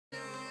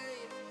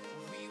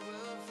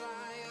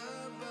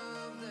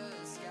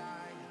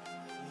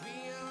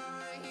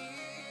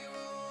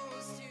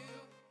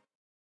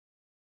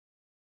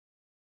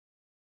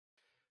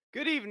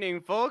Good evening,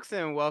 folks,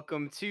 and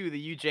welcome to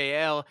the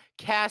UJL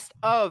cast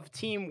of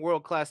Team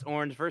World Class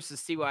Orange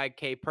versus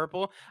CYK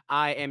Purple.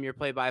 I am your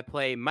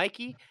play-by-play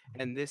Mikey,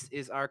 and this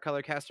is our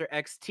color caster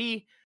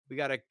XT. We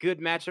got a good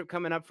matchup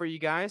coming up for you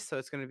guys, so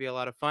it's going to be a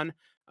lot of fun.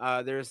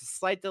 There's a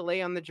slight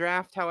delay on the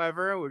draft,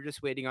 however. We're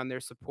just waiting on their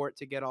support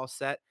to get all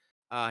set.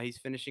 He's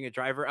finishing a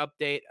driver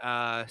update,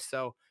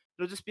 so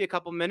it'll just be a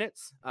couple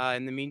minutes.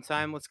 In the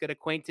meantime, let's get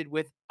acquainted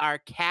with our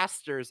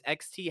casters.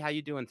 XT, how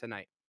you doing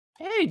tonight?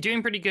 Hey,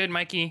 doing pretty good,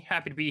 Mikey.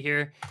 Happy to be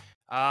here.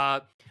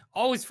 Uh,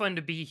 Always fun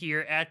to be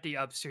here at the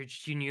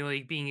Upsurge Junior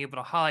League, being able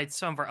to highlight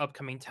some of our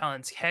upcoming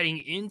talents heading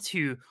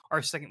into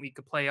our second week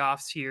of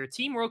playoffs here.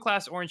 Team World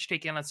Class Orange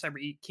taking on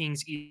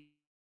CyberKings.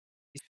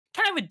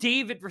 Kind of a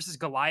David versus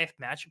Goliath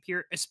matchup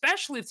here,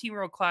 especially if Team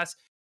World Class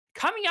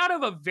coming out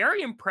of a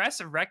very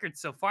impressive record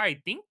so far. I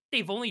think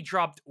they've only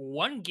dropped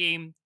one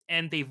game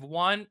and they've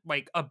won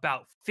like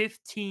about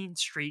 15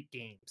 straight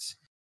games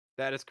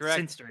That is correct.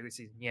 since the early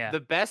season. Yeah. The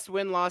best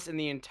win-loss in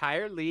the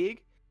entire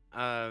league,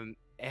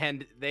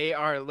 and they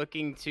are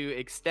looking to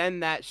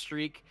extend that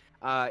streak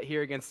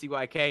here against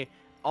CYK.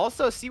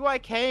 Also,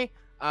 CYK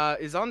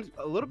is on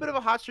a little bit of a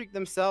hot streak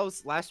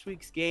themselves. Last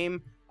week's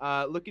game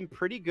looking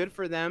pretty good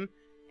for them,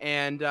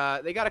 and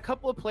they got a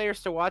couple of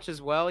players to watch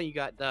as well. You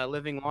got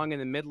Living Long in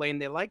the mid lane.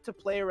 They like to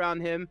play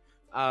around him.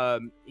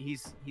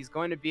 He's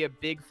going to be a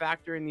big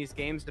factor in these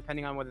games,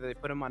 depending on whether they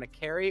put him on a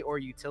carry or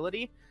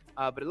utility.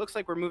 But it looks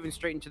like we're moving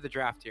straight into the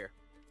draft here.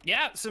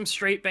 Yeah, some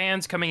straight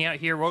bans coming out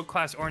here. World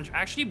Class Orange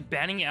actually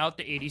banning out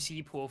the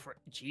ADC pool for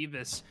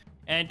Jeeves.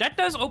 And that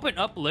does open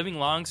up Living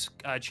Long's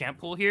champ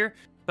pool here.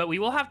 But we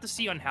will have to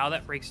see on how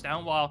that breaks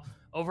down. While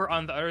over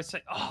on the other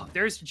side,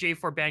 there's the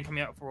J4 ban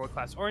coming out for World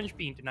Class Orange,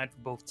 being denied for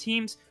both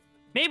teams.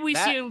 Maybe we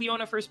see a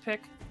Leona first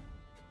pick.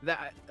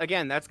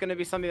 That's going to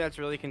be something that's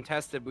really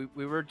contested.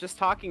 We were just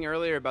talking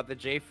earlier about the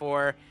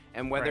J4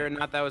 and whether or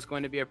not that was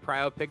going to be a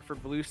prio pick for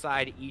blue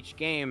side each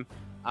game.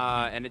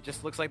 And it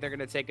just looks like they're going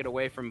to take it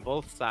away from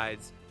both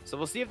sides. So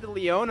we'll see if the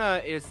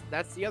Leona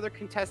that's the other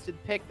contested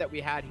pick that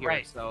we had here.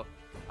 Right. So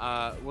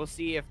we'll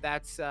see if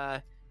that's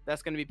going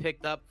to be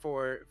picked up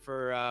for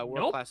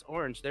World Class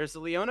Orange. There's the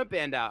Leona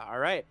band out. All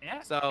right.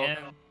 Yeah. So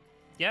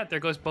yeah,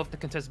 there goes both the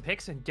contested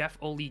picks, and Def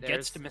only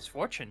gets the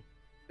misfortune.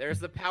 There's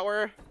the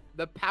power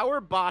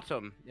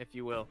bottom, if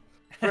you will,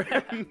 for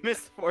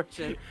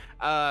misfortune.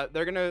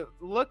 They're gonna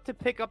look to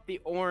pick up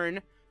the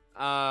Ornn.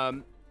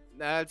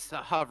 That's a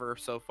hover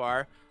so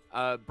far.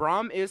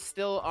 Braum is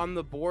still on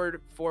the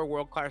board for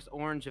World Class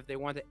Orange if they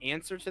want to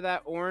answer to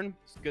that Ornn.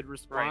 It's a good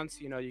response.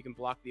 Right. You know, you can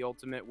block the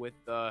ultimate with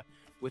the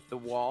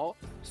wall.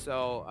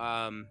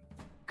 So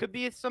could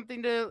be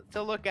something to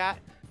look at.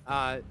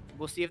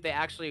 We'll see if they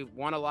actually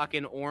want to lock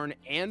in Ornn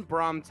and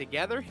Braum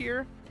together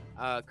here.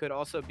 Could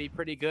also be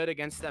pretty good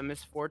against that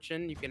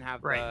misfortune. You can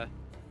have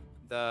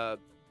the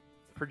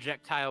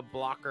projectile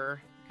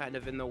blocker kind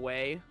of in the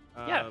way.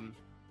 Yeah.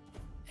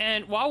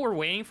 And while we're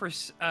waiting for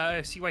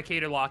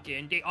CYK to lock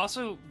in, they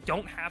also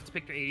don't have to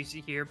pick their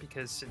ADC here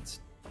because since,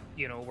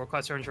 World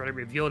Class Orange already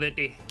revealed it,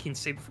 they can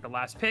save it for the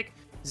last pick.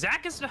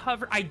 Zac is the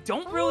hover. I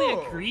don't really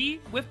agree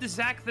with the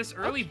Zac this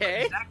early,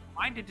 but Zac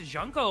blinded to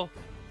jungle.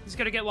 He's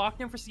going to get locked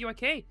in for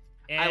CYK.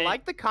 And I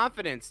like the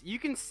confidence. You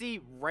can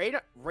see right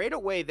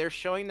away they're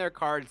showing their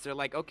cards. They're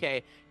like,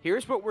 okay,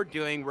 here's what we're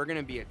doing. We're going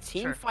to be a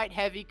team fight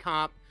heavy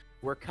comp.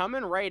 We're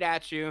coming right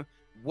at you.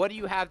 What do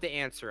you have to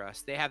answer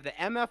us? They have the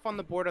MF on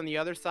the board on the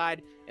other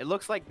side. It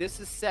looks like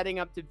this is setting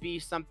up to be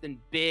something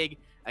big,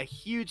 a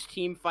huge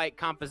team fight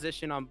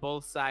composition on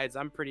both sides.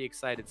 I'm pretty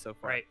excited so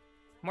far. Right.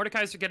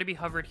 Mordekaiser going to be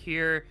hovered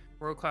here.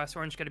 World Class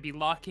Orange going to be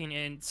locking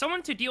in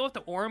someone to deal with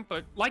the Ornn,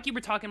 but like you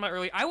were talking about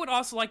earlier, I would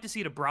also like to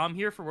see the Braum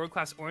here for World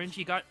Class Orange.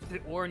 You got the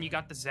Ornn, you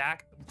got the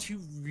Zac, two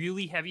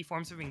really heavy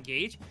forms of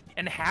engage,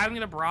 and having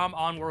the Braum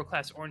on World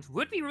Class Orange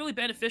would be really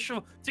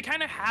beneficial to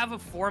kind of have a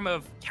form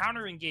of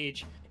counter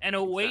engage and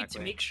a way to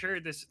make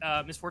sure this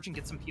misfortune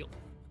gets some heal.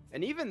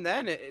 And even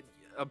then,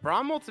 a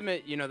Braum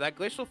ultimate, that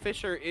Glacial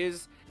Fissure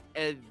is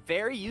a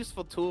very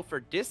useful tool for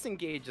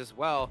disengage as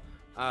well.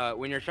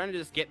 When you're trying to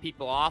just get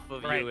people off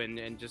of you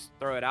and just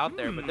throw it out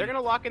there. But they're going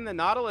to lock in the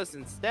Nautilus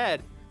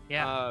instead.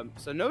 Yeah.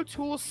 So no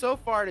tools so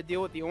far to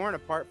deal with the Ornn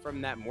apart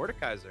from that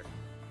Mordekaiser.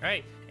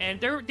 Right.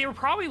 And they were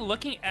probably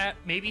looking at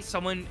maybe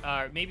someone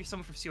from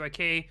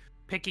CYK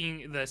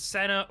picking the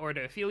Senna or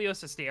the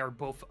Aphelios as they are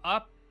both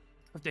up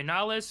with their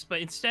Nautilus. But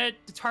instead,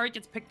 the target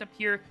gets picked up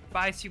here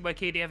by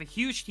CYK. They have a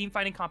huge team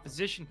fighting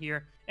composition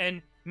here.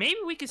 And maybe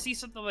we could see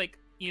something like,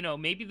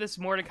 maybe this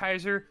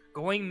Mordekaiser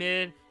going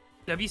mid,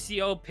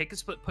 WCO, pick a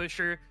split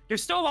pusher.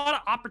 There's still a lot of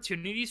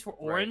opportunities for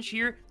Orange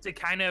here to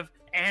kind of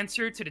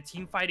answer to the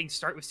team fighting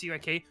start with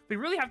CYK. We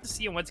really have to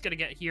see what's going to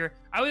get here.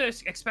 I would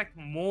expect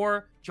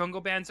more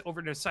jungle bans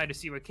over the side of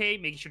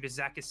CYK, making sure the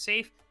Zac is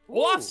safe.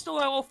 Olaf's still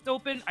left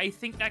open. I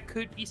think that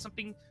could be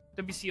something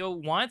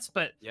WCO wants,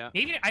 but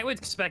maybe I would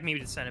expect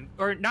maybe the Senna,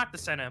 or not the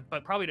Senna,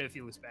 but probably the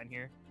Aphelios ban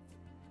here.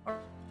 Or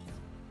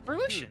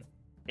Lucian.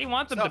 They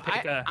want them to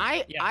pick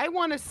I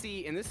want to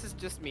see, and this is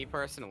just me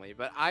personally,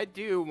 but I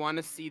do want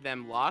to see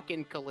them lock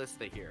in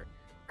Kalista here.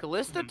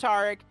 Kalista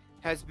Taric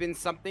has been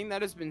something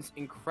that has been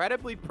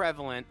incredibly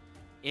prevalent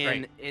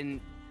in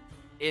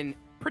in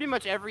pretty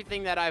much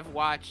everything that I've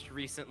watched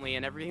recently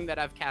and everything that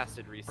I've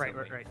casted recently.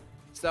 Right.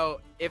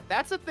 So if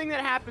that's a thing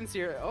that happens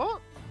here,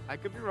 oh, I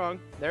could be wrong.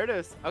 There it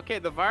is. Okay,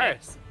 the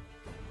virus.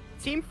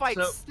 Team fight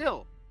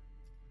still.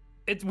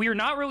 We're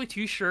not really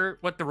too sure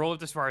what the role of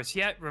this virus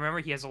yet. Remember,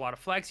 he has a lot of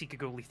flex. He could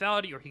go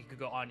lethality or he could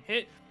go on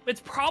hit. But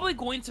it's probably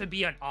going to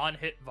be an on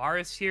hit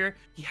virus here.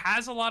 He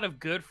has a lot of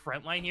good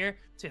frontline here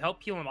to help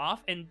peel him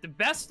off. And the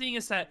best thing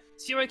is that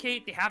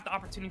CYK, they have the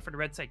opportunity for the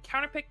red side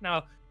counterpick.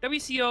 Now,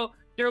 WCO,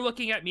 they're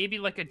looking at maybe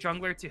like a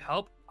jungler to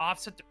help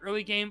offset the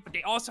early game, but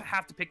they also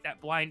have to pick that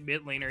blind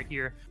mid laner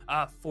here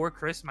for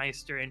Chris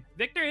Meister. And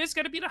Victor is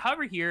going to be the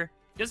hover here.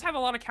 He does have a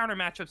lot of counter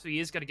matchups, so he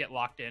is going to get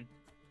locked in.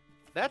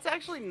 That's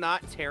actually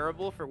not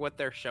terrible for what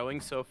they're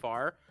showing so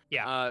far.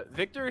 Yeah.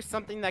 Victor is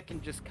something that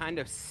can just kind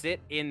of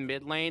sit in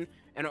mid lane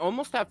and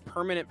almost have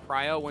permanent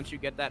prio once you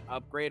get that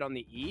upgrade on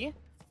the E.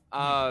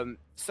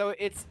 So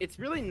it's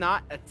really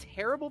not a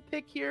terrible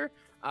pick here.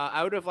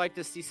 I would have liked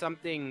to see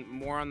something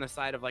more on the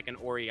side of like an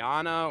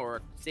Orianna or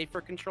a safer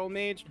control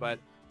mage, but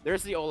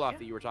there's the Olaf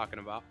that you were talking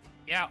about.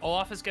 Yeah,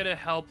 Olaf is going to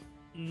help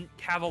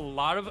have a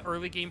lot of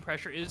early game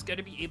pressure, is going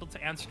to be able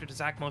to answer to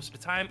Zac most of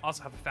the time,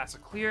 also have a faster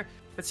clear.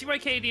 But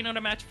CYK, they know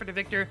the match for the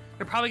Victor.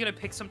 They're probably going to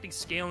pick something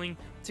scaling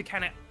to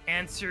kind of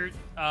answer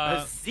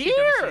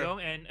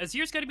Azir! And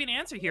Azir's going to be an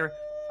answer here.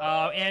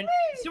 And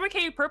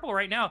CYK Purple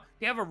right now,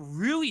 they have a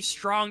really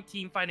strong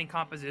team fighting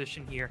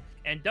composition here.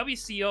 And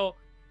WCO,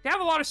 they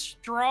have a lot of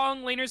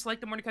strong laners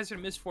like the Mordekaiser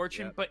and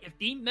Misfortune, but if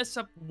they mess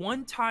up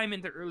one time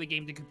in the early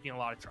game, they could be in a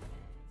lot of trouble.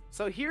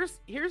 So here's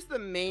the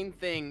main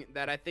thing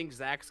that I think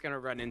Zac's gonna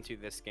run into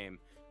this game,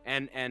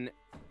 and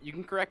you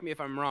can correct me if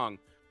I'm wrong,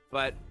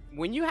 but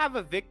when you have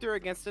a Victor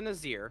against an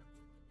Azir,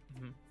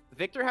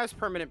 Victor has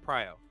permanent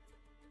prio.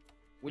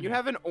 When you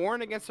have an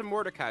Ornn against a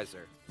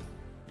Mordekaiser,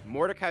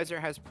 Mordekaiser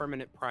has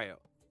permanent prio.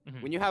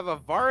 When you have a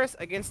Varus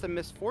against a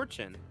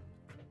Misfortune,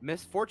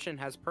 Misfortune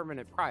has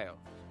permanent prio.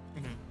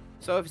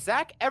 So if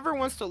Zac ever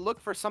wants to look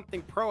for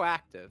something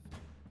proactive,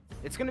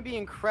 it's going to be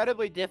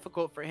incredibly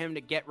difficult for him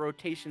to get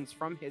rotations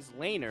from his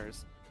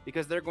laners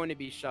because they're going to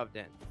be shoved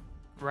in.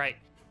 Right.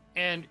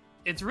 And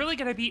it's really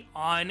going to be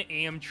on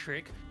AM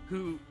Trick,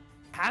 who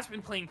has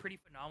been playing pretty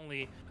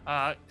phenomenally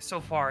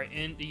so far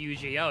in the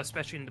UJL,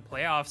 especially in the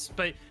playoffs.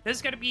 But this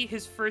is going to be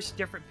his first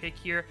different pick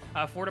here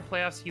for the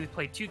playoffs. He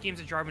played 2 games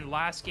of Jarvan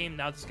last game.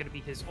 Now this is going to be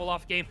his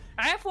Olaf game.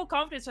 I have full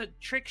confidence that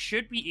Trick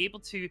should be able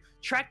to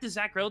track the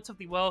Zac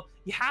relatively well.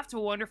 You have to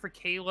wonder for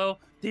Kalo,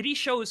 did he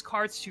show his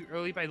cards too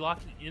early by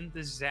locking in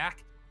the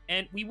Zac?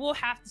 And we will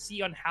have to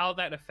see on how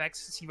that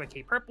affects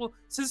CYK Purple,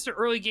 since the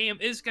early game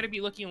is going to be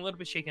looking a little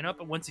bit shaken up.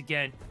 But once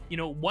again, you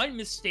know, one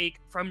mistake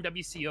from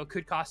WCO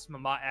could cost him a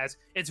lot, as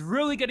it's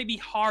really going to be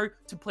hard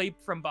to play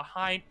from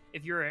behind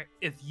if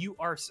you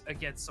are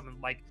against someone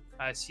like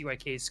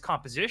CYK's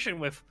composition,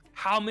 with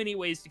how many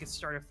ways to get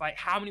started a fight,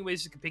 how many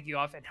ways to pick you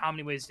off, and how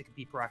many ways to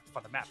be proactive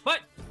on the map. But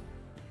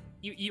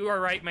you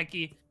are right,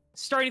 Mikey.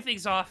 Starting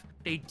things off,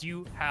 they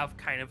do have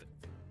kind of,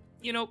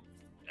 you know,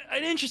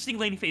 an interesting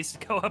lane phase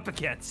to go up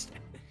against.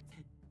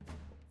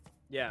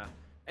 Yeah,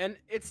 and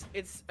it's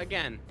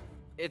again,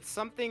 it's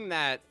something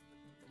that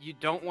you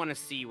don't want to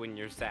see when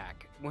you're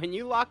Zac. When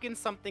you lock in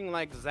something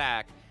like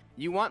Zac,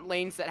 you want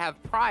lanes that have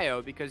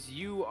prio because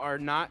you are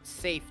not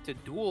safe to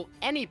duel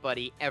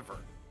anybody ever.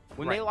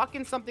 When they lock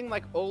in something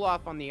like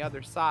Olaf on the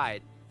other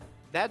side,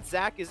 that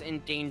Zac is in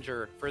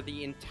danger for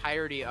the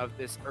entirety of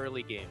this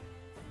early game.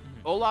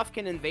 Olaf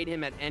can invade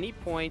him at any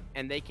point,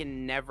 and they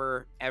can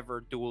never,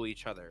 ever duel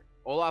each other.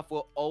 Olaf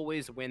will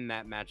always win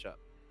that matchup.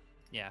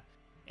 Yeah,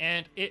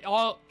 and it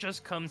all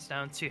just comes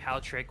down to how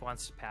Trick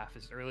wants to path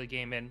his early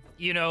game. And,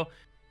 you know,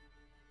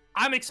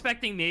 I'm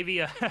expecting maybe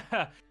a...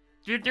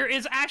 there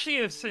is actually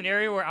a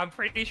scenario where I'm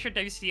pretty sure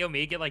WCO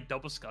may get, like,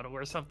 double scuttle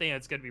or something, and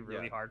it's going to be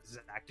really hard for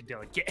Zac to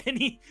like, get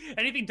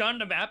anything done on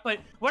the map. But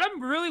what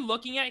I'm really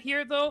looking at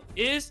here, though,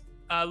 is...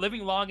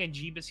 Living Long and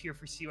Jeebus here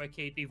for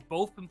CYK. They've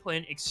both been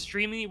playing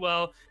extremely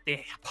well.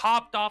 They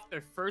popped off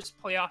their first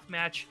playoff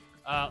match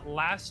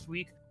last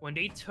week when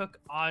they took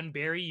on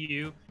Barry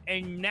U,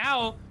 and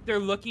now they're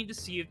looking to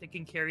see if they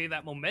can carry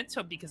that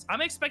momentum, because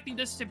I'm expecting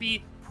this to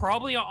be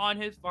probably on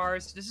his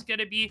bars. This is going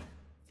to be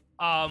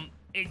a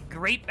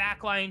great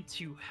backline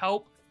to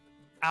help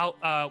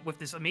out with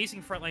this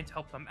amazing frontline to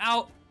help them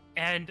out.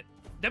 And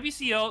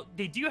WCL,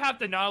 they do have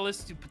the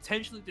Nautilus to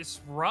potentially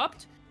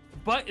disrupt,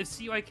 but if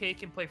CYK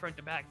can play front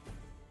to back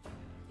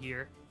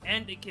here,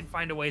 and it can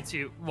find a way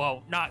to,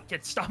 well, not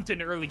get stomped in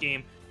the early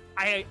game,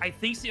 I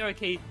think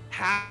CYK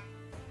has...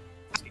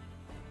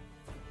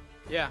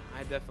 Yeah,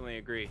 I definitely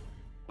agree.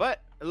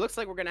 But it looks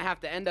like we're going to have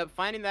to end up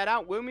finding that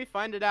out when we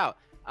find it out.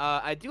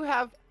 I do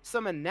have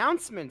some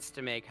announcements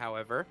to make,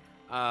 however.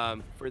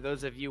 For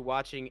those of you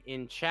watching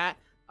in chat,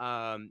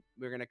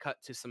 we're going to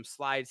cut to some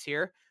slides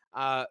here.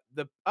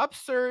 The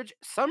Upsurge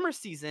summer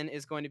season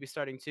is going to be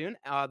starting soon.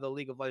 The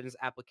League of Legends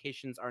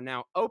applications are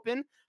now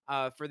open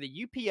for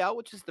the UPL,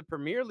 which is the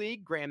Premier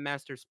League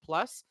Grandmasters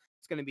Plus.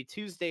 It's going to be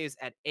Tuesdays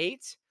at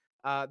 8.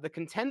 The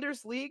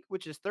Contenders League,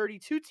 which is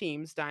 32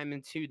 teams,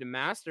 Diamond 2 to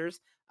Masters,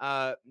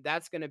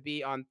 that's going to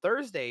be on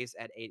Thursdays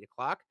at 8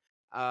 o'clock.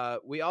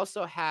 We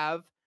also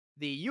have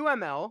the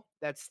UML,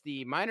 that's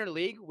the Minor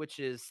League, which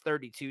is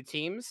 32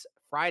 teams,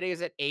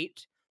 Fridays at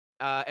 8.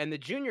 And the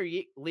Junior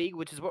League,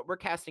 which is what we're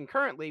casting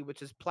currently,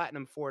 which is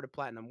Platinum 4 to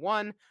Platinum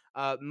 1,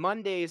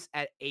 Mondays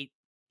at 8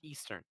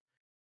 Eastern.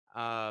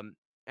 And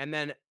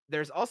then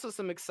there's also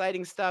some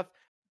exciting stuff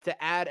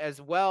to add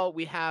as well.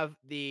 We have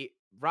the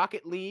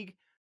Rocket League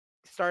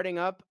starting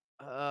up.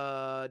 Do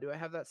I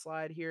have that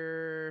slide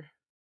here?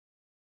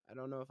 I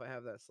don't know if I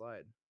have that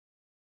slide.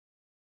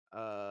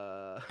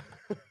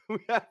 We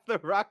have the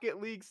Rocket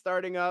League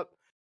starting up,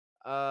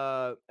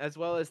 as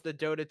well as the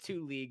Dota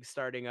 2 League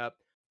starting up.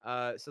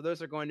 So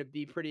those are going to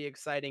be pretty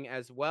exciting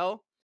as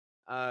well.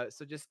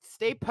 So just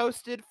stay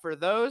posted for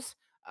those.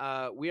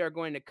 We are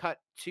going to cut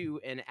to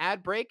an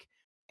ad break,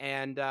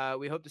 and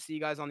we hope to see you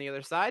guys on the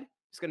other side.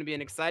 It's going to be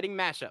an exciting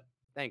mashup.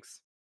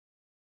 Thanks.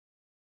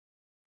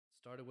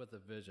 Started with a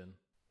vision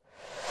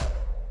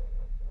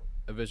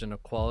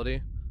of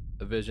quality,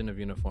 a vision of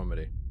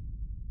uniformity.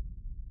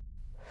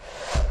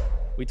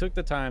 We took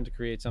the time to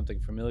create something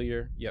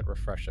familiar yet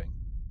refreshing,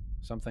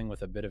 something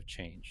with a bit of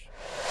change.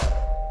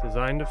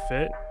 Designed to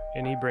fit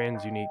any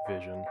brand's unique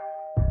vision.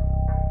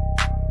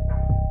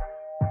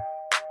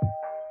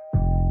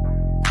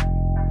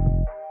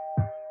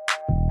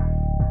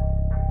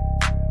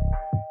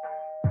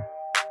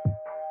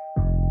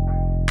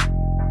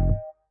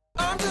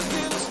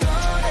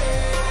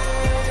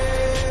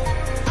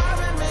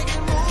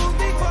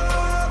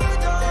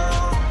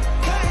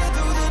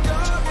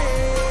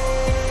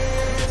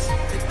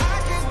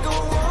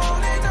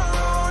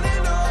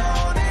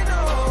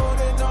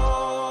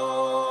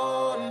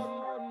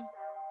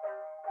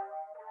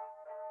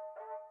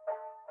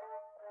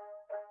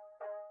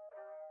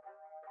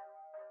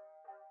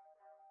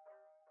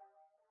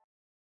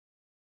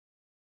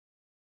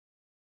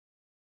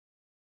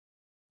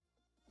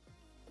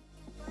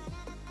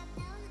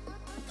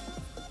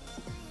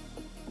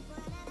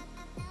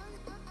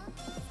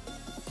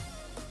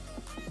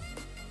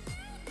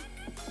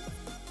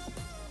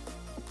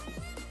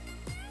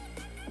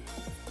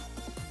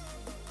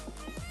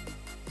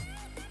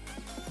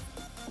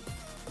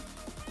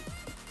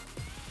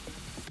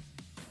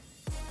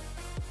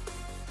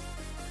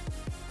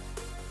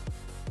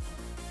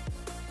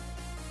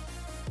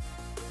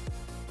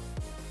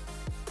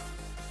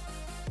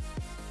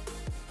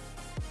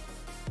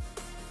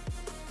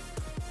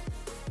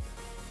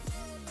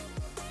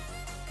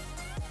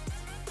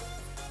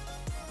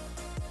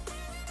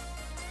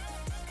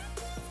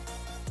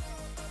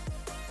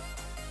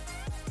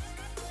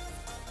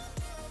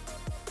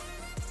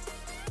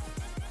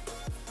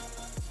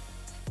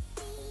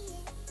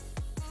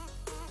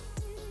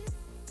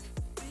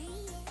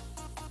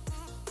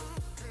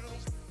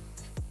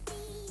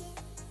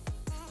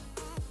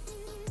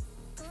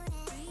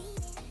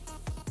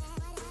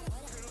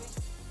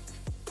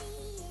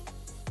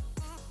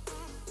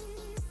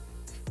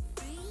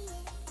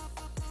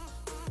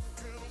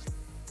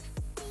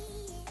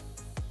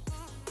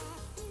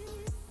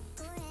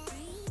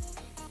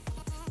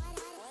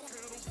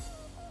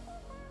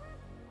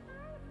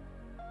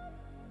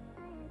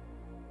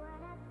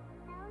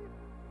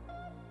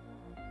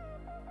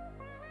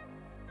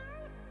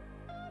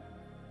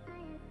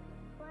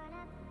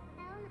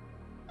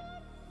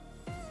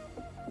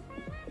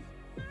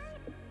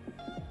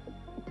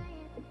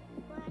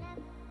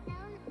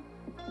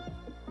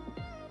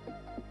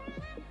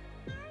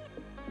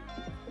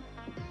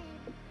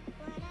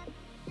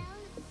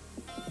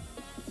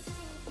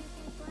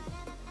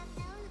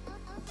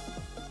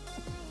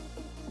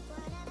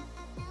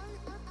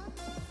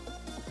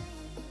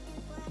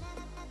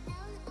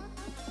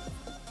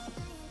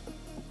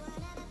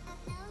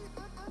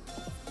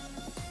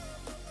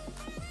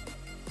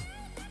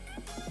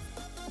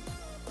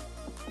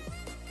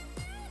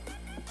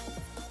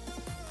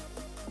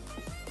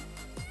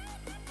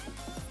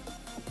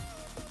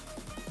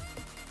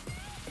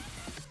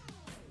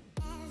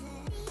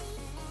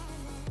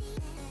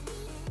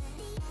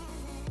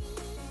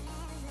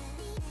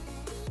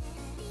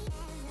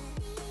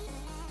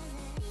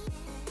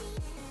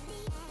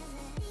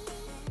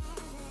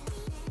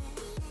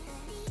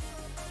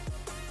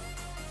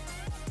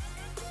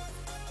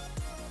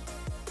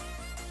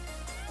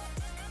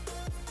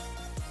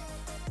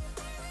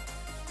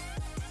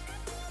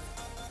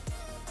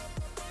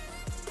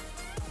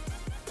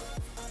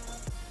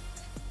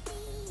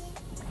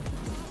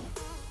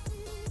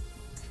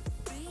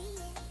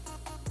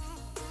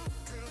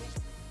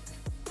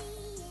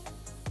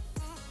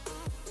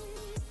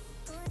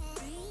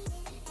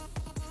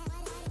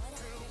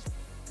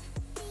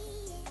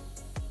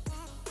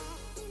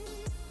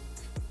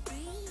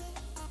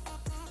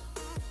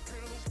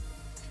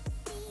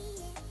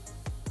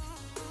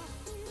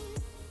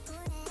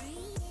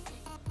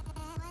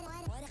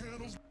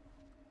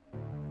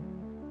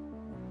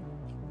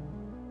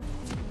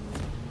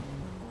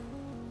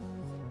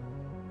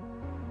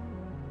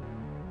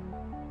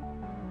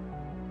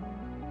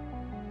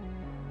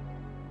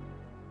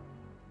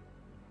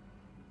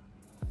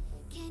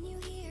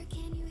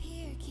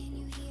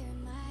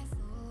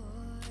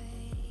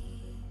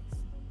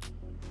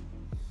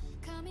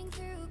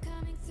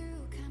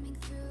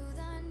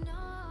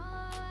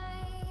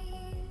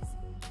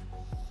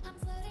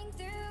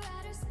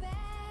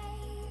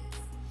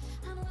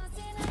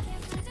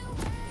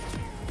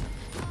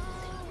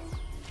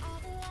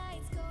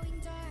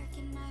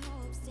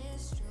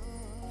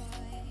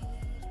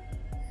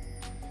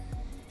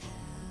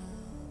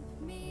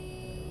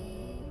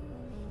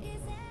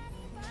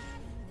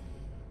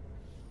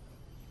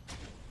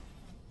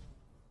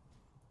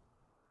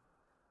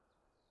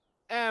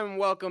 And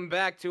welcome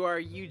back to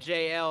our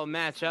UJL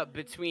matchup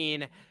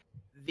between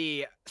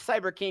the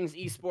CyberKings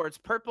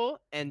Esports Purple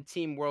and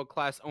Team World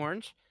Class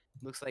Orange.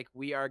 Looks like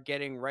we are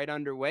getting right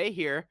underway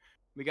here.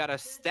 We got a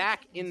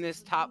stack in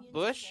this top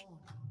bush.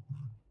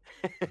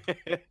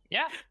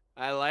 Yeah.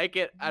 I like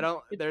it.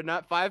 They're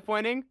not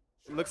 5-pointing.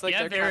 Looks like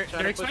yeah,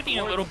 they're expecting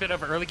a little bit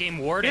of early game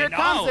ward. Here it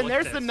comes, and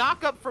there's the the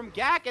knockup from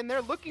Gak, and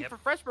they're looking for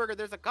Freshburger.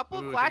 There's a couple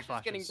of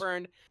flashes getting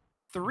burned.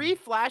 3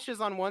 flashes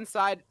on one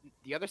side,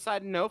 the other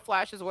side no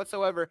flashes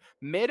whatsoever.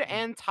 Mid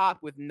and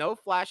top with no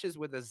flashes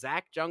with a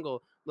Zac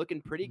jungle, looking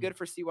pretty good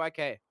for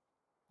CYK.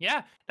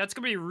 Yeah, that's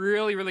going to be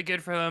really, really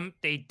good for them.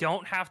 They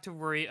don't have to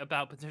worry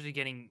about potentially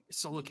getting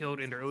solo killed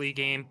in the early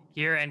game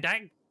here, and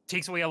that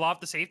takes away a lot of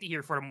the safety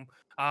here for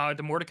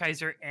the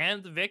Mordekaiser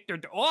and the Victor.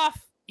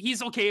 Off,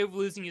 he's okay with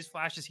losing his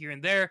flashes here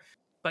and there,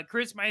 but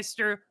Chris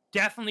Meister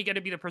definitely going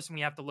to be the person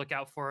we have to look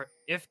out for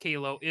if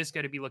Kalo is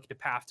going to be looking to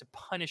path to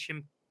punish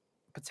him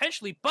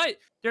potentially, but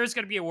there's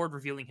going to be a ward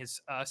revealing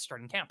his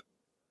starting camp.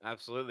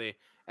 Absolutely.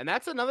 And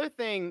that's another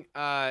thing.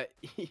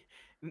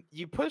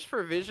 You push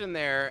for vision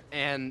there,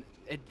 and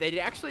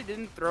they actually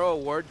didn't throw a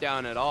ward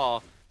down at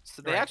all.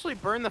 So they actually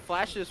burned the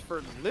flashes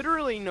for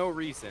literally no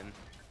reason.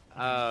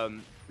 So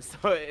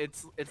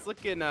it's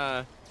looking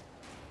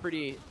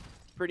pretty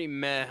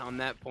meh on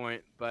that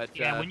point. But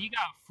yeah, when you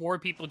got 4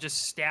 people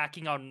just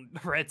stacking on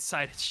the red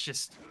side, it's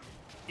just,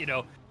 you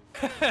know,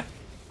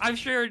 I'm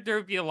sure there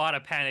would be a lot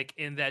of panic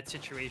in that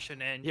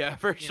situation. And yeah,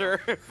 for sure,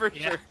 for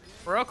sure.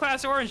 World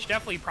Class Orange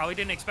definitely probably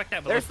didn't expect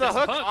that. But there's the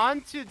hook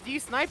onto D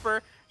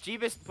Sniper.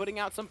 Jeebus putting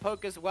out some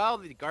poke as well.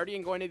 The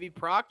Guardian going to be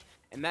procced,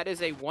 and that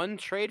is a 1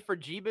 trade for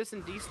Jeebus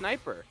and D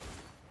Sniper.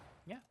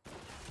 Yeah.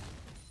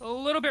 A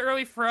little bit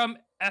early from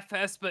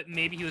FS, but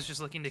maybe he was just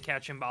looking to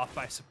catch him off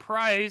by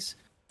surprise.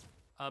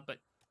 But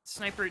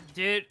Sniper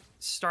did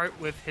start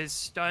with his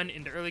stun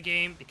in the early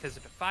game because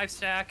of the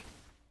 5-stack.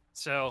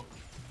 So,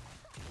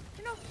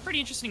 you know, pretty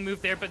interesting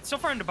move there, but so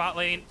far in the bot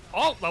lane,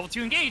 level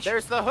 2 engage.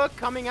 There's the hook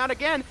coming out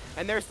again,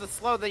 and there's the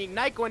slow. The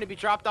Ignite going to be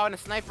dropped on a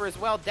Sniper as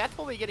well. Death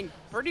Holy getting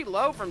pretty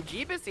low from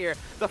Jeebus here.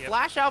 The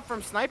flash out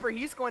from Sniper,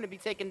 he's going to be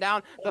taken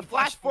down. The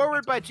flash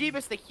forward by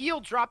Jeebus, the heal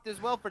dropped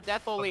as well for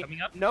Death Holy.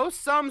 No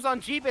sums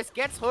on Jeebus,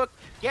 gets hooked,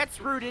 gets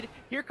rooted.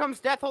 Here comes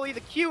Death Holy, the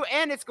Q,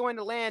 and it's going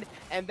to land,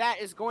 and that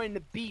is going to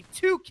be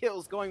 2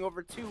 kills going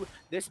over to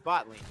this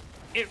bot lane.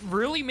 It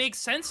really makes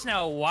sense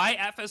now why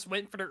FS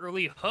went for the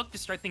early hook to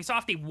start things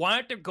off. They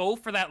wanted to go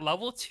for that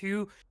level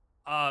 2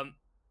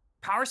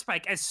 power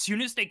spike as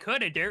soon as they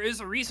could, and there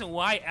is a reason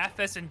why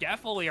FS and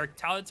Death Holy are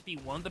touted to be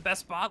one of the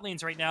best bot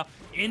lanes right now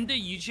in the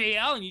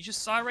UJL, and you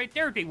just saw it right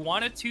there. They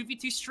want a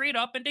 2v2 straight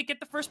up, and they get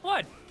the first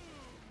blood.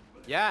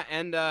 Yeah,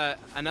 and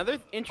another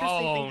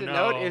interesting thing to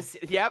note is,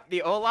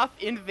 the Olaf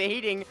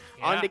invading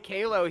onto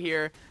Kalo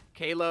here.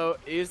 Kalo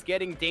is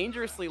getting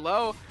dangerously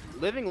low.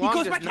 Living Long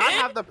does not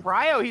have the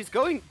prio. He's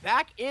going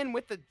back in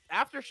with the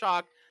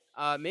Aftershock,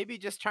 maybe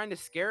just trying to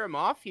scare him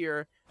off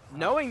here,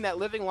 knowing that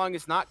Living Long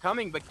is not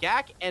coming. But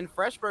Gak and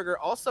Freshburger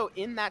also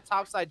in that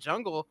topside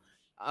jungle.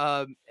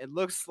 It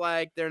looks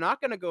like they're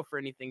not going to go for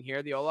anything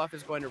here. The Olaf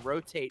is going to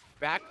rotate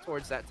back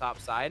towards that top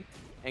side,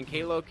 and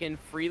Kalo can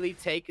freely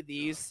take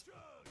these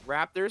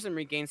Raptors and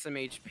regain some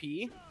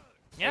HP.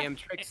 Yeah. AM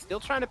Trick still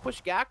trying to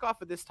push Gak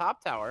off of this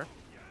top tower.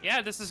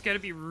 Yeah, this is going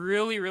to be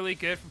really, really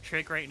good from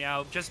Trick right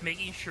now. Just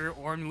making sure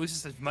Orm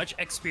loses as much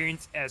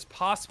experience as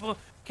possible.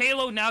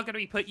 Kalo now going to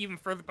be put even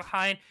further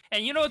behind.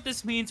 And you know what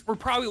this means? We're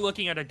probably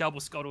looking at a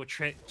double scuttle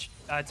Trick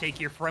take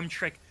here from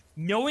Trick,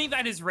 knowing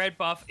that his red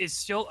buff is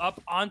still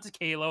up onto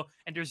Kalo,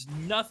 and there's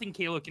nothing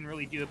Kalo can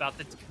really do about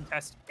that to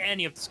contest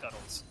any of the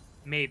scuttles.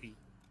 Maybe.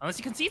 Unless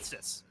he concedes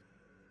this.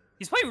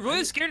 He's playing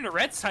really scared in the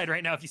red side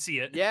right now, if you see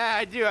it. Yeah,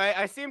 I do.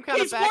 I see him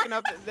kind of backing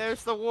up.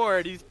 There's the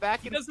ward. He's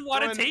backing. He doesn't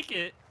want to take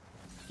it.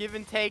 Give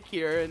and take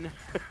here, and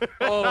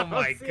oh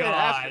my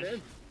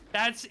god,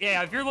 that's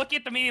if you're looking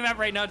at the mini map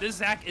right now, this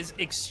Zac is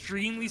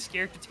extremely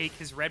scared to take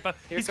his red buff.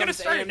 He's gonna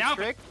start it now.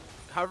 Trick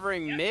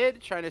hovering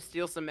mid, trying to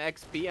steal some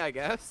XP, I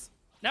guess.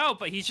 No,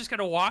 but he's just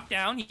gonna walk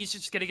down. He's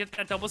just gonna get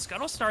that double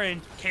scuttle started,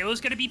 and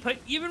Kalo's gonna be put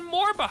even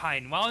more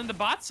behind. While in the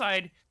bot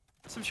side,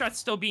 some shots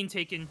still being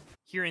taken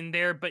here and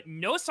there, but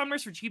no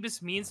summoners for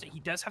Jeebus means that he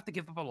does have to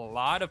give up a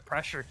lot of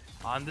pressure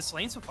on this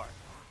lane so far.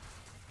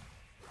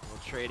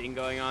 Trading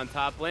going on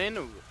top lane.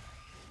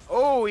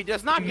 Oh, he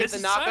does not get the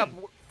knockup.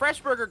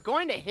 Freshburger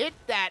going to hit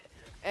that,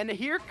 and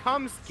here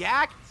comes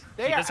Gak.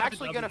 They are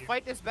actually going to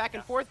fight this back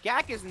and forth.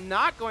 Gak is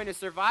not going to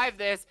survive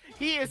this.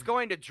 He is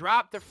going to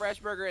drop to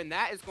Freshburger, and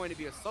that is going to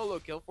be a solo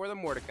kill for the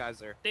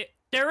Mordekaiser.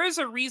 There is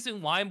a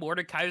reason why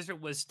Mordekaiser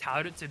was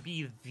touted to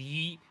be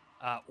the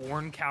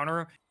Ornn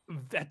counter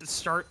at the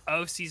start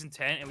of Season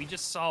 10, and we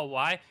just saw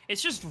why.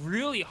 It's just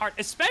really hard,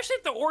 especially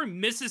if the Ornn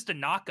misses the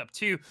knockup,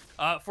 too,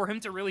 for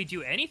him to really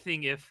do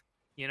anything if,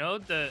 you know,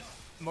 the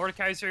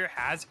Mordekaiser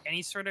has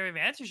any sort of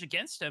advantage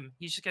against him.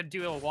 He's just going to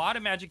do a lot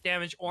of magic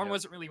damage. Ornn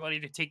wasn't really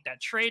ready to take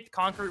that trade.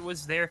 Conqueror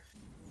was there.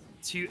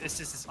 to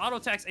assist his auto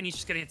attacks, and he's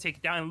just gonna take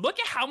it down. And look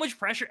at how much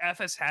pressure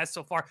FS has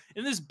so far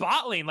in this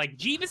bot lane. Like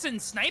Jeebus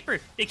and Sniper,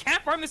 they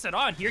can't farm this at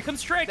all. And here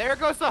comes Trick. There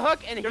goes the hook,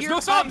 and There's here no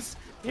comes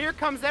here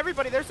comes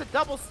everybody. There's a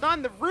double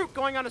stun. The root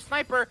going on a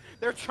Sniper.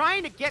 They're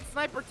trying to get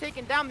Sniper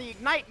taken down. The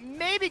ignite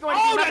maybe going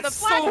to be the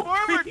flash so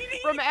forward greedy.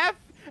 from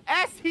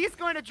FS. He's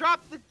going to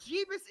drop. The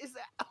Jeebus is,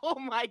 oh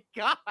my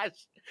gosh.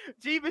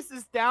 Jeebus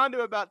is down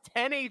to about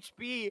 10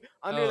 HP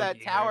under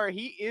that tower.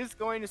 He is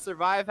going to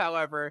survive,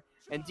 however.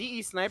 And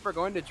DE Sniper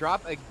going to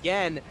drop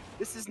again.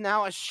 This is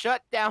now a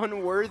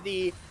shutdown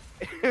worthy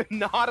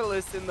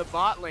Nautilus in the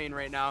bot lane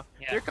right now.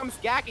 Yeah. Here comes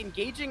Gak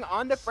engaging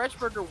onto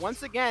Freshburger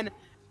once again,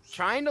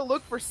 trying to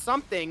look for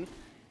something,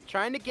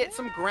 trying to get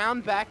some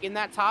ground back in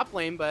that top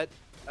lane, but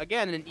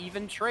again, an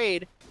even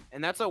trade.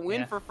 And that's a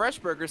win for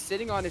Freshburger,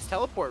 sitting on his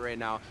teleport right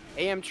now.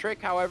 AM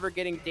Trick, however,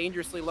 getting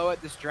dangerously low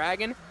at this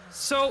dragon.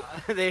 So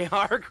they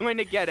are going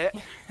to get it.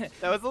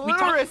 That was a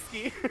little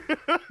risky.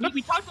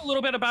 we talked a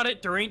little bit about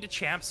it during the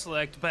champ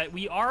select, but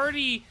we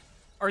already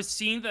are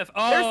seeing the.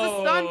 There's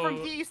the stun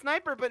from DE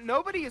Sniper, but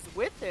nobody is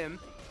with him.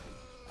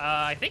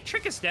 I think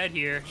Trick is dead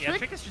here. Yeah,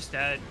 Trick is just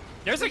dead.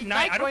 There's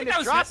Ignite. I don't think that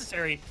was drop.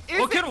 necessary. Is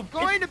it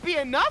going to be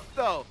enough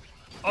though?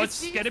 Oh,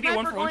 it's going to be a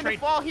 1-for-1 trade.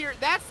 Fall here.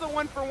 That's the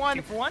 1-for-1.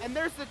 2-for-1? And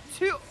there's the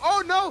 2.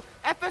 Oh no!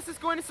 FS is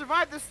going to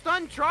survive. The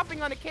stun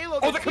dropping on a Kalo.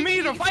 Oh, the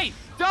committee to fight.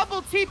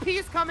 Double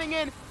TP's coming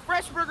in.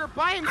 Freshburger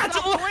by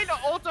himself going to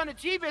ult on a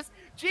Jeebus.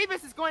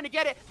 Jeebus is going to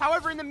get it.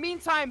 However, in the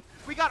meantime,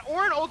 we got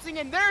Orin ulting,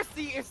 and there's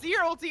the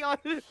Azir ulting on.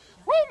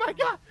 Oh my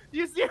god!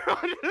 The Azir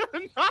onto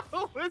the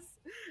Nautilus,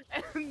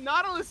 and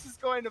Nautilus is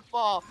going to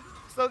fall.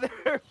 So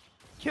their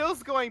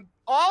kills going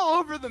all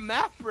over the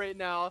map right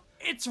now.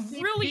 It's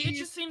really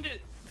interesting to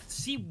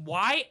see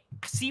why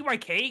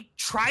CYK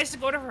tries to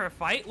go to her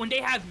fight when they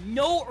have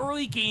no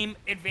early game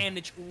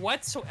advantage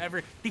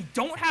whatsoever. They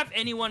don't have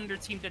anyone on their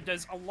team that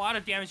does a lot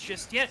of damage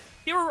just yet.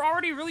 They were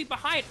already really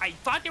behind. I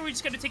thought they were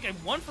just going to take a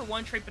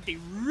 1-for-1 trade, but they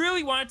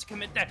really wanted to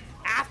commit that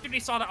after they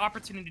saw the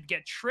opportunity to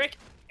get Trick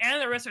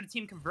and the rest of the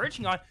team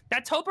converging on.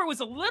 That teleport was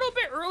a little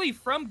bit early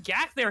from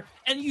Gak there,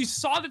 and you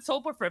saw the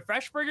teleport for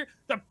Freshburger,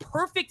 the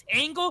perfect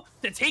angle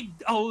to take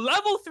a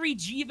level 3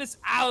 Jeebus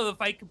out of the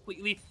fight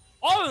completely.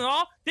 All in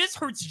all, this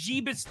hurts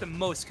Jeebus the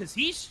most because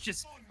he's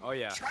just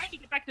trying to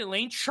get back to the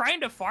lane, trying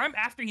to farm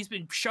after he's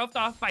been shoved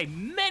off by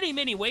many,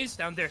 many waves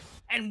down there.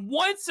 And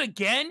once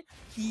again,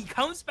 he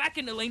comes back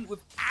in the lane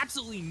with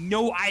absolutely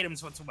no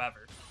items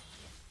whatsoever.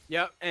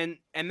 Yep, and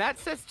that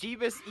sets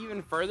Jeebus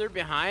even further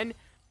behind.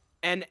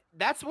 And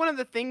that's one of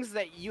the things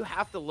that you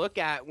have to look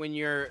at when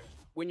you're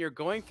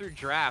going through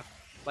draft.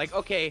 Like,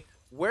 okay,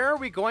 where are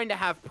we going to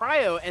have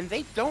prio? And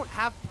they don't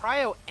have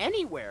prio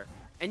anywhere.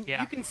 And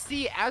you can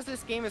see as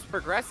this game is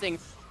progressing,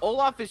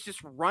 Olaf is just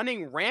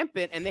running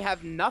rampant, and they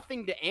have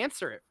nothing to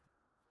answer it.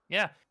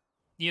 Yeah,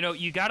 you know,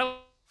 you gotta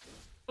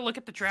look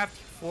at the draft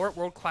for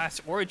World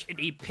Class Orange, and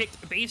they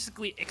picked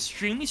basically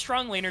extremely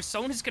strong laners,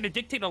 someone who's going to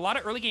dictate a lot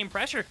of early game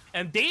pressure,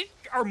 and they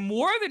are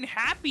more than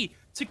happy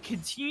to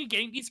continue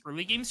getting these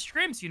early game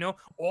scrims. You know,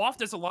 Olaf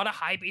does a lot of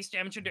high base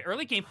damage in the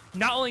early game.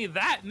 Not only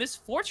that, Miss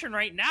Fortune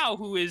right now,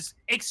 who is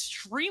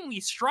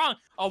extremely strong,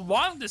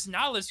 along with this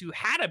Nautilus, who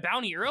had a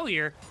bounty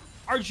earlier,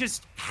 are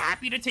just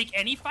happy to take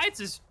any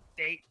fights as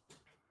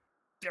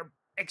they're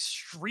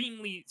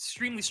extremely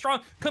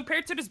strong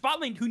compared to this bot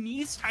lane who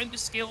needs time to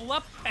scale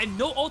up and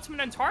no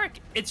ultimate on Taric.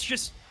 It's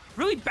just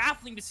really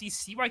baffling to see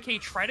CYK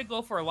try to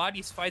go for a lot of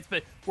these fights,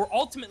 but we're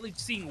ultimately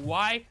seeing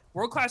why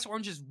World Class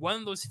Orange is one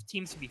of those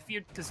teams to be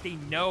feared because they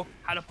know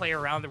how to play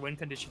around their win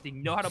conditions. They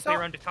know how to play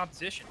around the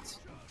compositions.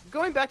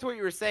 Going back to what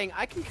you were saying,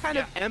 I can kind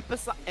of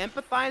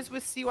empathize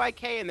with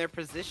CYK and their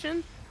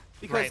position.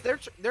 Because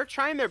they're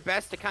trying their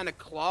best to kind of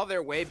claw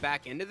their way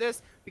back into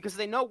this, because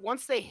they know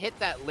once they hit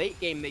that late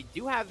game, they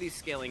do have these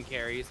scaling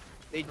carries.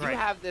 They do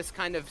have this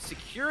kind of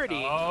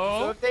security.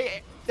 So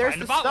if there's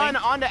the stun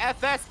onto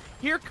FS.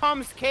 Here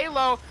comes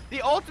Kalo.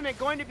 The ultimate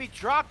going to be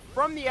dropped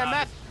from the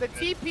MF. The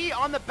TP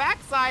on the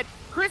backside.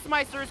 Chris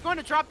Meister is going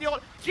to drop the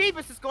ult.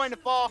 Jeebus is going to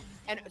fall,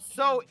 and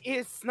so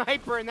is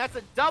Sniper, and that's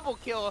a double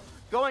kill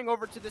going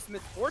over to this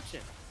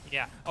Misfortune.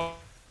 Yeah.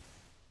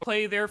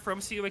 Play there from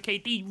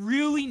CYK. They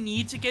really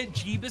need to get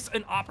Jeebus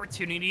an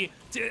opportunity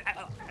to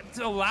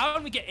allow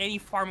him to get any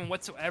farming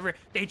whatsoever.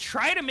 They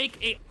try to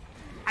make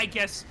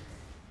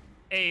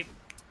a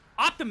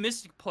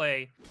optimistic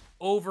play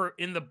over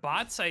in the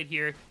bot side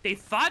here. They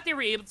thought they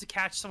were able to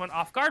catch someone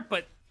off guard,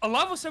 but a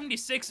level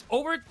 76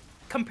 over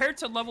compared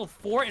to level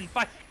 4 and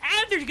 5,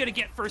 and they're gonna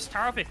get first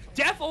tower of it.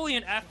 Def Oli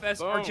and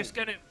FS are just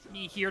gonna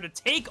be here to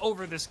take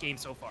over this game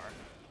so far.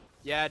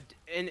 Yeah,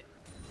 and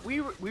we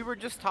were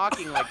just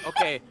talking like,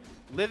 okay,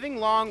 Living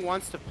Long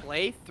wants to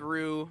play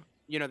through,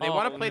 you know, they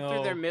want to play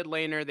through their mid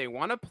laner. They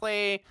want to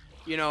play,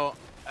 you know,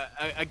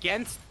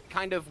 against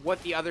kind of what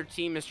the other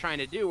team is trying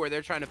to do, where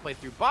they're trying to play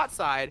through bot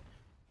side,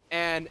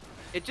 and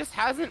it just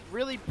hasn't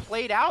really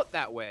played out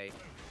that way.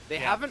 They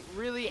haven't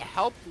really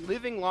helped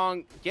Living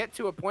Long get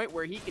to a point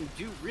where he can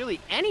do really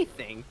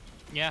anything.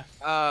 Yeah.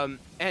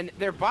 And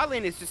their bot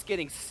lane is just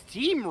getting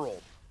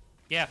steamrolled.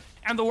 Yeah,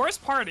 and the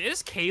worst part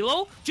is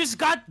Kalo just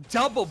got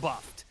double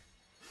buffed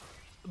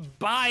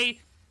by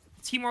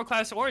TeamWorld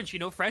Class Orange. You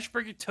know,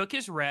 Freshburger took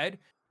his red,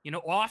 you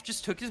know, Olaf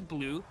just took his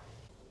blue,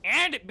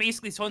 and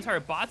basically his whole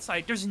entire bot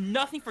side. There's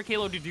nothing for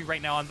Kalo to do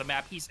right now on the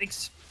map. He's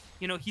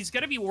he's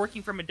going to be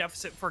working from a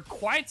deficit for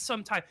quite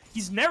some time.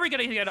 He's never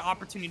going to get an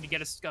opportunity to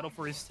get a scuttle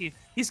for his team.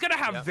 He's going to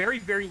have very,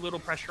 very little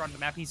pressure on the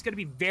map. He's going to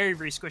be very,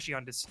 very squishy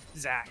on this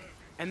Zac.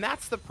 And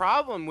that's the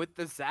problem with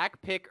the Zac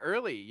pick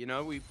early. You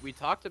know, we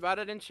talked about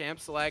it in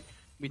Champ Select.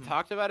 We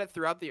talked about it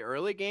throughout the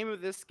early game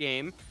of this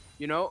game.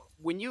 You know,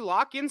 when you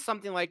lock in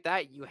something like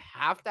that, you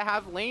have to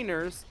have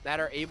laners that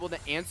are able to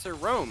answer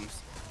roams.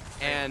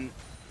 And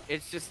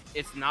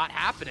it's not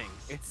happening.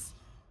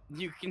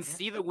 You can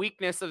see the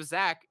weakness of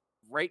Zac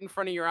right in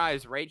front of your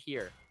eyes right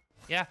here.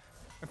 Yeah.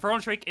 Infernal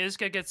Drake is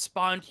going to get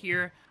spawned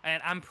here,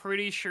 and I'm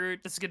pretty sure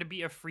this is going to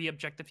be a free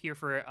objective here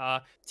for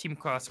Team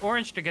Class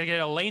Orange. They're going to get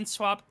a lane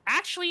swap.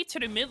 Actually, to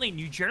the mid lane,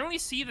 you generally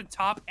see the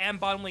top and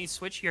bottom lane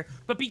switch here,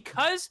 but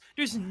because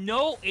there's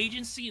no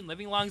agency in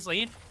Living Long's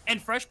lane,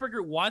 and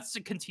Freshburger wants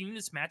to continue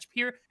this match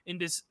here in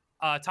this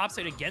top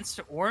side against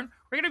Ornn,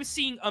 we're going to be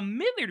seeing a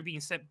mid laner being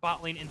sent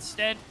bot lane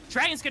instead.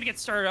 Dragon's going to get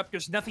started up.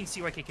 There's nothing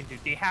CYK can do.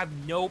 They have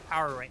no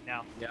power right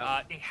now.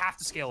 Yeah. They have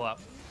to scale up.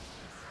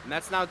 And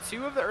that's now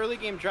 2 of the early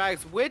game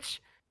drags,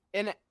 which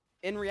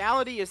in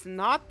reality is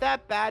not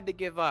that bad to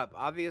give up.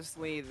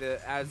 Obviously,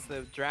 as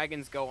the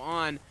dragons go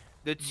on,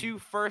 the 2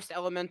 first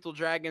elemental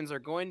dragons are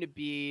going to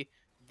be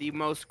the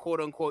most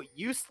quote-unquote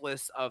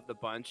useless of the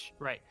bunch.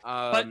 Right.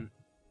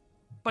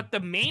 But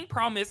the main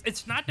problem is,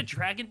 it's not the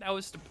dragon that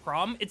was the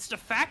problem. It's the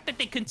fact that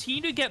they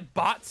continue to get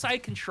bot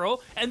side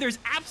control, and there's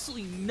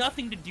absolutely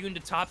nothing to do in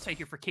the top side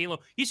here for Kalo.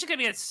 He's just going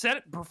to get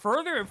set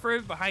further and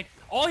further behind.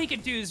 All he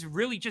can do is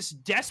really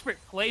just desperate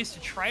plays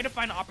to try to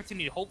find an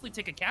opportunity to hopefully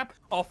take a cap.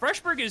 While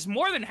Freshburger is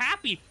more than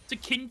happy to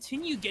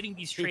continue getting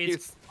these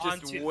trades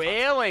just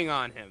wailing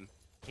on him.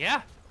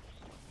 Yeah.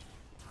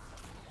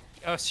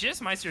 Oh,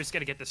 Meister is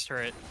going to get this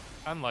turret.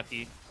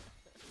 Unlucky.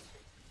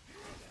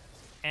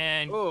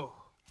 And... Oh.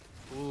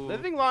 Ooh.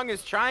 Living Long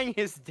is trying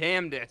his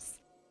damnedest.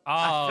 Oh,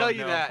 I'll tell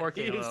you no, that. poor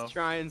He Kalo. is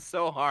trying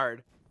so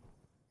hard.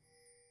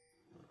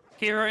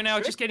 Here right now,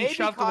 Trick just getting maybe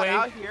shoved caught away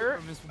out here.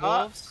 from his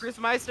wolves. Chris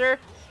Meister,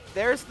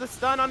 there's the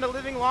stun on the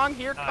Living Long.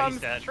 Here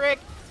comes dead. Trick.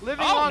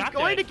 Living Oh, Long not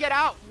going dead. to get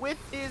out with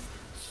his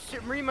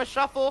Rima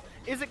shuffle.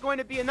 Is it going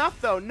to be enough,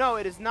 though? No,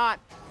 it is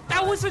not.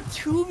 That was a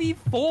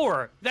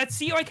 2v4 that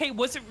CYK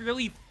wasn't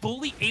really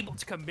fully able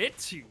to commit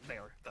to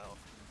there, though.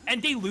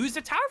 And they lose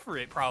the tower for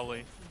it,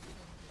 probably.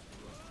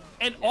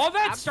 And all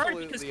that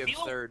started because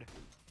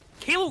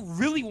Kalo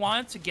really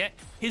wanted to get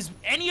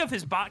any of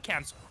his bot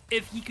camps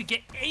if he could get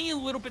any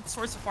little bit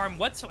source of farm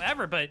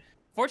whatsoever. But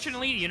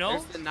fortunately, you know,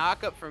 there's the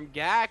knockup from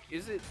Gak.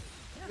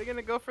 Are they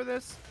gonna go for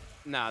this?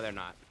 No, they're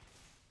not.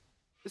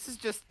 This is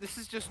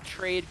just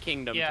Trade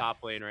Kingdom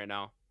top lane right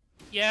now.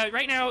 Yeah,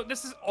 right now,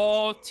 this is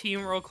all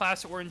TeamWorld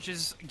Class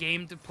Orange's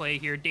game to play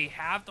here. They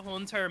have the whole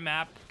entire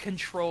map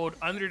controlled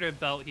under their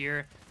belt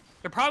here.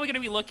 They're probably going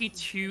to be looking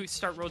to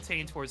start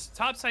rotating towards the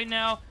top side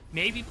now.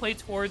 Maybe play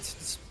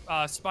towards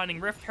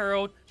spawning Rift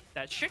Herald.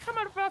 That should come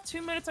out in about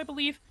 2 minutes, I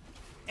believe.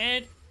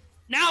 And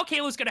now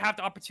Kalo's going to have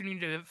the opportunity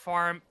to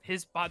farm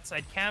his bot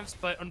side camps,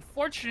 but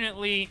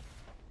unfortunately,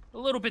 a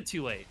little bit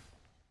too late.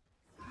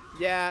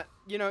 Yeah,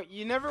 you know,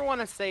 you never want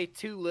to say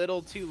too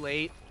little, too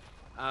late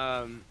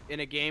in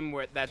a game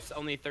that's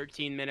only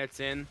 13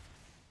 minutes in.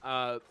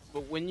 But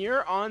when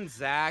you're on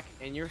Zac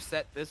and you're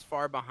set this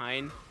far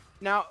behind,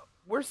 now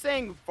we're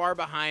saying far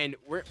behind.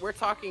 We're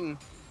talking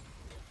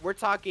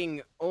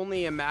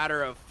only a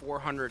matter of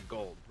 400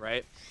 gold,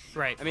 right?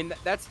 Right. I mean,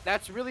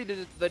 that's really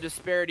the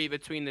disparity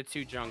between the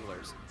 2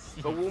 junglers.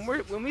 But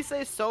when we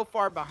say so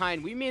far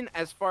behind, we mean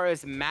as far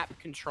as map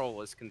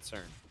control is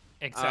concerned.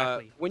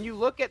 Exactly. When you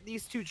look at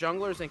these 2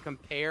 junglers and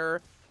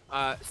compare,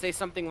 say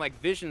something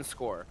like vision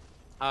score.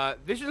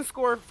 Vision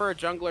score for a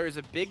jungler is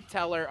a big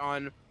teller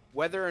on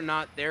whether or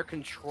not they're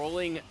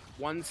controlling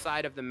one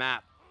side of the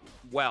map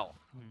well.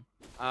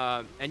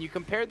 And you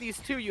compare these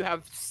 2, you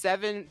have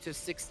 7 to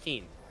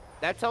 16.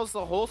 That tells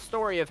the whole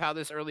story of how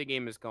this early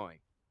game is going.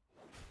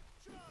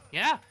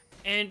 Yeah,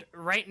 and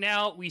right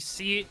now we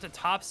see the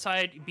top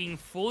side being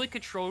fully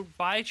controlled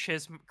by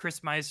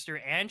Chris Meister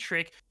and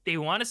Trick. They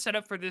want to set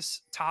up for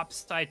this top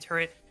side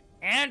turret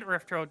and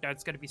Rift Herald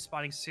that's going to be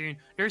spawning soon.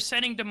 They're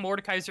sending the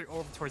Mordekaiser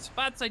over towards the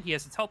bot side. He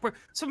has a teleport.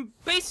 Some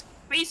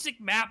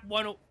basic map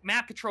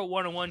control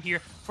 101 here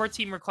for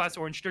TeamWorld Class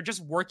Orange. They're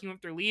just working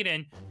with their lead,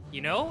 and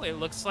you know, it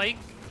looks like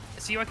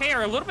CYK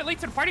are a little bit late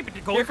to the party, but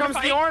they're going for the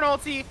fight. Here comes the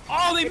Ornn ulti.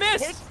 Oh, they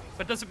missed!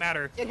 But doesn't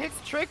matter. It hits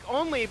Trick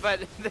only, but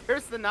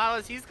there's the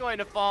Nautilus. He's going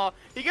to fall.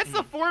 He gets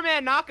the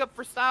 4-man knockup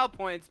for style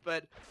points,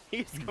 but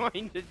he's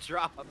going to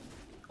drop.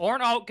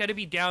 Ornn out going to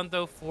be down,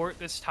 though, for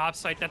this top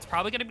side. That's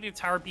probably going to be the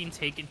tower being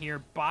taken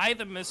here by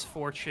the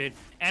Misfortune.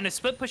 And a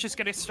split push is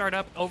going to start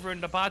up over in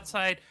the bot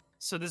side.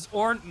 So this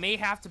Ornn may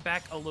have to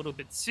back a little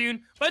bit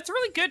soon, but it's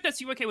really good that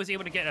CYK was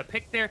able to get a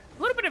pick there. A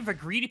little bit of a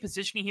greedy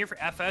positioning here for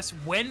FS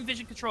when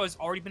vision control has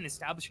already been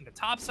established in the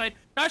top side.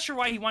 Not sure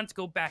why he wanted to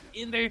go back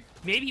in there.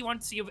 Maybe he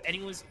wanted to see if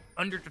anyone's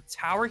under the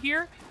tower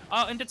here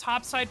in the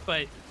top side,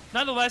 but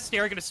nonetheless, they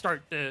are going to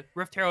start the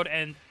Rift Herald,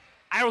 and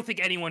I don't think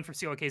anyone from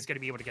CYK is going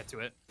to be able to get to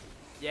it.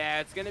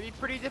 Yeah, it's going to be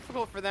pretty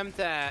difficult for them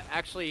to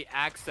actually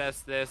access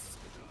this.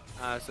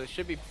 So it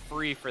should be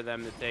free for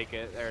them to take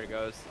it. There it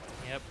goes.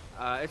 Yep.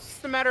 It's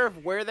just a matter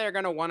of where they're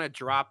going to want to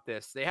drop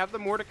this. They have the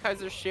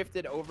Mordekaiser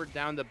shifted over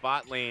down the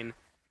bot lane.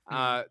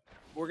 We're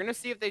going to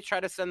see if they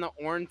try to send the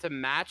Ornn to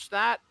match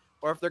that,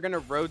 or if they're going to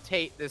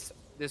rotate this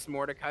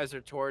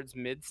Mordekaiser towards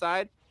mid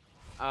side.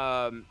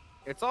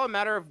 It's all a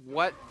matter of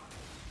what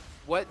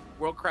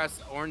World-Class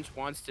Orange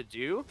wants to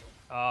do.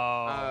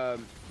 Oh,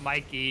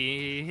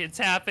 Mikey, it's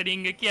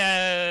happening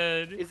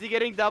again. Is he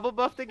getting double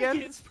buffed again?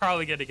 He's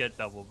probably going to get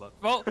double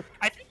buffed. Well,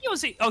 I think he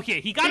was...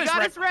 Okay, he got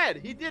his red.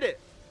 He did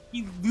it.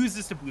 He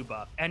loses to blue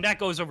buff, and that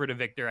goes over to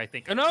Victor, I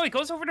think. Oh, no, it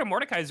goes over to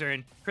Mordekaiser,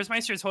 and Chris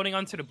Meister is holding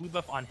on to the blue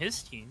buff on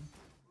his team.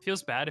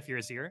 Feels bad if you're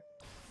a Azir.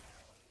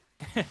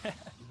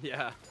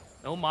 Yeah.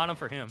 No mana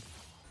for him.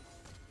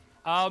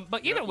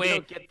 But either way... You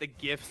don't get the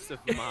gifts of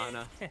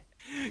mana.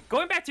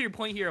 Going back to your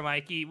point here,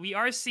 Mikey, we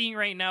are seeing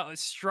right now a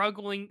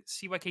struggling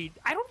CYK.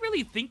 I don't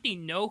really think they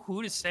know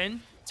who to send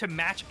to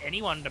match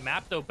anyone on the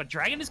map, though. But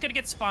Dragon is going to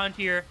get spawned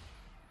here.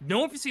 No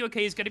one for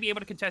CYK is going to be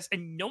able to contest,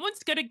 and no one's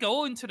going to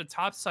go into the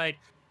top side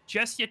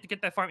just yet to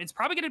get that farm. It's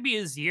probably going to be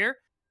Azir,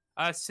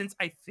 since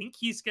I think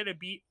he's going to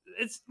be...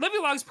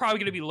 Living Log's probably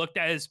going to be looked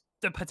at as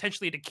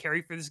potentially the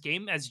carry for this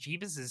game, as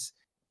Jeebus is...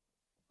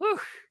 Whew,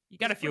 you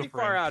got to feel for him.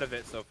 Far out of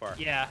it so far.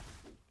 Yeah.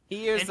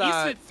 He is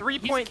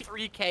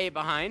 3.3k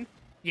behind.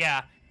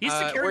 Yeah, he's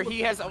where he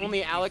has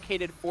only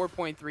allocated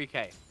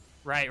 4.3k.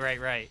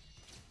 Right.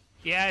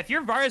 Yeah, if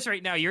you're Varus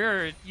right now,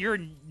 you're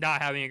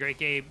not having a great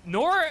game.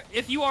 Nor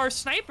if you are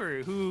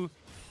Sniper, who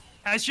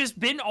has just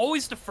been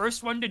always the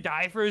first one to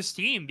die for his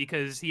team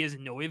because he has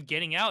no way of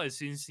getting out as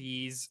soon as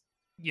he's,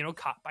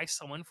 caught by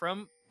someone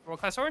from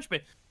World-Class Orange.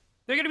 But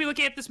they're going to be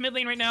looking at this mid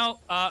lane right now.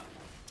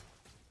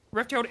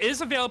 Rift Herald is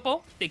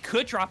available. They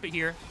could drop it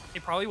here. They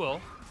probably will.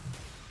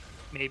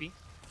 Maybe.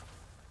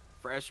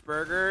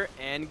 Freshburger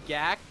and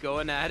Gak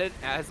going at it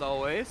as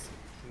always.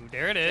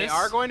 There it is. They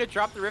are going to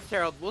drop the Rift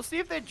Herald. We'll see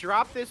if they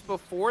drop this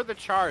before the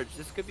charge.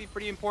 This could be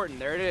pretty important.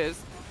 There it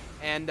is.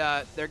 And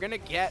they're going to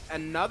get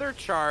another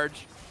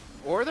charge,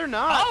 or they're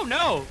not. Oh,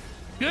 no.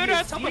 Good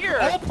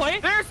whole play.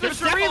 There's the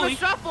Shurima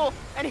Shuffle,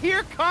 and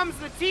here comes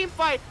the team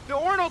fight. The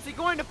Ornn ulti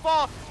going to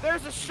fall.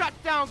 There's a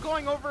shutdown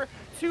going over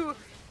to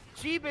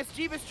Jeebus.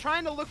 Jeebus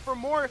trying to look for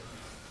more.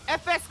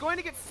 FS going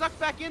to get sucked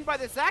back in by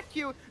the Zac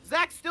Q.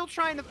 Zac still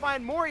trying to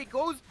find more. He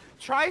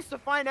tries to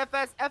find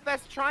FS.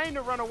 FS trying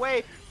to run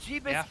away.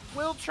 Jeebus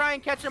will try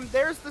and catch him.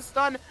 There's the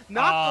stun.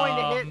 Not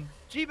going to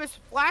hit. Jeebus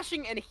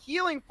flashing and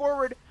healing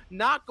forward.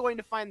 Not going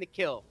to find the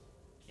kill.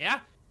 Yeah.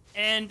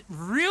 And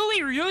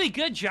really, really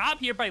good job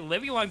here by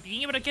Livion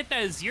being able to get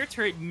that Azir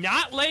turret,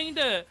 not letting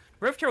the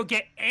Rift Herald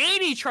get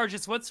any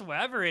charges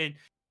whatsoever. And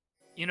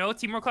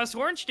Team World-Class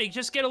Orange, they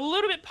just get a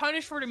little bit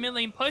punished for the mid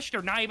lane push.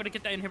 They're not able to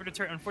get that inhibitor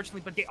turret,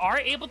 unfortunately, but they are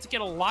able to get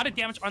a lot of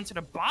damage onto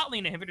the bot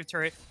lane inhibitor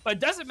turret. But it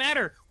doesn't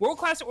matter.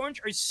 World-Class Orange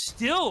are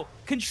still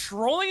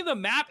controlling the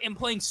map and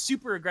playing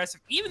super aggressive,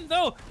 even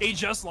though they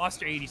just lost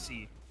their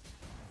ADC.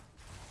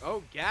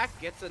 Oh, Gak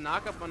gets a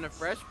knockup on the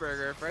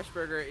Freshburger.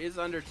 Freshburger is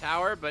under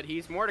tower, but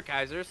he's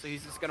Mordekaiser, so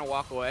he's just going to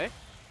walk away.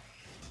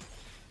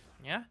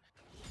 Yeah.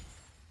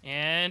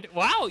 And,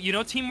 wow,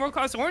 Team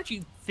World-Class Orange,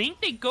 you think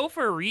they go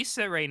for a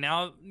reset right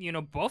now.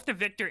 Both the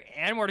Victor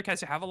and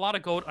Mordekaiser have a lot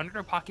of gold under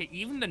their pocket,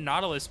 even the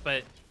Nautilus,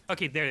 but...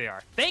 Okay, there they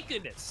are. Thank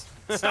goodness.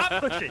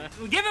 Stop pushing.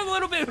 Give him a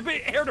little bit of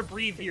air to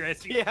breathe here.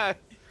 Yeah,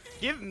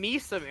 give me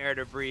some air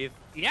to breathe.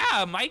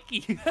 Yeah,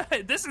 Mikey.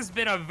 This has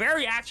been a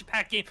very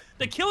action-packed game.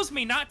 The kills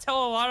may not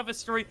tell a lot of a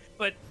story,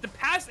 but the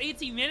past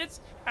 18 minutes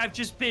have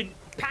just been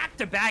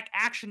back-to-back,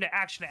 action to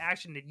action to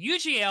action. The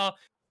UGL...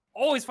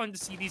 Always fun to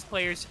see these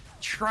players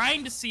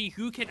trying to see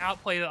who can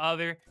outplay the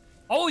other,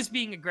 always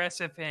being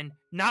aggressive and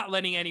not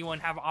letting anyone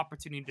have an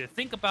opportunity to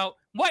think about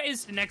what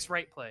is the next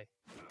right play.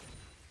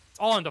 It's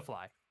all on the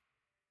fly.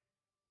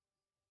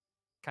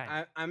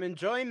 I'm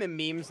enjoying the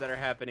memes that are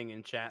happening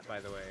in chat, by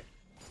the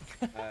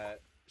way.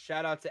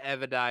 Shout out to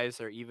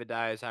Evadize or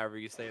Evadize, however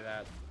you say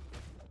that.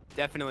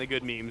 Definitely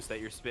good memes that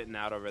you're spitting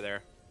out over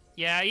there.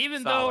 Yeah,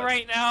 even though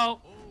right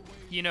now,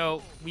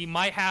 we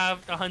might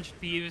have 100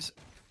 Thieves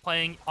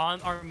playing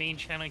on our main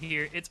channel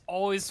here, it's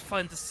always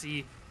fun to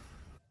see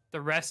the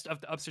rest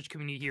of the Upsurge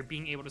community here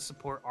being able to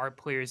support our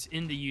players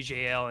in the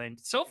UJL. And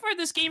so far,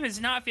 this game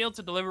has not failed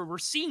to deliver. We're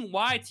seeing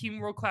why Team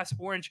World-Class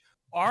Orange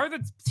are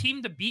the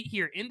team to beat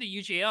here in the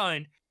UJL.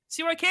 And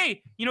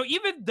CYK,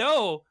 even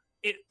though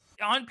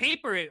on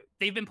paper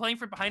they've been playing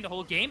from behind the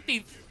whole game,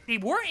 they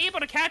were able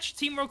to catch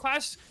Team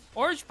World-Class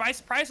Orange by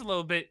surprise a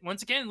little bit.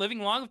 Once again,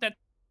 living along with that.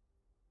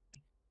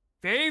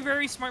 Very,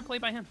 very smart play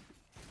by him.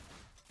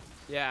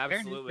 Yeah,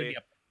 absolutely.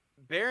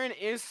 Baron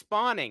is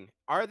spawning.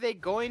 Are they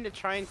going to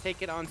try and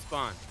take it on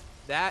spawn?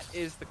 That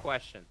is the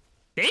question.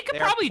 They could They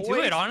are probably do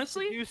poised it, to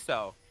honestly. do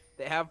so.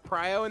 They have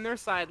Prio in their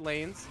side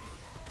lanes.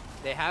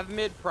 They have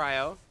mid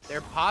Prio.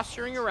 They're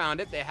posturing around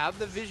it. They have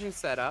the vision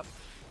set up.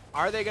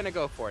 Are they going to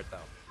go for it, though?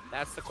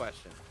 That's the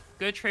question.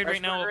 Good trade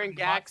right now. Freshburger and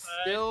Gax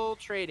still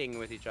trading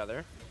with each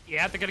other.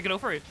 Yeah, they're going to go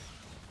for it.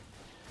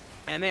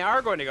 And they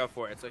are going to go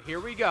for it. So here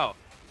we go.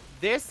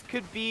 This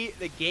could be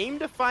the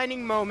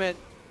game-defining moment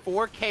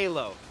for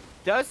Kalo.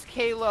 Does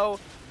Kalo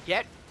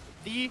get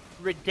the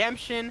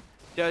redemption?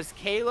 Does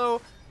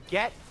Kalo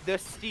get the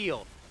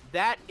steal?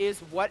 That is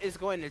what is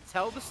going to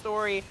tell the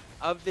story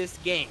of this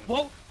game.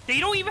 Well, they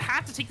don't even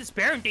have to take this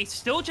Baron. They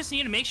still just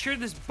need to make sure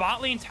this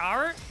bot lane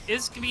tower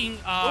is being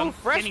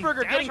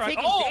Freshburger getting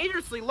taken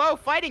dangerously low,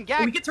 fighting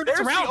Gax. We can turn There's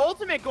this around. the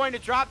ultimate going to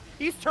drop.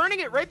 He's turning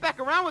it right back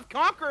around with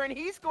Conqueror, and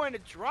he's going to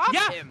drop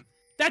him.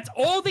 That's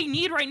all they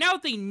need right now.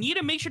 They need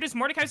to make sure this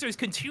Mordekaiser is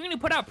continuing to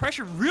put out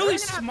pressure. Really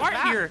smart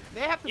here.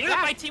 They have to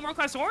back. By Team World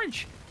Class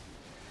Orange.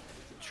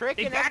 Trick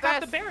they and back FS.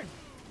 out the Baron.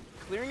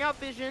 Clearing out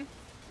vision.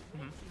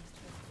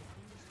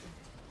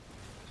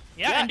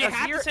 Yeah, and they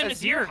have to send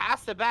Azir.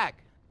 Has to back.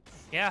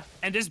 Yeah,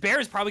 and this bear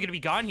is probably going to be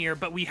gone here,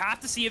 but we have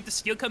to see if the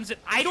steal comes in.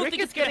 I don't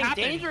think it's going to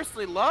happen.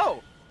 Dangerously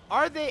low.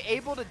 Are they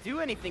able to do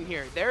anything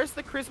here? There's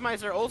the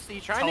Chrismiser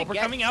ulti trying to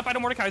get... coming out by the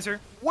Mordekaiser.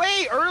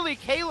 Way early,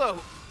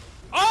 Kalo.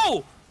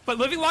 Oh, but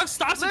Living Long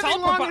stops the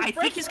teleport, but I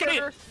think he's going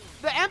to...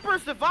 The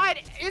Emperor's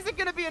Divide isn't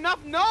going to be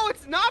enough. No,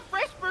 it's not.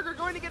 Freshburger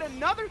going to get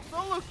another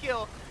solo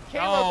kill.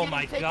 Kalo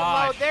my taken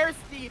gosh. low. There's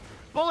the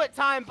bullet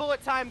time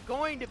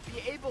going to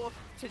be able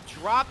to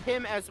drop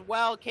him as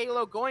well.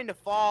 Kalo going to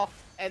fall,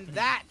 and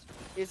that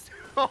is...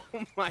 Oh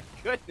my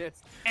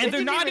goodness. And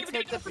they're not even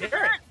take the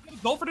Baron.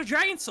 Go for the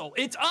Dragon Soul.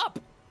 It's up.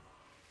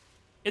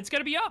 It's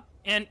going to be up.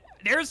 And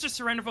there's the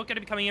Surrender Vote going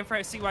to be coming in for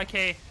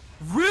CYK.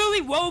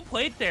 Really well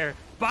played there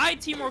by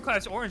Team World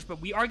Class Orange, but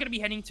we are going to be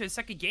heading to a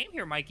second game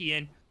here, Mikey.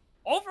 And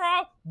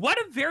overall, what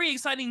a very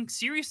exciting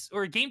series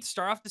or game to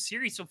start off the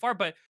series so far,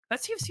 but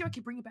let's see if CYK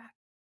can bring it back.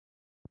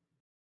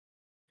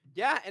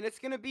 Yeah, and it's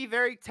going to be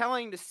very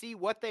telling to see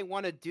what they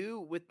want to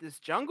do with this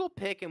jungle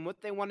pick and what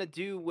they want to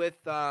do with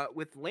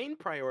lane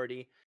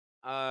priority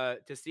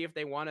to see if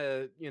they want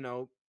to,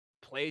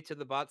 play to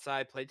the bot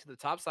side, play to the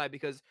top side,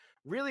 because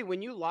really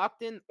when you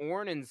locked in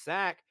Ornn and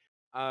Zach,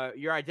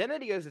 your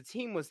identity as a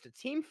team was to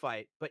team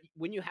fight, but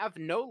when you have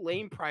no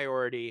lane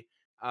priority,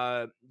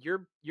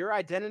 your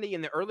identity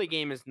in the early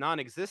game is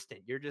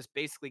non-existent. You're just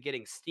basically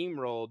getting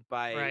steamrolled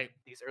by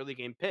these early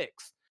game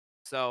picks.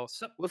 So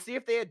we'll see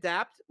if they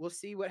adapt. We'll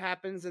see what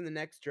happens in the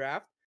next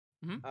draft.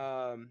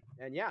 And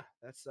yeah,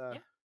 that's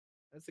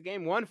the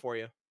game one for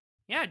you.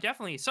 Yeah,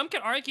 definitely. Some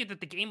could argue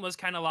that the game was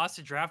kind of lost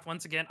to draft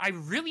once again. I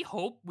really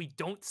hope we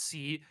don't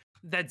see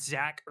that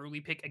Zach early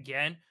pick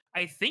again.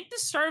 I think the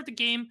start of the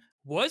game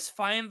was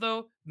fine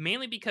though,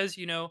 mainly because,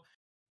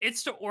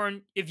 it's the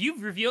Ornn. If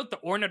you've revealed the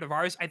Ornn of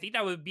ours, I think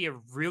that would be a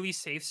really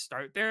safe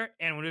start there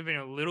and would have been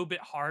a little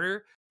bit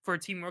harder for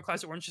Team World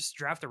Class Orange just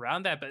draft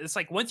around that. But it's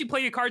like, once you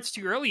play your cards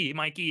too early,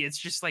 Mikey, it's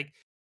just like,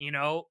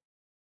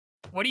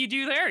 what do you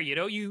do there?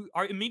 You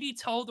are immediately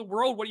tell the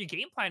world what your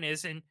game plan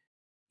is. And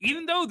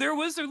even though there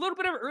was a little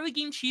bit of early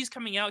game cheese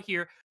coming out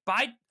here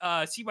by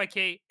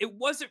CYK, it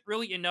wasn't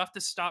really enough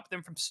to stop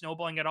them from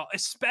snowballing at all,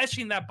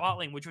 especially in that bot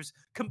lane, which was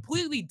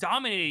completely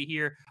dominated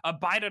here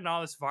by the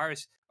Nautilus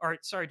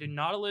the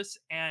Nautilus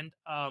and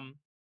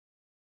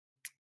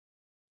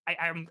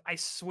I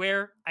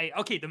swear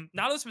the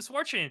Nautilus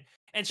Misfortune.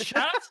 And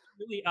shout out to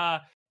really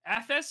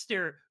FS,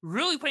 they're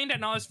really playing that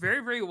Nautilus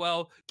very, very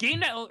well, getting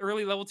that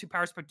early level 2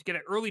 power spike to get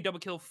an early double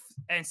kill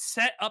and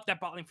set up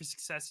that bot lane for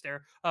success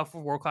there for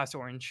World Class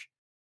Orange.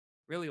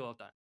 Really well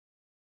done.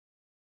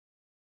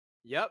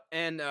 Yep,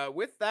 and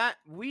with that,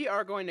 we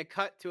are going to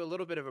cut to a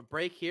little bit of a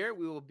break here.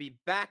 We will be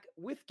back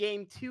with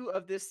game 2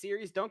 of this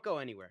series. Don't go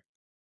anywhere.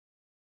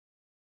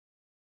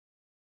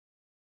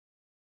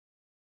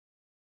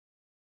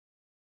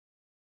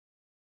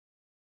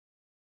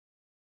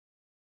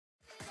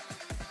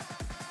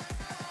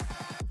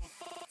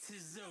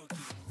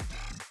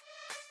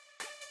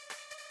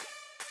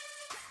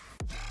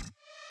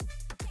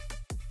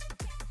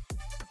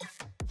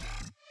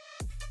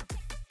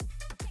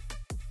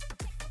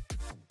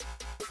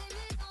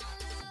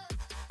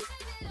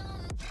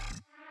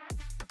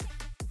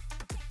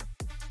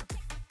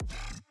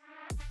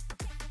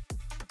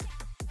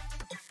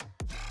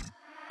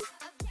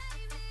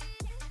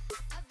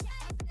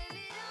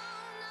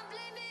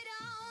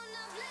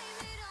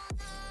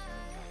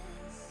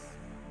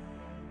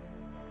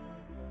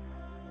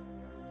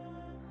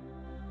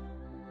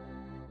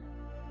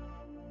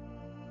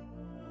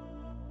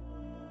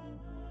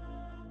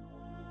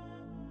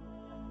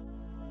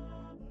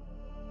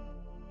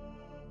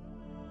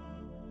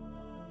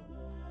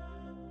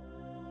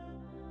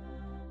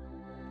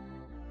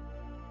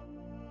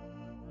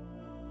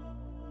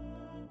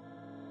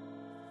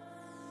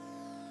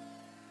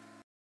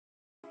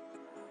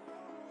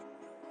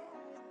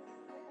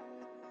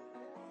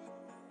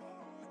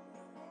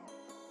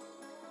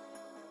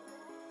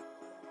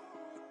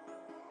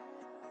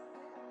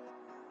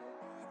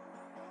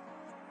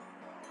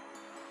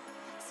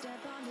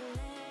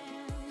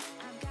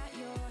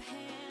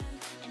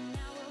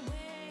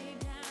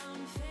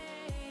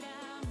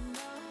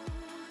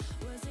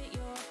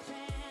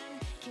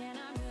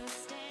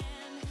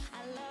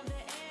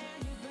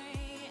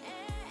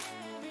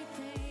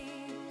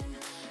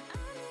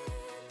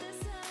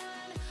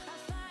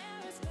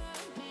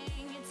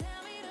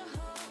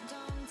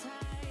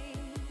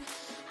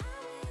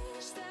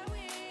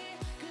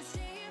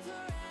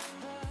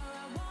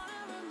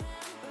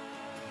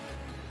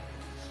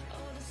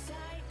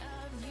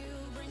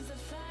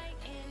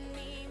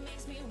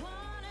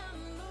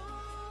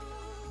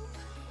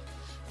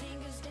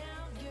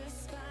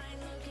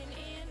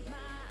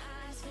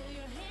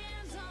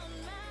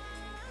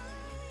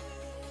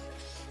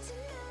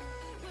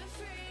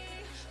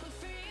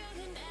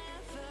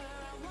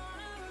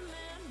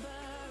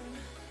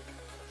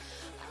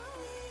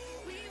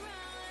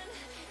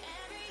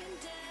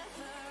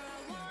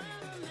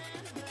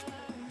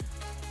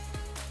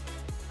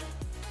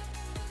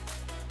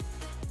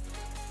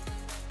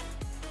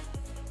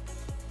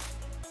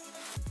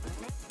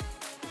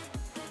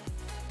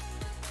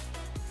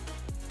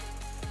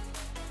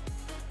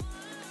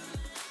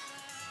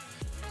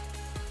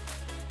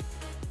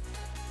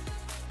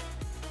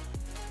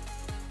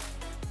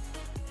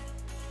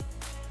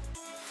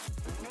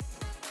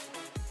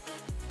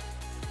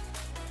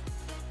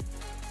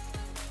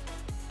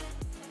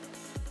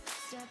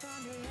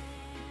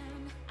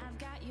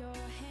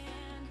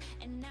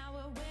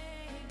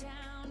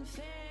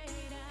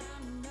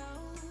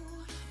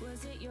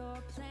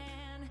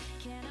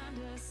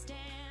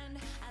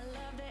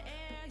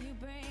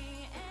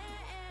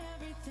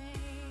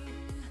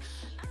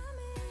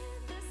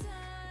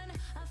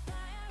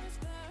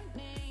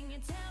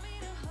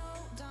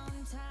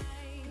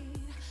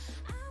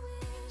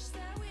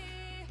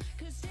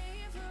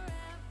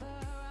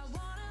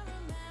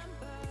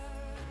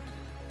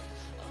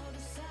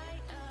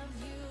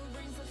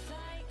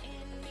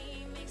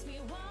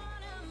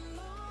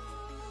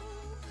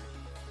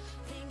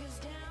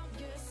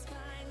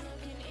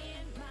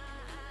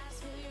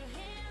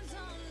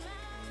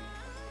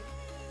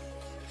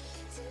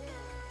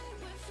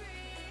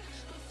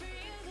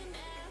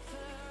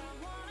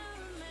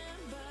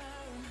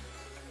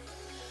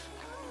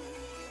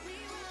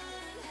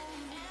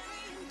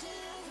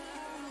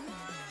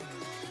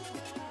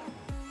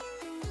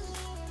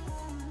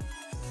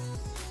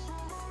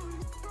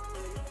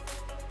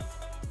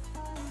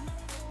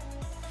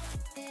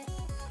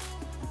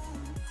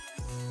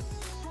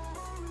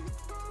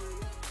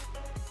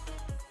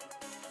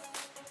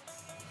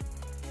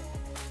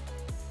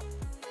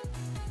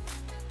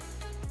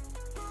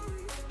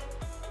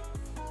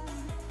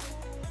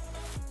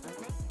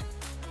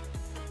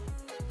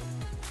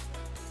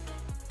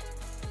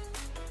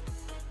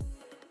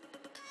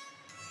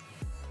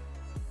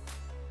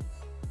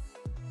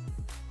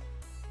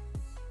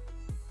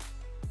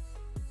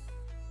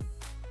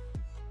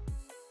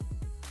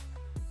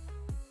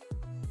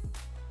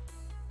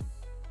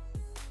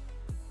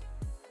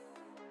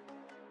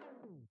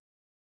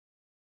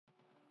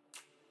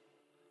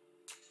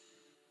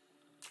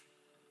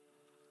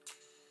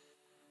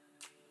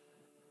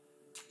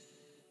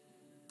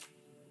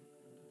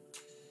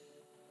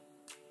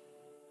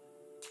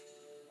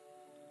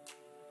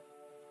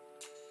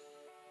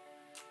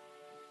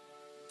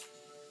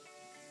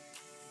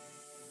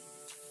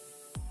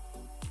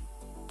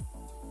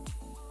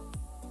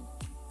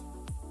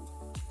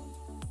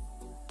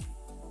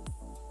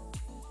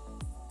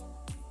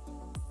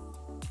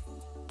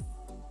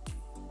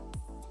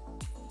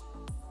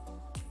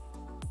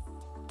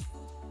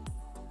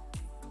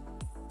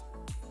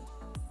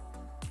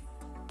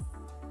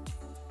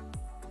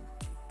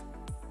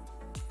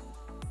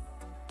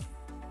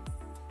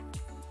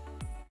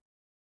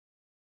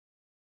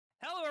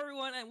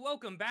 everyone, and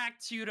welcome back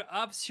to the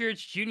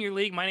Upsurge Junior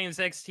League. My name is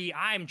XT.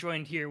 I'm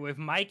joined here with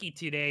Mikey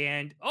today,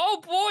 and oh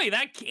boy,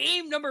 that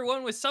game number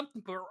 1 was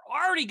something, but we're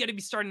already going to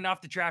be starting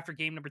off the draft for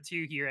game number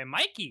 2 here. And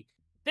Mikey,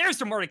 there's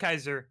the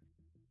Mordekaiser.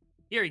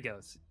 Here he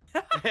goes.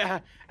 Yeah,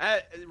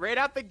 right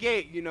out the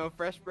gate, you know,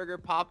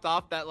 Freshburger popped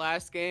off that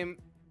last game.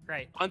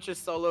 Right. Bunch of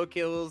solo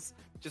kills,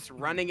 just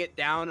running it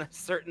down a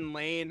certain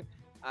lane.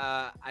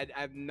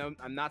 I'm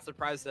not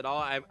surprised at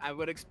all. I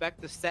would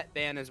expect a set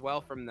ban as well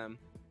from them.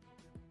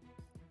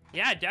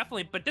 Yeah,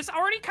 definitely. But this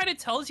already kind of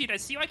tells you that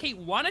CYK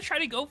want to try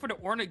to go for the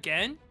Ornn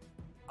again.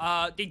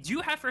 They do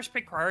have first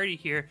pick priority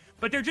here,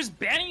 but they're just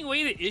banning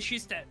away the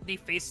issues that they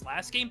faced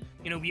last game.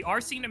 You know, we are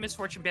seeing the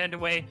Misfortune banned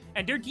away,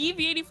 and they're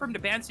deviating from the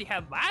bans they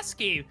had last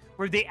game,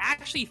 where they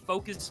actually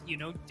focused, you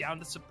know, down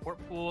the support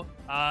pool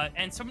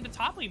and some of the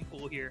top lane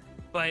pool here.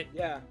 But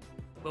yeah,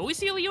 will we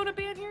see a Leona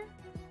ban here?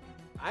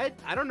 I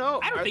don't know.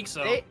 I don't think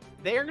so.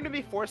 They are going to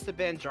be forced to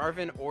ban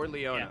Jarvan or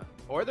Leona. Yeah.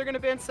 Or they're going to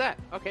ban Set.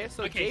 Okay,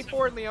 so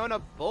J4 and Leona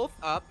both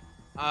up.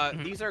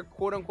 These are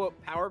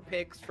quote-unquote power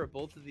picks for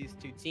both of these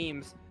two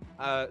teams.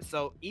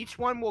 So each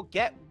one will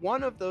get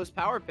one of those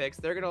power picks.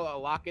 They're going to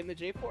lock in the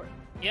J4.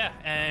 Yeah,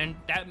 and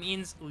that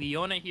means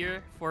Leona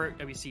here for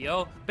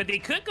WCO. But they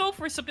could go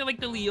for something like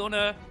the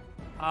Leona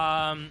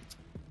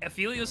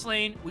Aphelios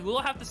lane. We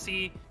will have to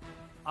see.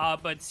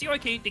 But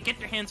CYK, they get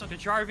their hands on the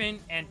Jarvan,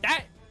 and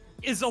that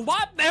is a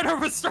lot better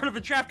of a start of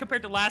a draft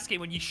compared to last game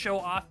when you show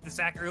off the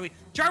Zac early.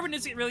 Jarvan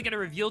isn't really going to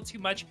reveal too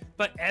much,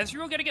 but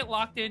Ezreal going to get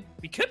locked in.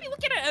 We could be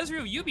looking at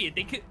Ezreal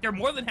Yubi. They're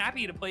more than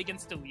happy to play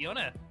against the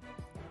Leona.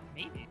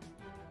 Maybe.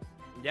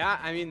 Yeah,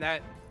 I mean,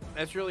 that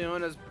Ezreal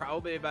Leona is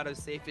probably about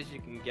as safe as you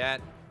can get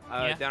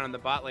down on the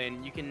bot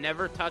lane. You can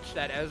never touch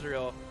that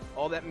Ezreal.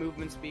 All that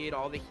movement speed,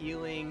 all the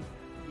healing,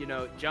 you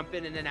know,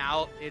 jumping in and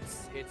out.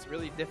 It's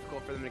really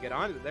difficult for them to get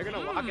on. They're going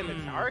to lock in the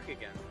Taric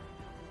again.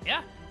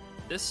 Yeah.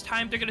 This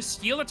time, they're going to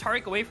steal the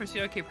Taric away from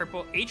CYK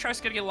Purple.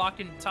 Aatrox going to get locked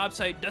in the top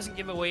side. Doesn't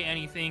give away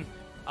anything.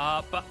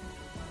 But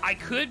I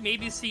could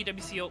maybe see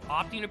WCO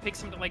opting to pick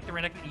something like the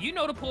Renekton. You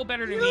know the pool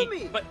better than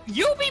me. But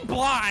you be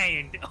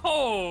blind!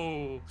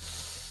 Oh!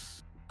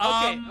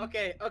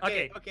 Okay.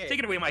 Take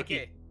it away, Mikey.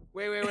 Okay.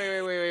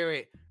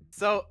 Wait.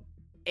 So,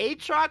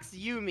 Aatrox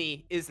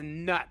Yuumi is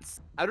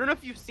nuts. I don't know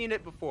if you've seen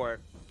it before,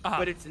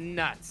 but it's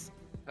nuts.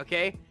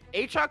 Okay?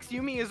 Aatrox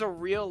Yuumi is a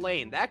real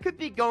lane. That could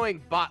be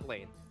going bot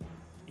lane.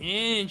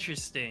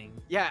 Interesting.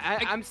 Yeah,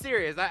 I'm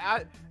serious.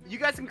 You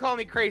guys can call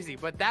me crazy,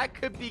 but that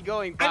could be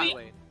going bot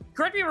lane.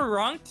 Correct me if I'm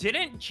wrong.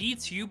 Didn't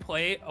G2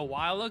 play a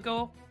while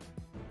ago?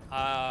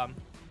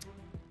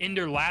 In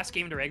their last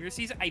game of the regular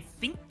season, I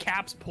think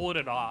Caps pulled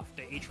it off,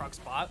 the Aatrox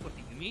spot with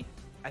the Yuumi.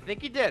 I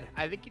think he did.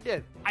 I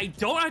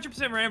don't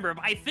 100% remember,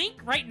 but I think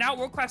right now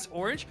World Class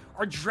Orange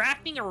are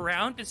drafting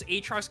around this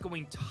Aatrox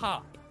going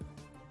top.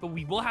 But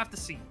we will have to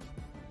see.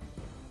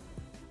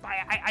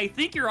 I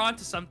think you're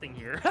onto something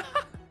here.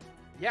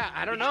 Yeah,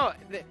 I don't know.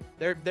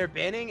 They're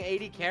banning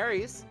 80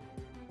 carries.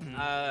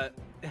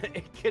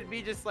 It could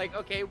be just like,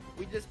 okay,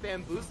 we just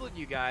bamboozled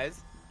you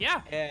guys.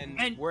 Yeah.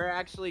 And we're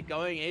actually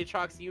going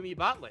Aatrox Yuumi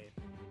bot lane.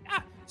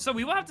 Yeah. So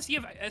we will have to see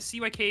if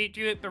CYK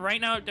do it. But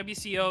right now,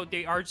 WCO,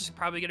 they are just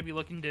probably going to be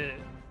looking to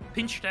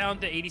pinch down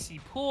the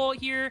ADC pool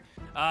here.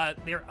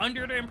 They're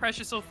under their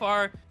impression so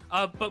far.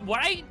 But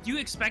what I do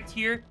expect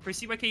here for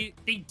CYK,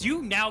 they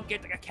do now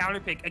get a counter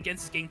pick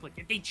against Gangplank.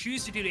 If they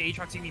choose to do the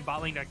Aatrox Yuumi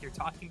bot lane like they're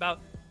talking about.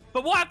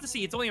 But we'll have to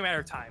see. It's only a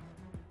matter of time.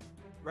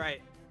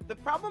 Right. The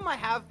problem I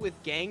have with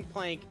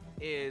Gangplank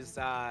is,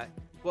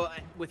 well,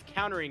 with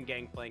countering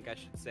Gangplank, I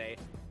should say,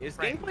 is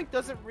Gangplank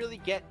doesn't really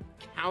get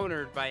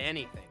countered by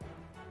anything.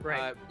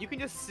 Right. You can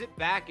just sit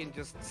back and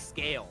just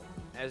scale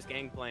as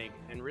Gangplank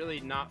and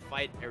really not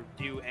fight or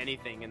do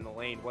anything in the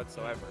lane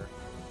whatsoever.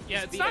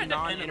 Yeah, just it's be not a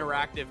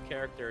non-interactive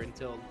character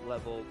until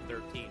level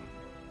 13.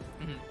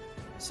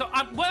 So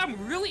what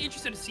I'm really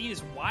interested to see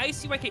is why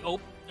CYK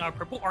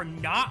Purple are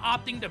not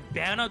opting to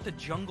ban out the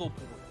jungle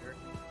pool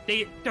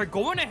here. They're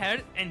going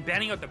ahead and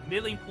banning out the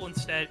mid lane pool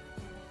instead.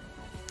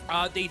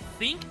 They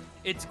think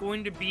it's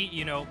going to be,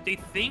 you know, they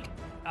think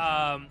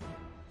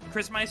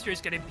Chris Meister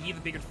is going to be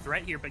the bigger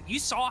threat here, but you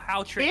saw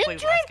how Trick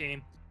played last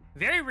game.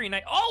 Very, very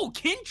nice. Oh,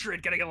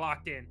 Kindred going to get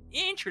locked in.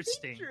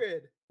 Interesting.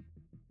 Kindred.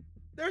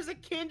 There's a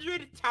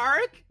Kindred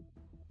Taric?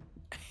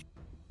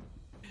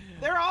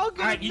 They're all good.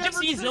 Alright, you just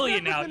see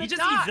Zillion now. You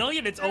just see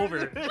Zillion, it's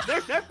over.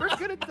 They're never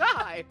gonna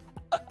die.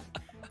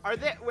 Are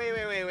they?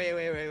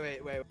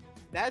 Wait.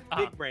 That's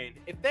big brain.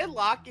 If they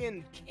lock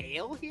in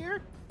Kale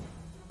here,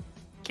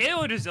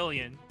 Kale or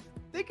Zillion?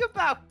 Think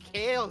about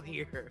Kale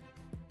here.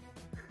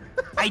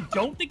 I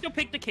don't think they'll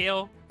pick the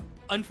Kale,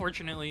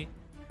 unfortunately.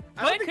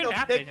 But it could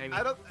happen.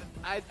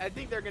 I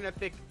think they're gonna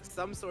pick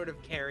some sort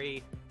of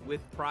carry with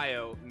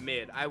Prio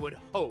mid. I would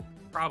hope.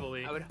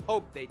 Probably. I would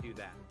hope they do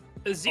that.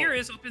 Azir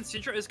is open.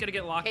 Syndra is gonna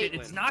get locked in.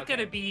 It's not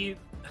gonna be.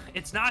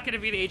 It's not gonna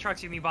be the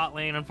Aatrox Yuumi bot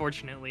lane,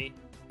 unfortunately.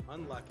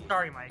 Unlucky.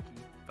 Sorry, Mikey,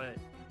 but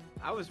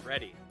I was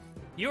ready.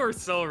 You are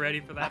so ready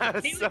for that. I'm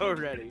Caitlyn so Yumi's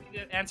ready.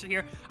 the answer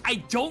here. I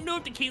don't know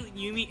if the Caitlyn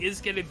Yumi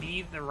is going to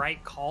be the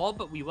right call,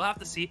 but we will have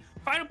to see.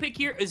 Final pick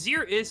here.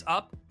 Azir is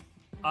up.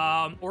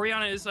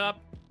 Orianna is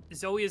up.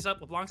 Zoe is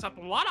up with Longstop.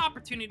 A lot of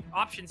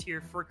options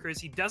here for Chris.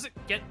 He doesn't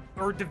get,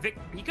 or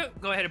he could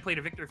go ahead and play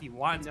the Victor if he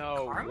wants.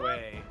 No Karma?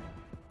 way.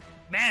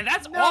 Man,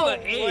 that's No all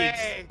the age.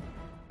 way.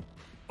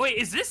 Wait,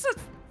 is this a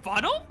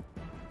funnel?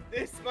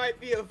 This might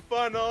be a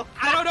funnel.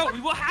 I don't know. We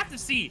will have to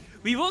see.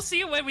 We will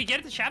see when we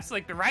get to Chaps.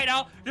 Like, but right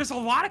now, there's a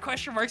lot of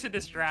question marks in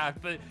this draft,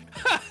 but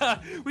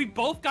we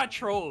both got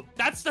trolled.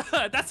 That's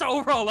the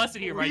overall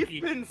lesson here,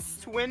 Mikey. We've been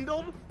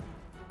swindled,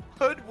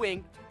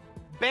 hoodwinked,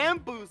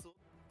 bamboozled,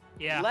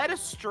 led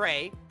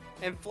astray,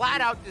 and flat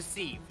out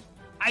deceived.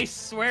 I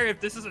swear, if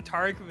this is a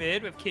Tarek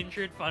mid with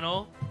Kindred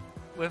funnel,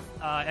 with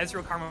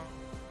Ezreal Karma.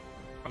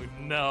 Oh,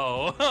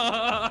 no.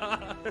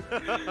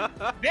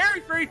 Very,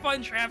 very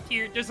fun draft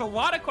here. There's a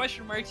lot of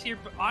question marks here,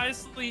 but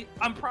honestly,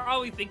 I'm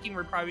probably thinking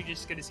we're probably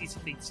just going to see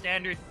something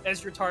standard.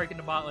 Ezreal Tarek in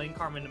the bot lane,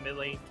 Karma in the mid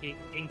lane,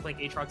 Gangplank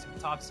Aatrox in the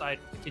top side,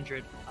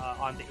 Kindred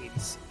on the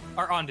ADs,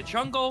 or on the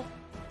jungle.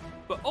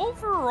 But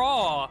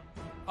overall,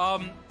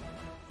 I'm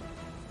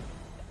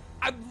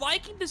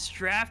liking this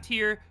draft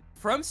here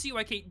from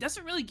CYK.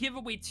 Doesn't really give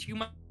away too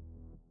much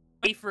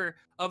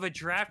of a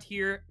draft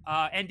here,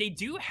 and they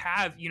do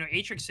have,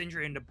 Aatrox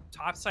Syndra in the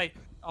top side.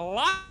 A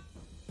lot,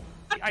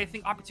 I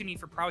think, opportunity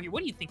for Prow here.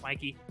 What do you think,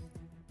 Mikey?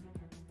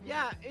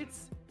 Yeah,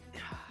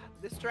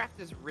 this draft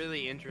is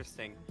really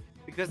interesting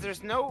because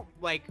there's no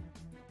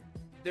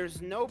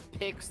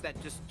picks that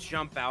just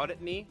jump out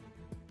at me.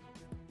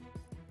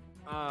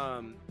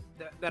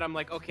 That I'm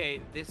like,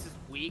 okay, this is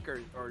weak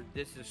or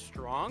this is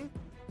strong.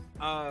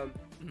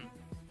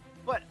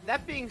 But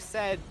that being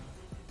said,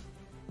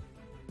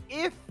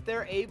 if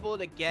they're able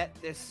to get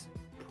this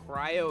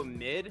prio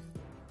mid,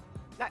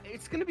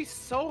 it's going to be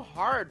so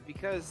hard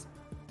because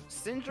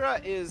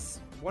Syndra is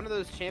one of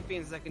those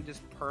champions that can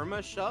just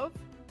perma shove.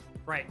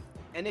 Right.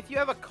 And if you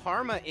have a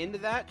Karma into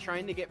that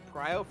trying to get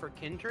prio for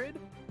Kindred,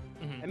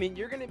 I mean,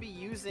 you're going to be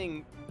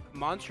using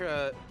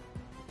Mantra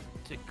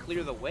to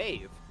clear the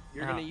wave.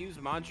 You're going to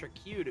use Mantra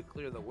Q to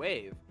clear the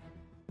wave.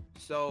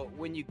 So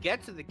when you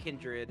get to the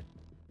Kindred,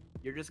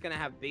 you're just going to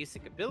have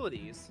basic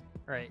abilities.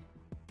 Right.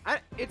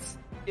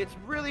 It's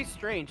really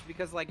strange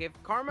because like if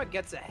Karma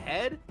gets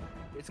ahead,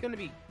 it's going to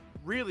be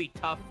really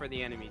tough for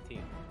the enemy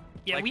team.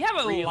 Yeah, like, we have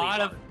really a lot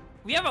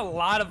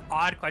hard. of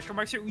odd question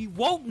marks here. We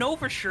won't know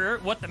for sure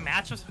what the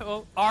matches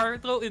are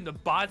though in the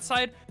bot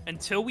side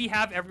until we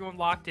have everyone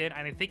locked in,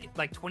 and I think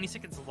like 20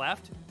 seconds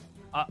left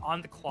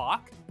on the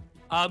clock.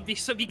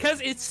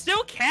 Because it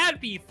still can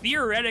be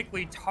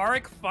theoretically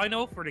Tarek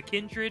final for the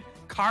Kindred,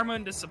 Karma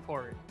and the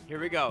support. Here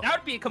we go. That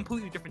would be a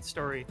completely different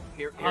story.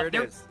 Here it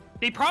is.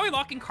 They probably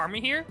lock in Karma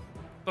here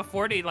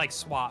before they like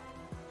swap,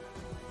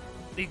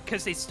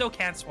 because they still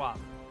can't swap,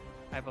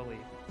 I believe.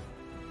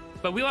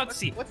 But we'll have to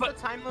see. What's the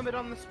time limit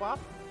on the swap?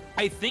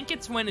 I think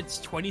it's when it's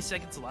 20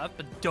 seconds left,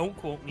 but don't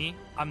quote me.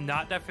 I'm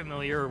not that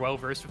familiar or well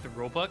versed with the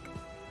rulebook.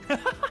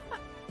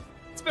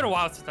 It's been a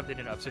while since I've been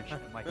in Upsurge,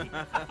 Mikey.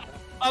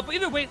 But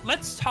either way,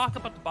 let's talk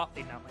about the bot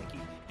lane now, Mikey.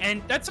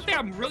 And that's something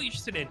I'm really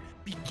interested in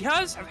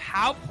because of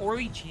how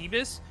poorly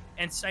Jeebus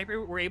and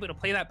Sniper were able to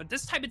play that. But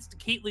this time it's the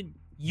Caitlyn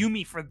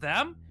Yumi for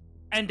them,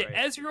 and the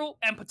Ezreal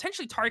and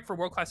potentially Tarek for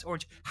World Class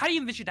Orange. How do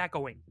you envision that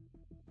going?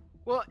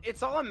 Well,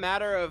 it's all a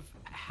matter of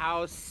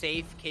how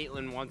safe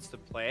Caitlyn wants to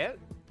play it.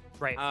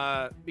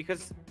 Right.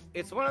 Because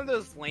it's one of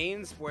those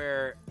lanes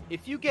where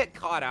if you get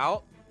caught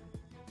out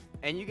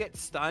and you get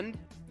stunned,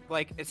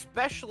 like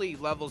especially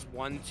levels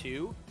 1,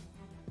 2,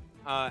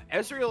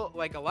 Ezreal,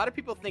 like a lot of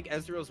people think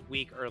Ezreal's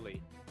weak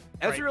early.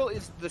 Ezreal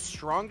is the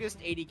strongest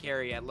AD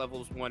carry at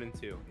levels 1 and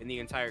 2 in the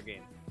entire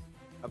game,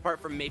 apart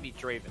from maybe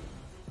Draven.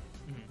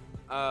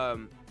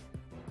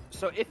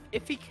 So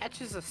if he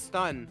catches a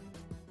stun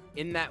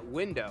in that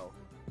window,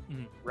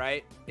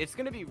 right, it's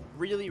going to be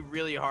really,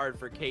 really hard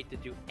for Kate to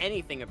do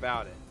anything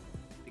about it.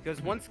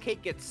 Because once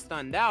Kate gets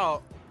stunned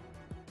out,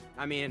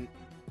 I mean,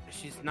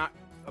 she's not,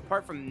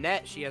 apart from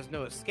net, she has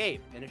no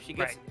escape. And if she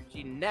gets, if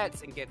she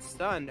nets and gets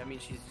stunned, I mean,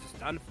 she's just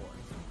done for.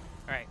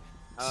 All right.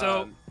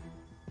 So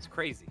it's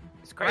crazy.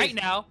 It's crazy. Right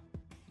now,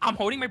 I'm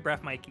holding my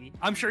breath, Mikey.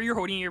 I'm sure you're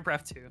holding your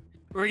breath too.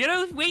 We're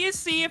gonna wait and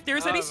see if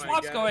there's any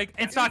swaps going.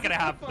 It's not gonna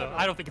happen though.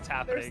 I don't think it's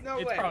happening. There's no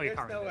it's way. probably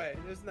There's no way.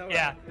 There's no way.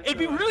 Yeah, it'd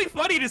be really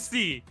funny to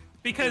see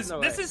because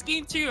no this way. is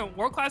game 2 and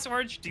World Class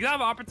Orange. Do you have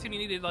an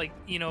opportunity to like,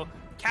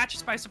 catch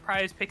us by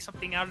surprise, pick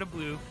something out of the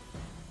blue?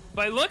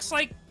 But it looks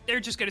like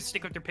they're just gonna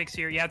stick with their picks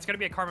here. Yeah, it's gonna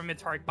be a Karma mid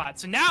Tarek bot.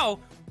 So now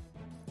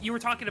you were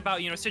talking about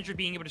Syndra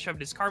being able to shove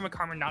this Karma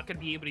not gonna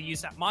be able to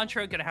use that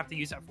mantra, gonna have to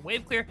use that for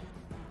wave clear.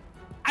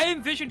 I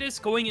envision this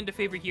going into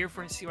favor here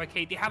for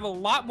CYK. They have a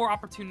lot more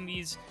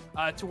opportunities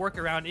to work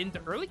around in the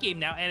early game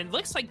now, and it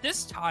looks like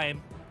this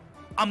time,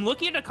 I'm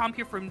looking at a comp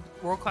here from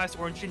World Class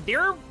Orange, and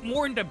they're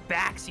more in the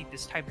backseat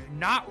this time. They're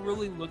not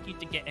really looking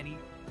to get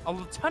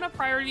a ton of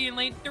priority in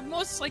lane. They're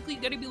most likely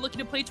going to be looking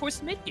to play towards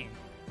the mid game.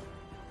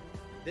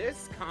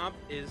 This comp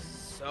is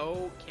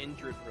so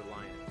Kindred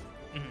reliant.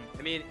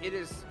 I mean, it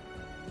is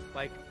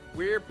like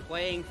we're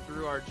playing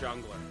through our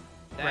jungler.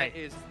 Right.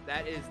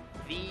 That is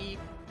the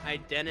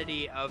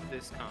identity of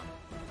this comp.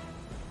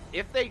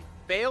 If they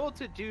fail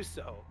to do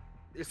so,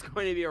 it's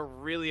going to be a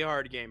really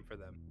hard game for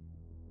them.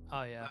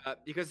 Oh yeah.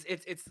 Because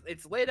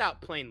it's laid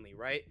out plainly,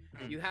 right?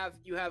 You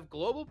have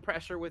global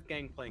pressure with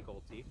Gangplank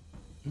ulti.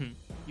 Mhm.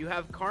 You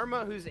have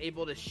Karma, who's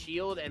able to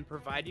shield and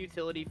provide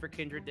utility for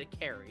Kindred to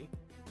carry.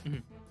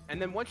 Mhm.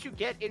 And then once you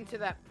get into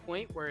that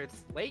point where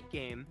it's late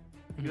game,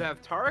 you Mhm.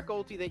 have Taric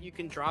ulti that you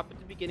can drop at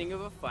the beginning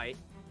of a fight.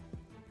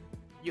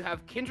 You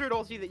have Kindred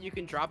ulti that you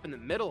can drop in the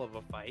middle of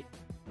a fight.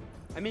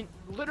 I mean,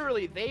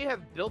 literally, they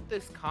have built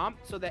this comp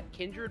so that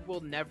Kindred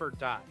will never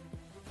die.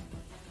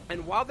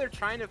 And while they're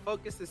trying to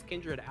focus this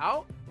Kindred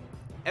out,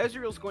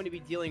 Ezreal's going to be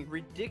dealing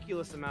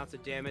ridiculous amounts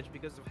of damage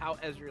because of how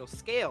Ezreal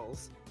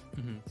scales.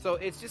 Mhm. So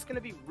it's just going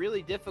to be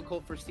really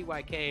difficult for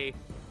CYK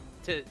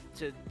to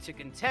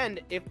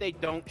contend if they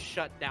don't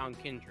shut down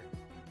Kindred.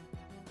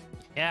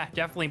 Yeah,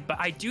 definitely. But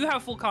I do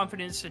have full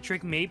confidence that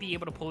Trick may be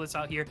able to pull this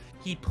out here.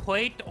 He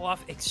played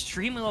off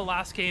extremely well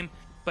last game,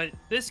 but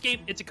this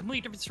game, it's a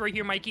completely different story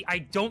here, Mikey. I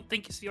don't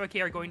think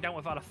CYK are going down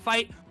without a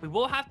fight. We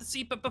will have to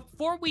see. But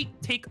before we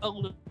take a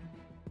look,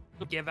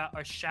 give out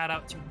a shout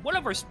out to one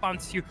of our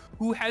sponsors here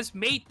who has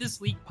made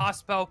this league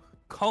possible,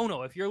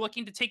 Kono. If you're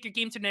looking to take your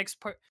game to the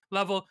next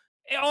level,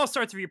 it all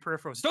starts with your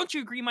peripherals. Don't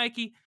you agree,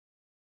 Mikey?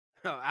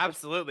 Oh,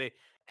 absolutely.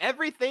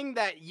 Everything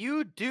that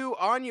you do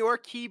on your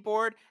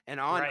keyboard and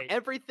on Right.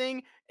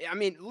 everything, I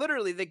mean,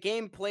 literally the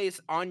game plays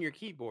on your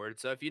keyboard.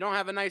 So if you don't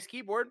have a nice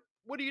keyboard,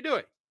 what are you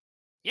doing?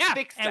 Yeah,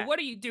 Fix and that. what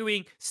are you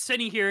doing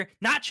sitting here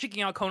not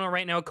checking out Kono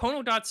right now?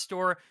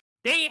 Kono.store,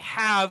 they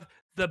have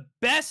the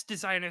best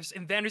designers,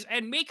 inventors,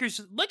 and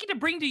makers looking to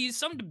bring to you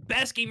some of the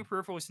best gaming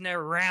peripherals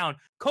around.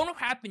 Kono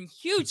have been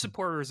huge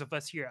supporters of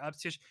us here at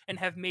Upsurge and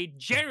have made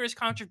generous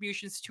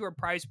contributions to our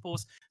prize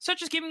pools,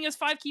 such as giving us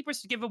 5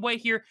 keepers to give away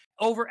here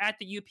over at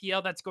the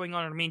UPL that's going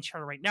on our main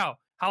channel right now.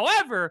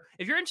 However,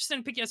 if you're interested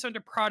in picking up some of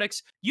their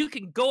products, you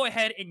can go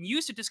ahead and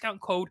use the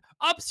discount code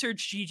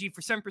UpsurgeGG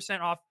for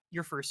 7% off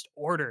your first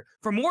order.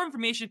 For more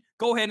information,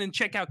 go ahead and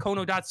check out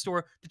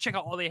Kono.store to check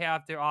out all they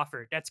have to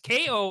offer. That's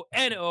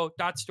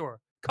KONO.store.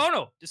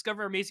 Kono,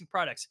 discover amazing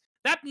products.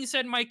 That being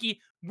said,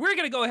 Mikey, we're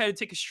going to go ahead and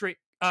take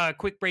a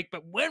quick break.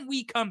 But when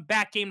we come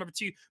back, game number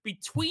 2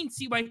 between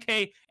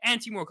CYK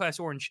and TeamWorld Class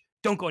Orange,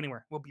 don't go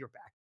anywhere. We'll be right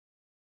back.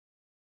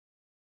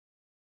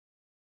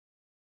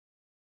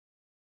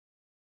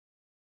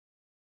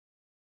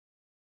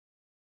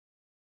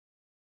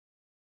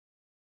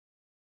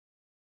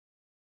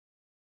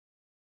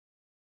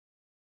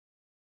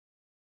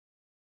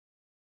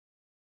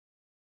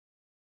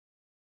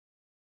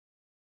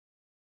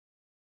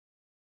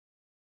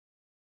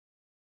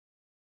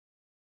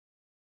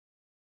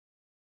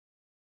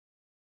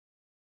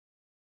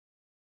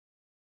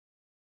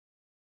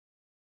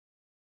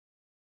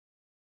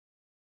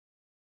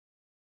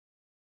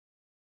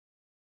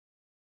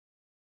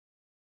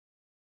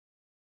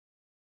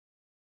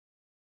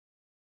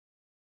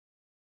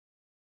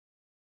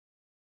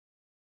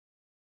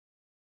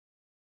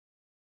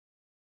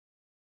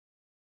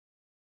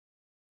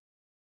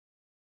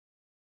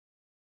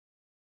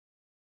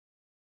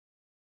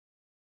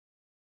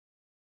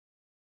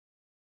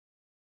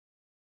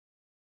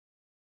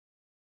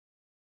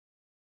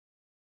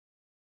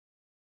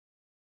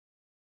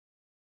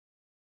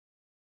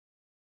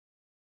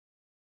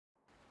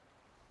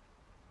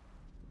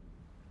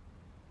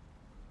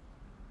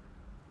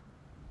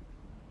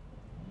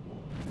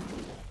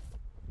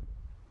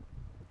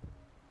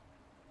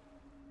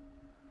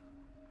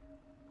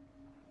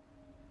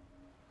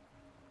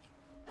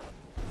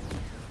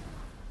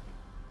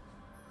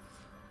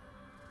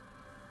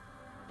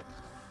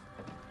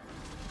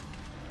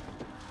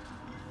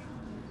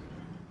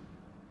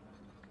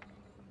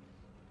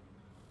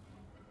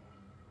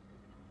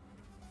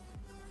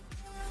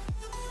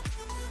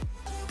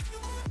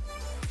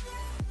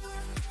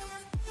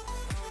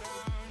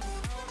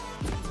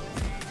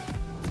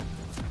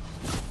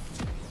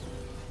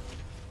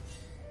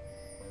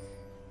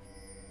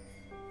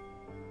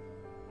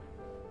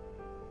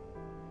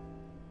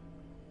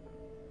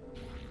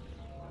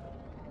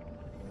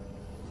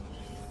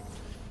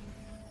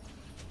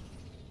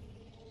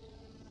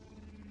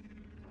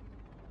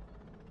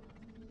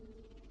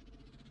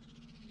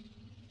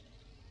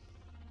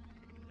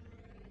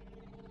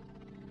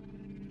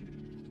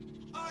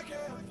 I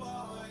can't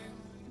find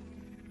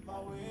my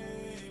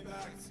way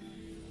back to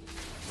you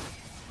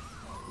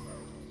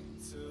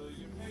till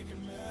you make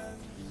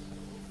amends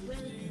with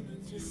the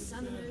demons you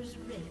Summoner's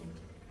Rift.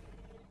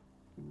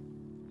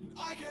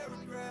 I can't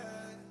regret.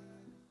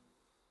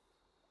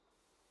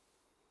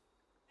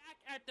 Back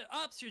at the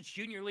Upsurge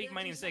Junior League,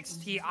 my name is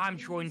XT. I'm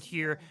joined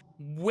here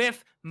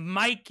with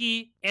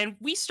Mikey, and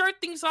we start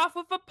things off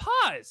with a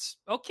pause.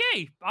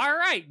 Okay, all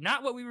right,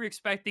 not what we were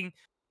expecting,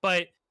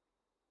 but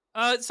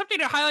something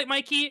to highlight,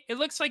 Mikey. It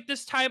looks like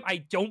this time I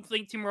don't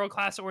think TeamWorld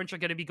Class Orange are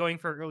going to be going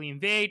for early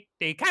invade.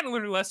 They kind of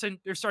learned a lesson.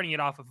 They're starting it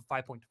off with a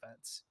 5-point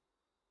defense.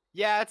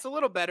 Yeah, it's a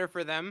little better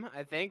for them,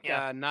 I think.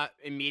 Yeah. Not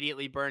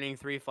immediately burning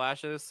 3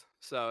 flashes,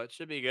 so it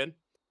should be good.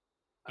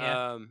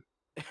 Yeah. Um,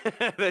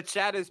 the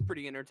chat is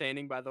pretty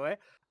entertaining, by the way.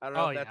 I don't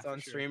know Oh if yeah, that's for on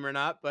sure. stream or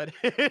not, but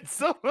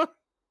it's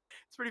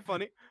pretty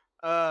funny.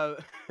 Uh,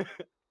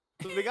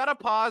 so we got a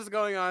pause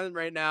going on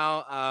right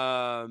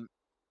now.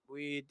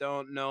 We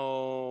don't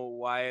know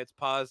why it's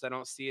paused. I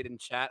don't see it in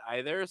chat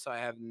either, so I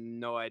have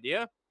no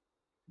idea.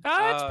 It's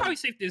probably Um,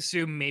 safe to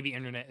assume maybe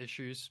internet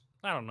issues.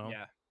 I don't know.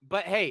 yeah,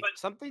 but hey, But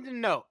something to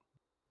note: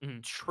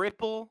 Mhm.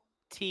 triple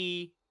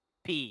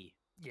TP.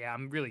 Yeah,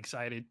 I'm really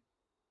excited.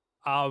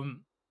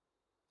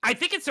 I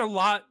think it's a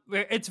lot.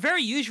 It's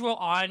very usual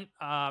on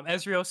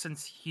Ezreal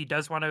since he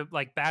does want to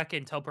like back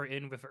and teleport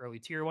in with early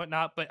tier or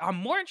whatnot. But I'm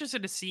more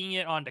interested in seeing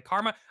it on the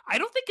Karma. I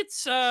don't think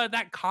it's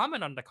that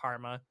common on the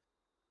Karma.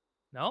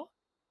 No.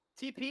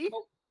 TP?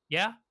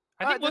 Yeah.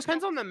 I It think most.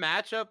 depends on the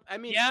matchup. I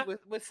mean, Yeah.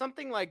 with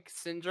something like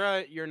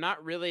Syndra, you're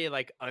not really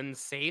like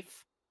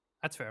unsafe.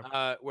 That's fair.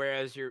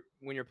 Whereas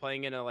when you're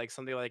playing in a like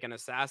something like an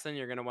assassin,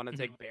 you're gonna want to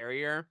take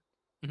barrier.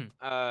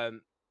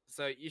 Mhm.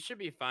 So you should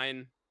be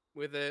fine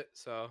with it.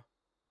 So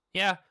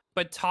Yeah.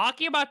 But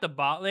talking about the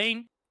bot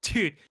lane,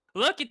 dude,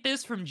 look at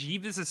this from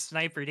Jeeves'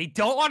 sniper. They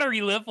don't want to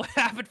relive what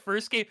happened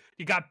first game.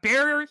 You got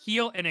barrier,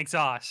 heal, and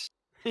exhaust.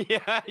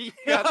 yeah, you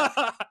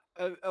got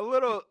a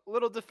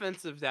little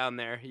defensive down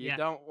there. You Yeah.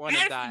 don't want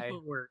to And die.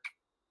 footwork.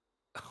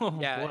 Oh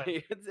Yeah,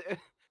 boy.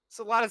 it's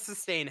a lot of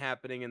sustain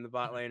happening in the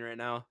bot lane right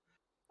now.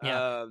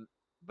 Yeah.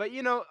 But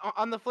you know,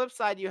 on the flip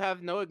side, you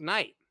have no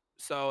ignite.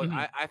 So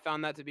Mhm. I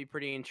found that to be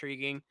pretty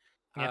intriguing.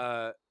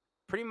 Yeah.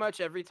 Pretty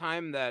much every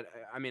time that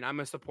I mean,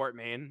 I'm a support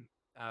main,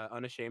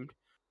 unashamed.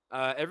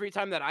 Every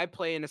time that I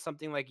play into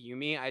something like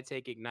Yumi, I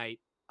take ignite.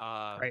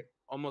 Right.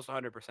 Almost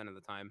 100% of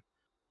the time.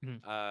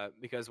 Mhm.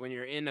 Because when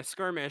you're in a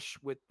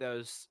skirmish with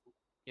those,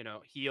 you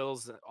know,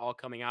 heals all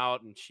coming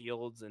out and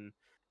shields and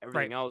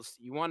everything Right. else,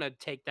 you want to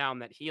take down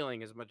that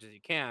healing as much as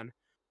you can.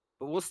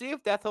 But we'll see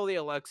if Death Holy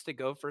elects to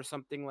go for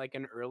something like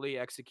an early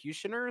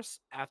Executioners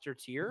after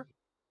tier.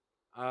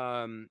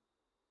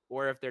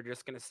 Or if they're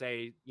just going to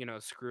say, you know,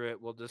 screw it,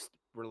 we'll just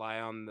rely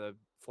on the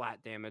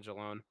flat damage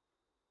alone.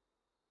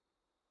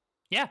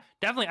 Yeah,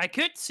 definitely. I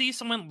could see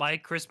someone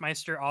like Chris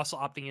Meister also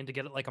opting in to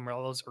get it like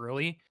umbrellas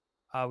early.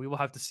 We will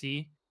have to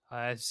see.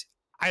 I'd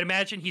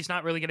imagine he's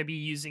not really going to be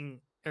using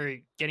or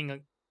getting a.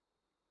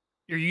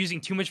 You're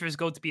using too much of his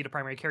gold to be the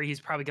primary carry.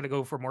 He's probably going to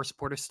go for more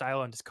supportive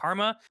style on his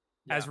Karma,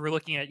 as we're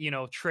looking at, you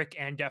know, Trick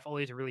and Death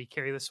Holy to really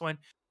carry this one.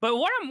 But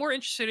what I'm more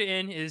interested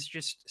in is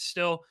just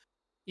still,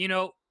 you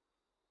know,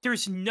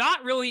 there's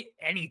not really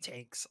any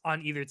tanks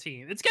on either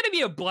team. It's going to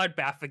be a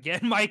bloodbath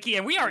again, Mikey,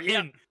 and we are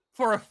in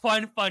for a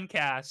fun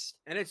cast.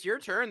 And it's your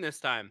turn this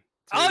time.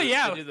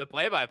 To do the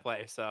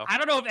play-by-play. So I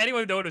don't know if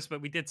anyone noticed, but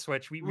we did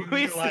switch. We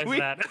realized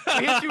that.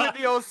 We hit you with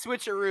the old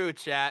switcheroo,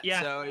 chat.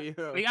 Yeah, so, you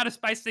know. we got to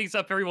spice things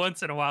up every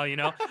once in a while, you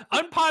know.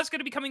 Unpause going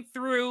to be coming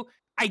through.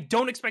 I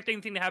don't expect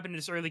anything to happen in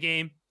this early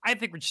game. I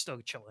think we're just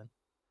still chilling.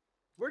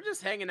 We're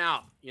just hanging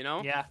out, you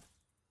know. Yeah.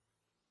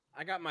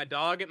 I got my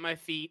dog at my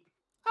feet.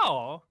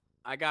 Oh.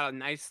 I got a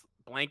nice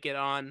blanket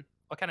on.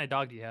 What kind of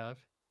dog do you have?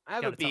 I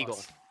have a beagle.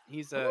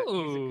 He's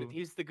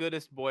the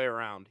goodest boy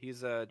around.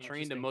 He's a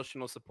trained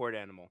emotional support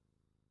animal.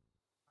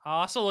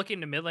 Also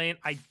looking to mid lane,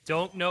 I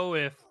don't know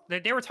if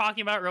they were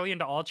talking about early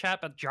into all chat,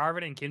 but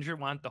Jarvan and Kindred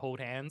want to hold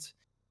hands.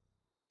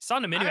 Saw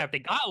on the minimap they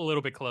got a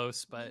little bit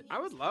close, but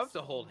I would love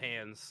to hold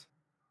hands.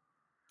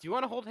 Do you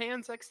want to hold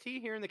hands,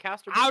 XT, here in the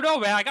caster? I don't know,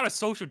 man. I got a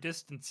social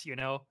distance, you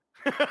know.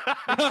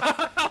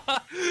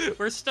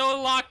 We're still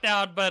in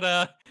lockdown,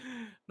 but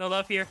no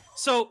love here.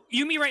 So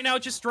Yumi right now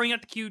just throwing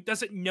out the queue,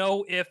 doesn't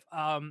know if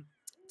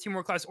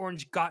TeamWorld Class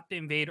Orange got the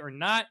invade or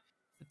not.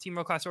 The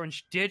TeamWorld Class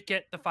Orange did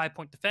get the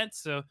 5-point defense,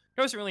 so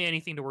there wasn't really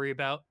anything to worry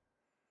about.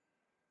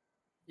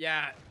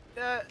 Yeah,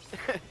 the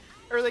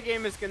early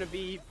game is going to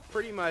be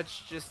pretty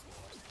much just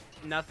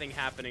nothing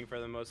happening for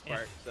the most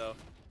part. So,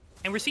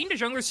 and we're seeing the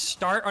junglers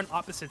start on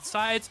opposite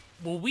sides.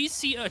 Will we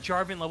see a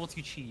Jarvan level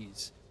 2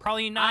 cheese?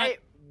 Probably not. I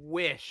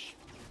wish.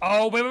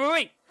 Oh,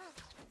 wait.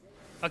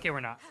 Okay, we're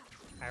not.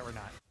 All right, we're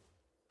not.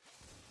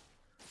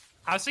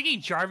 I was thinking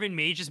Jarvan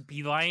may just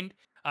beeline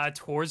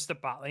towards the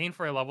bot lane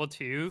for a level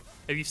 2,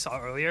 if you saw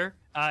earlier.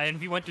 And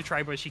if he went to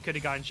Tribush, he could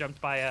have gotten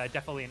jumped by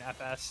definitely an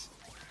FS.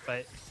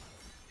 But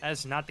that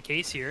is not the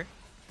case here.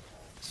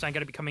 Sun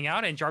going to be coming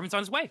out, and Jarvan's on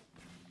his way.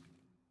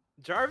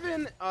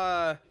 Jarvan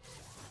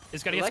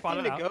is going to get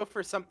spotted out. Go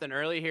for something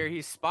early here.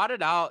 He's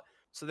spotted out,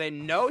 so they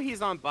know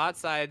he's on bot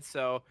side.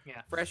 So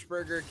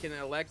Freshburger can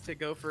elect to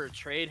go for a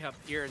trade up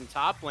here in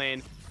top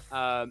lane.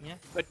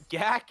 But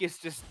Gak is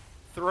just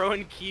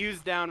throwing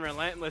Qs down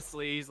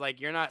relentlessly. He's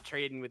like, you're not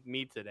trading with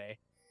me today.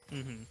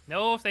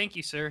 No, thank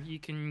you, sir. You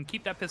can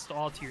keep that pistol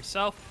all to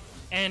yourself.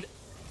 And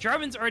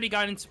Jarvan's already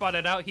gotten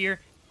spotted out here.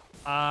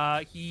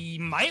 He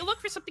might look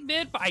for something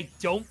mid, but I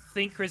don't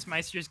think Chris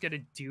Meister's going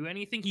to do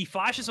anything. He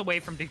flashes away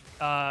from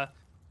the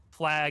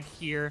flag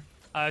here.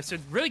 So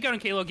really good on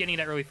Kalo getting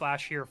that early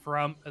flash here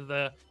from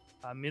the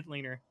mid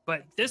laner.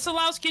 But this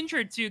allows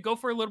Kindred to go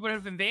for a little bit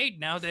of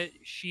invade now that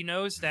she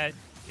knows that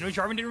you know,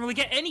 Jarvan didn't really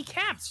get any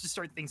camps to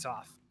start things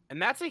off.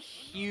 And that's a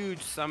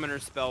huge summoner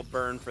spell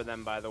burn for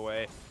them, by the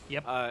way.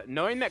 Yep.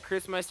 Knowing that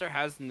Chrismeister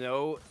has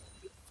no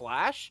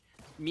flash,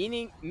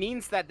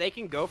 means that they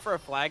can go for a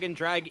flag and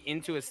drag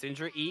into a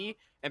Syndra E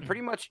and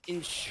pretty much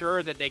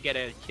ensure that they get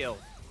a kill.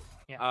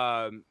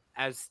 Yeah.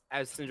 As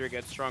Syndra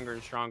gets stronger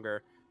and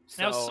stronger.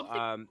 So, Now,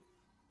 something...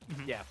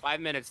 yeah, 5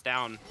 minutes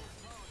down.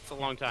 It's a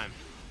long time.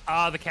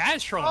 The cat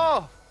is trolling.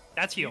 Oh,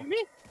 That's heal.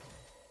 me?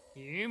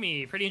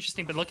 Yumi, pretty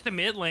interesting. But look at the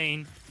mid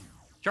lane.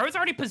 Jarvan's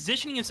already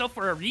positioning himself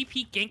for a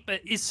repeat gank,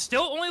 but is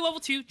still only level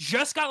 2.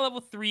 Just got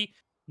level 3.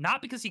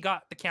 Not because he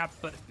got the cap,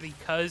 but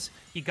because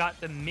he got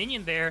the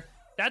minion there.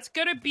 That's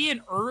gonna be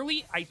an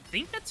early. I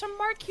think that's a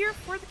mark here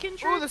for the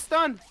Kindred. Oh, the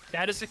stun.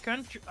 That is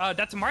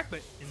that's a mark,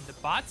 but in the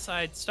bot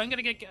side, stun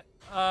gonna get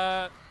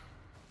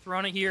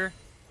thrown at here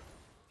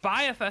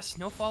by FS.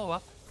 No follow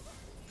up.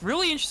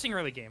 Really interesting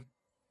early game.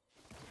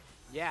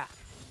 Yeah.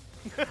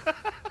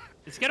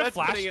 It's gonna That's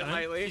flash putting it stun.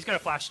 lightly. He's gonna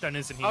flash stun,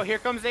 isn't he? Oh, here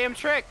comes AM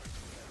Trick.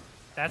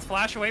 That's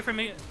flash away from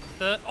me.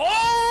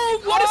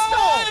 Oh, what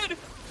Oh! a stun!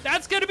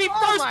 That's gonna be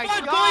Oh first my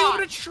blood God. going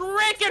over to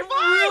Trick, and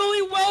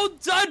really well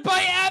done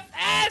by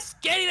FS,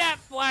 getting that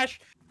flash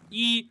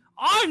E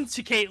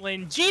onto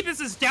Caitlyn.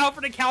 Jeebus is down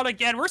for the count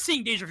again. We're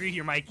seeing deja vu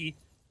here, Mikey.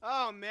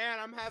 Oh man,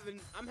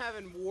 I'm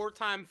having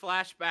wartime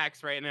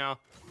flashbacks right now.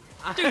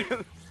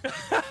 Dude.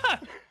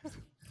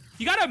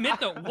 You gotta admit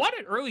though, what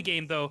an early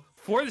game though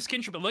for this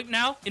Kindred. But look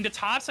now into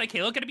top side,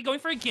 Kayla gonna be going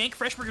for a gank.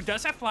 Freshburger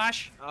does have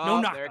flash. Oh, No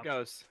knockdown. there it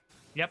goes.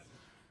 Yep.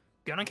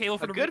 Gun on Kayla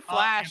for A the good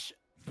flash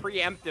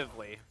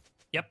preemptively,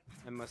 Yep.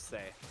 I must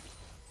say.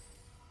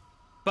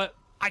 But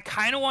I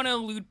kind of want to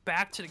allude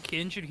back to the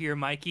Kindred here,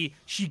 Mikey.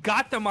 She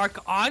got the mark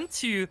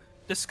onto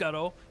the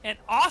Scuttle, and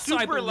also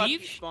Super I lucky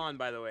believe, spawn,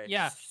 by the way.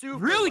 yeah, Super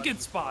really lucky.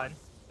 good spawn.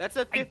 That's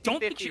a 50-50 I don't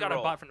think she got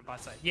roll. a bot from the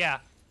bot side. Yeah,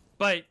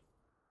 but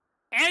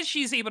as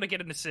she's able to get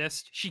an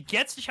assist, she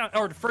gets the challenge,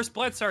 or the first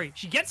blood. Sorry,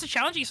 she gets the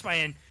challenging spy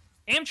in.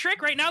 Am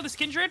Trick right now. This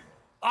Kindred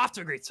off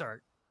to a great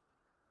start.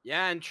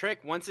 Yeah, and Trick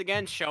once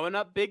again showing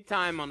up big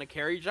time on a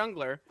carry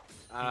jungler.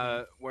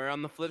 Where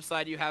on the flip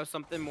side you have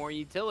something more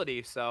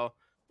utility. So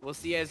we'll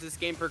see as this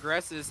game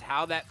progresses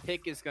how that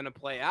pick is going to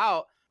play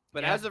out.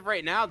 But Yeah. as of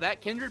right now,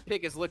 that Kindred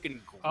pick is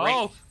looking great.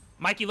 Oh,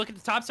 Mikey, look at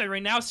the top side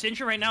right now.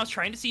 Syndra right now is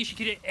trying to see if she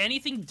can get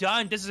anything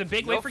done. This is a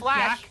big No way for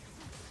flash. Jack.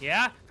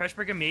 Yeah,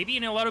 Freshburger maybe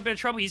in a little bit of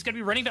trouble. He's gonna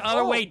be running the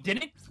other Oh. way.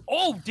 Didn't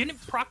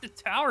proc the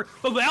tower.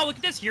 But now look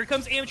at this. Here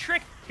comes Am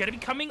Trick. Gonna be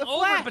coming The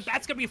over, flash. but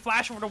that's gonna be a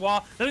flash over the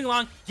wall. Living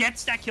Long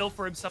gets that kill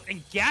for himself,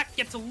 and Gak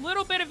gets a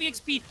little bit of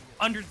EXP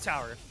under the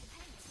tower.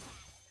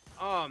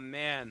 Oh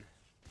man,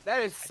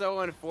 that is so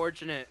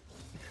unfortunate.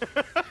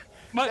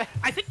 But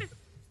I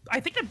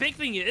think the big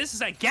thing is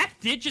that Gak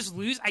did just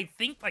lose, I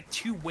think, like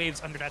 2 waves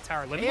under that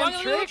tower. Living Am Long in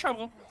a little Trick.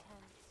 trouble.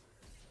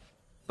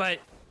 But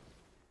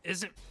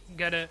isn't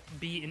gonna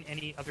be in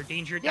any other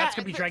danger. That's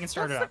gonna be Dragon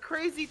started That's up. the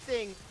crazy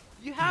thing.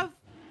 You have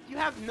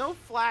no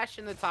flash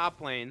in the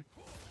top lane,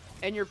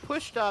 and you're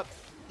pushed up.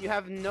 You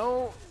have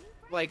no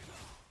like.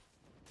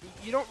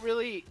 You don't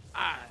really.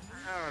 I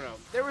don't know.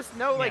 There was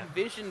no like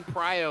vision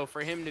prio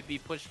for him to be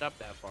pushed up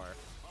that far.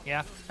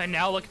 Yeah, and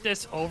now look at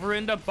this over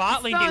in the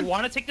bot lane. They Stun.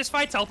 want to take this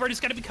fight. Teleport is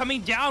gonna be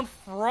coming down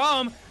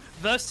from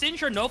the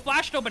Syndra. No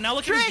flash though, but now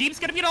look at his Trick. Jeep's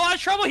gonna be in a lot of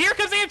trouble. Here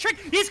comes Am Trick.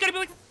 He's gonna be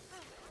like.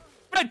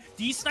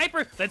 D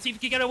Sniper, let's see if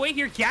he can get away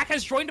here. Gak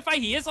has joined the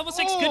fight. He is level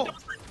 6. Oh. Good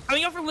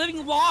coming up for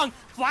Living Long.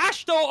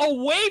 Flash though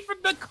away from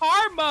the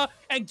Karma,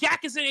 and Gak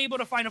isn't able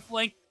to find a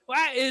flank.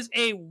 That is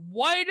a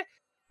 1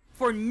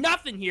 for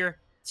nothing here.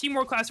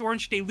 TeamWorld Class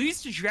Orange. They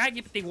lose to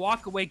Dragon, but they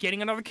walk away,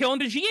 getting another kill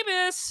into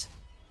Jeebus.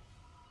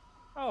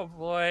 Oh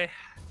boy.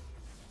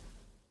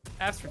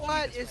 As for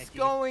What Jeebus, is Mikey.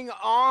 going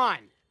on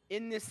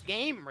in this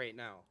game right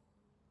now?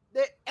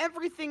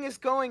 Everything is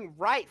going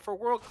right for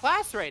world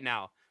class right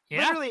now.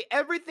 Yeah. Literally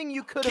everything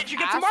you could have Kindred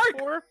gets a asked mark.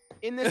 for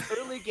in this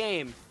early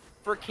game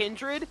for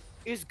Kindred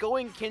is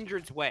going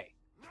Kindred's way.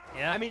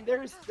 Yeah. I mean,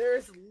 there's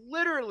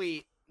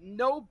literally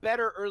no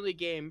better early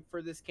game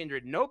for this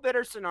Kindred, no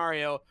better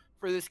scenario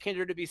for this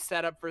Kindred to be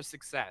set up for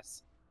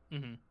success.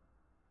 Mm-hmm.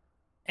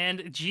 And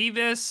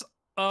Jeebus,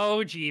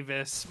 oh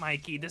Jeebus,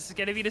 Mikey, this is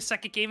gonna be the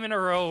second game in a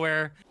row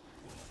where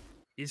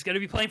he's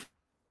gonna be playing.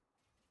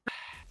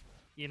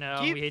 You know,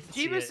 we hate to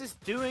see Jeebus it. is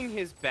doing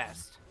his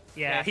best.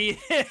 Yeah, okay?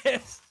 he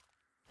is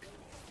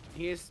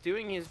He is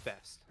doing his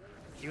best.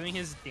 doing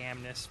his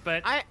damnness.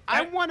 But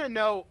I want to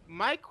know.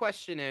 My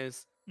question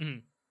is,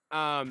 Mhm.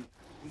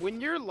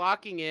 when you're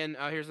locking in,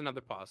 here's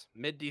another pause.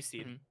 Mid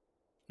DC. Mhm.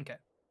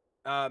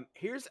 Okay.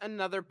 Here's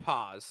another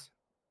pause.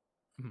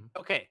 Mhm.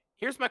 Okay,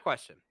 here's my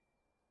question.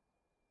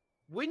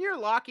 When you're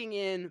locking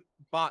in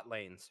bot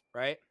lanes,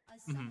 right?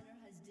 Mhm.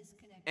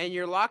 And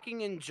you're locking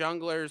in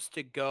junglers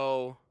to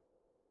go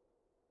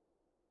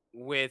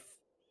with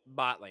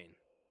bot lane,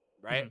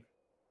 right? Mhm.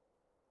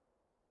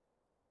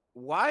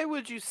 Why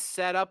would you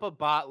set up a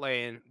bot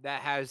lane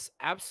that has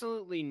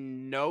absolutely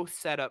no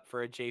setup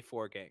for a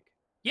J4 gank?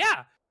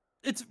 Yeah,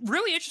 it's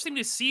really interesting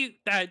to see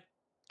that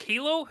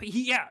Kalo,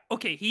 he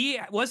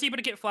was able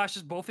to get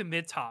flashes both in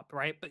mid top,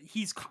 right? But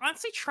he's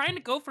constantly trying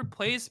to go for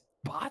plays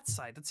bot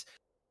side. That's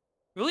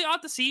really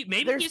odd to see.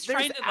 Maybe he's There's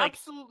trying to like,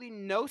 absolutely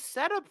no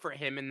setup for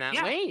him in that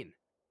yeah, lane.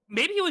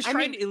 maybe he was I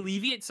trying mean- to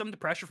alleviate some of the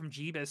pressure from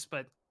Jeebus,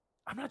 but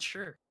I'm not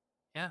sure.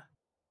 Yeah.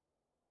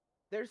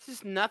 There's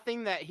just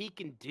nothing that he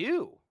can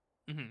do.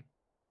 Mm-hmm.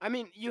 I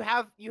mean, you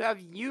have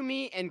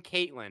Yumi and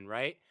Caitlyn,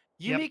 right?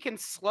 Yep. Yumi can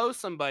slow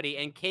somebody,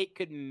 and Kate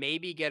could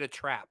maybe get a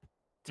trap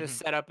to Mhm.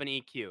 set up an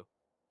EQ.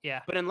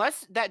 Yeah. But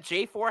unless that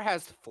J4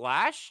 has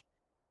flash,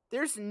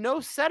 there's no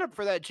setup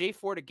for that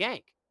J4 to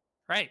gank.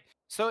 Right.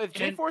 So if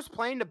And- J4's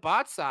playing the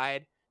bot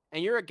side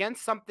and you're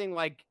against something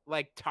like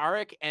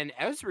Taric and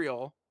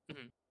Ezreal,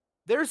 Mhm.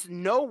 there's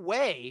no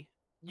way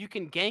you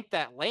can gank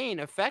that lane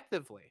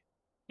effectively.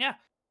 Yeah.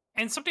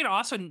 And something to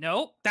also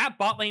note, that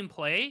bot lane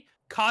play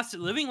cost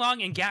Living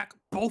Long and Gak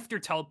both their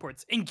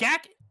teleports. And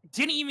Gak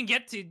didn't even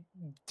get to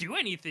do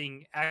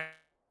anything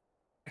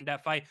in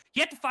that fight. He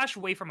had to flash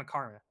away from a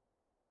Karma.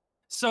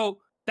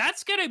 So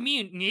that's gonna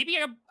mean maybe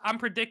I'm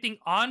predicting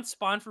on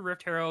spawn for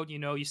Rift Herald,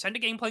 you send a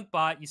Gangplank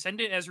bot, you send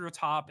it Ezreal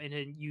top, and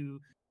then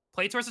you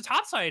play towards the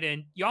top side.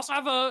 And you also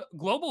have a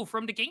global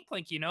from the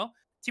Gangplank,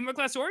 Teamworld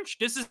Class Orange.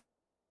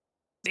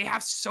 They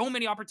have so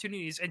many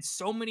opportunities and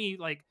so many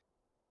like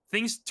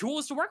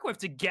tools to work with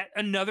to get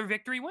another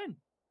victory win.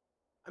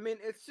 I mean,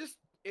 it's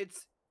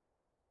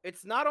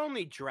not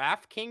only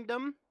Draft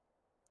Kingdom,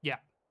 Yeah.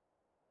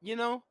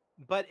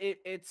 but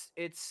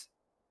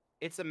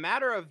it's a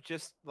matter of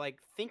just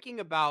like thinking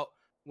about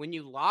when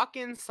you lock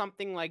in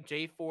something like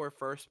J4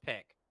 first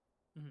pick,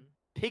 Mhm.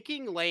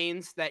 picking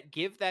lanes that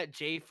give that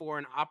J4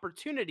 an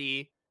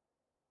opportunity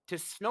to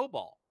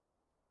snowball.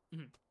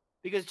 Mhm.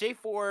 Because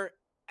J4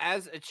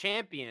 as a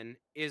champion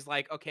is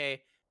like,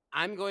 okay,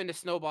 I'm going to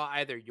snowball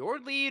either your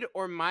lead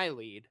or my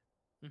lead.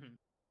 Mhm.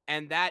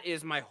 And that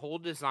is my whole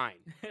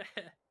design.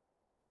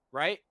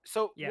 Right?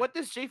 So Yeah. what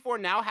this J4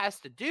 now has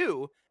to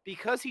do,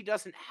 because he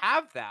doesn't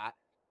have that,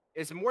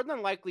 is more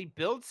than likely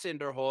build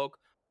Cinderhulk,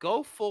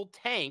 go full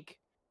tank,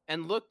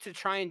 and look to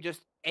try and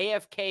just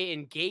AFK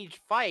engage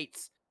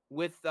fights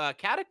with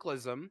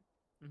Cataclysm,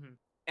 Mhm.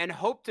 and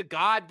hope to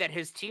God that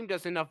his team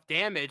does enough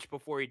damage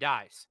before he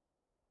dies.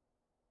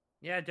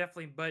 Yeah,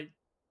 definitely. But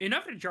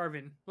enough of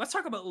Jarvan. Let's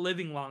talk about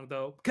Living Long,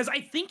 though, because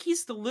I think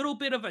he's the little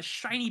bit of a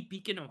shiny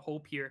beacon of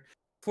hope here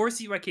for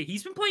CYK.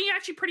 He's been playing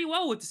actually pretty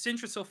well with the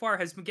Syndra so far,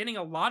 has been getting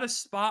a lot of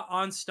spot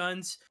on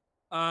stuns,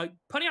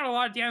 putting out a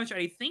lot of damage.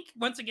 I think,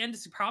 once again,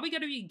 this is probably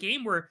going to be a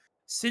game where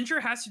Syndra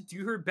has to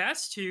do her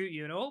best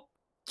to,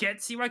 get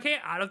CYK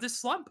out of this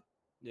slump.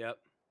 Yep.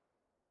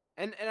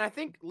 And I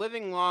think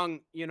Living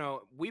Long,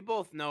 we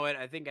both know it.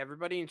 I think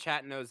everybody in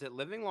chat knows that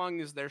Living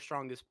Long is their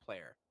strongest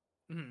player.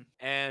 Mhm.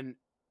 And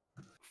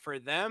for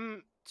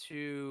them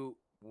to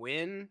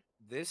win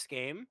this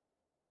game,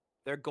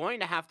 they're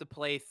going to have to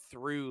play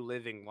through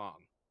Living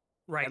Long.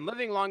 Right. And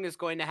Living Long is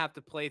going to have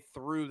to play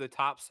through the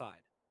top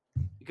side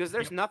because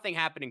there's nothing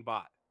happening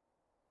bot.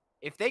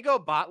 If they go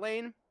bot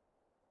lane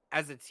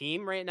as a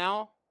team right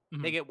now, they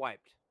Mhm. get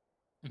wiped.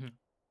 Mhm.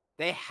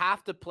 They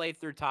have to play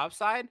through top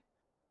side,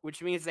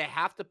 which means they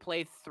have to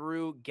play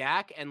through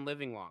Gak and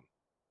Living Long.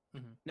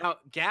 Mhm. Now,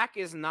 Gak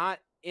is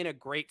not in a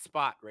great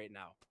spot right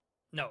now.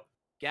 No.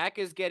 Gak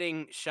is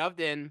getting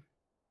shoved in.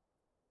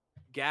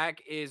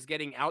 Gak is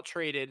getting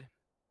out-traded.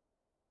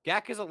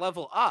 Gak is a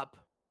level up,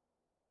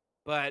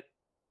 but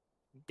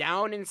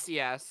down in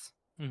CS.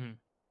 Mhm.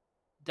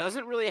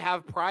 Doesn't really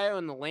have prio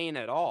in the lane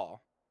at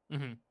all.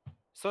 Mhm.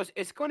 So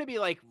it's going to be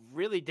like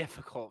really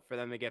difficult for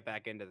them to get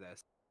back into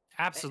this.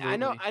 Absolutely.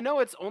 I know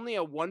it's only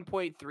a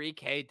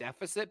 1.3k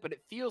deficit, but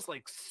it feels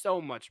like so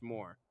much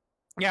more.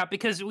 Yeah,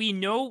 because we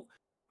know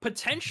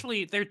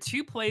potentially there are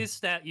two plays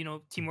that,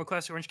 Teamworld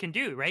Class Orange can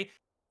do, right?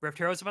 Rift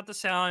Herald's about to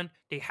sound,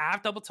 they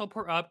have double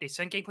teleport up, they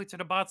send Gangplank to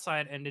the bot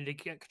side, and then they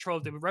get control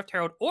of the Rift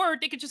Herald, or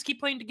they could just keep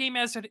playing the game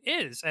as it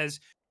is, as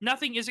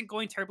nothing isn't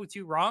going terribly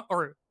too wrong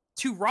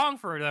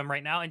for them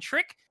right now, and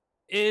Trick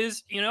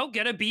is,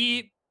 gonna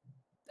be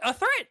a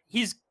threat.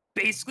 He's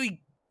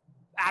basically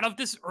out of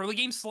this early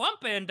game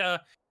slump, and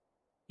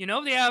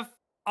they have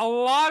a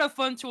lot of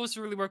fun tools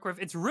to really work with.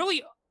 It's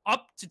really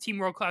up to Team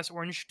World Class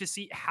Orange to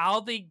see how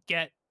they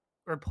get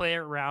or play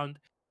around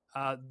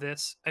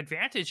this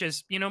advantage.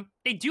 As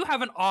they do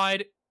have an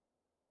odd,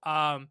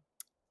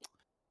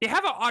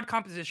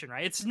 composition,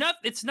 right?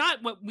 It's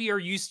not what we are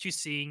used to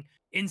seeing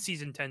in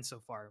season 10 so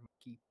far,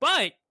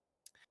 but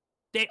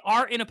they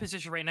are in a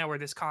position right now where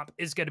this comp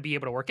is going to be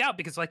able to work out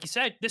because, like you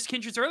said, this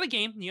Kindred's early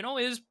game,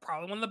 is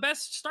probably one of the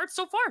best starts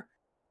so far.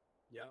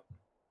 Yep.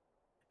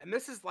 And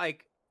this is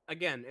like,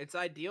 again, it's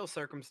ideal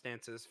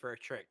circumstances for a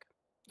Trick.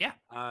 Yeah.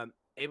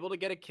 Able to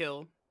get a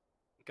kill,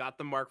 got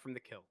the mark from the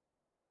kill.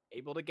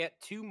 Able to get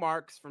 2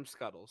 marks from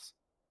Scuttles.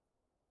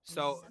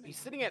 So he's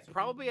sitting at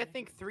probably, I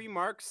think, 3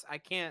 marks. I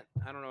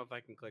don't know if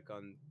I can click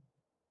on.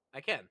 I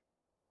can.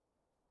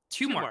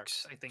 2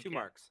 marks, I think. 2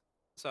 marks.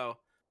 So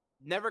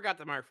never got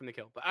the mark from the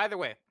kill. But either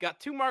way, got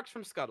 2 marks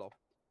from Scuttle.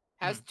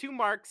 Has 2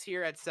 marks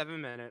here at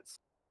 7 minutes.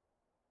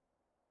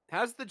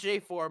 Has the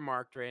J4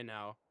 marked right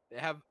now. They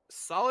have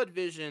solid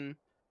vision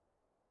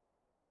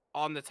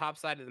on the top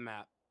side of the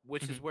map,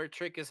 which is where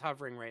Trick is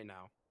hovering right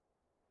now.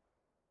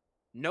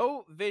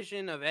 No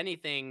vision of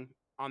anything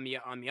on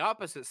the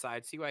opposite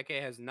side.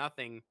 CYK has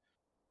nothing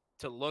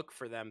to look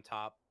for them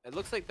top. It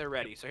looks like they're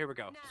ready. So here we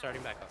go.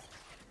 Starting back up.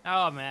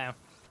 Oh, man.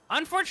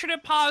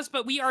 Unfortunate pause,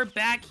 but we are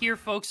back here,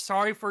 folks.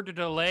 Sorry for the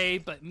delay,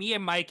 but me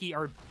and Mikey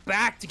are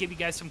back to give you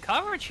guys some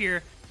coverage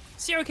here.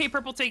 CRK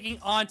Purple taking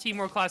on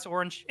TeamWorld Class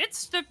Orange.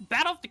 It's the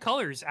battle of the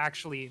colors,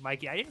 actually,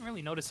 Mikey. I didn't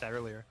really notice that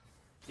earlier.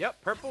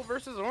 Yep, purple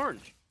versus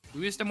orange.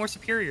 Who is the more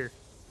superior?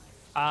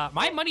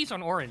 My money's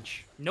on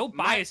orange. No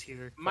bias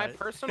here. My but-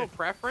 personal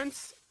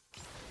preference,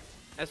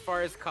 as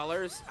far as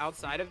colors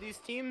outside of these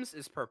teams,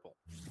 is purple.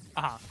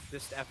 Uh-huh.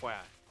 Just FYI.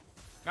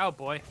 Oh,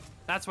 boy.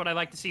 That's what I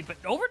like to see. But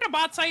over to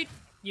bot side,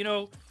 you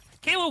know,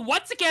 Kayla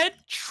once again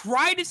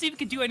tried to see if he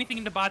could do anything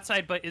in the bot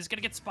side, but is going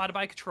to get spotted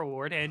by a control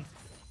ward. And,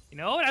 you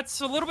know,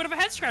 that's a little bit of a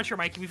head scratcher,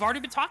 Mikey. We've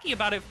already been talking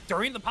about it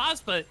during the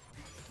pause, but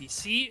you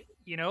see,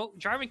 you know,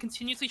 Jarvan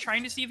continuously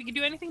trying to see if he can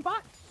do anything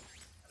bot.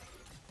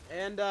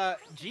 And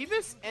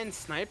Jeebus and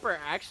Sniper are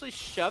actually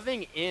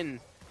shoving in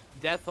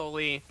Death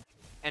Holy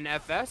and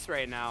FS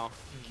right now.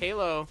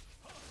 Kalo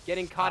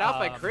getting caught out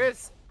by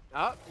Chris.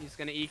 Oh, he's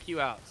going to EQ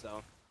out,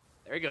 so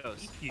there he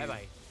goes. EQ.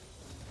 Bye-bye.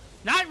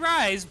 Not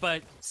Rise,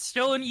 but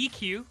still an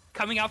EQ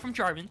coming out from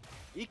Jarvan.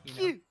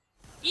 EQ.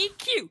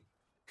 EQ!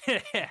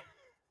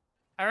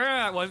 I remember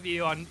that one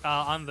video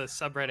on the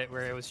subreddit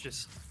where it was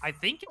just, I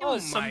think it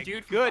was some my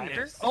dude from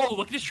goodness. Finder. Oh,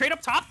 look at this trade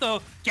up top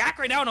though. Gak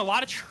right now in a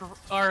lot of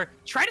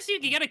trying to see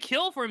if he can get a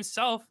kill for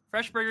himself.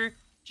 Freshburger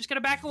just gonna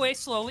back away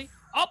slowly.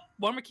 Oh,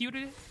 one more Q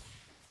to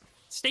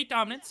state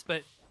dominance,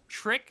 but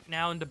Trick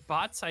now into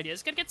bot side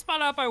is gonna get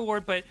spotted out by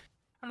Ward, but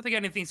I don't think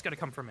anything's gonna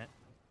come from it.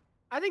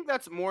 I think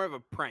that's more of a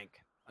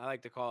prank. I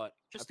like to call it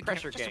Just a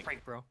pressure just a gank.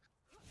 prank, bro.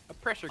 A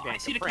pressure Oh, gank. I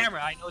see a the prank.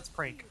 camera. I know it's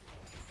prank.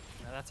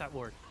 No, that's at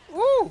Ward.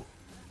 Woo!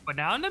 But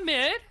now in the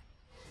mid,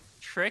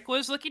 Trick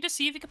was looking to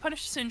see if he could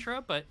punish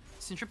Syndra, but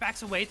Syndra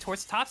backs away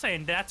towards the top side,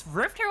 and that's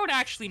Rift Herald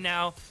actually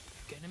now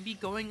gonna be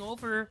going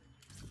over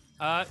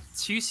to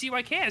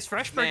CYK as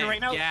Freshburger right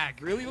now. Yeah,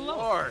 really low.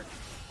 Lord.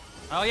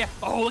 Oh yeah.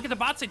 Oh, look at the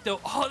bot side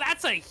though. Oh,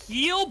 that's a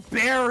heal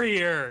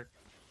barrier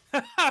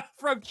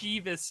from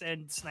Jeebus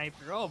and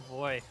Sniper. Oh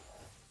boy.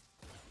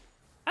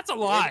 That's a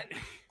lot.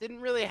 Didn't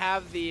really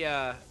have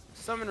the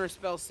summoner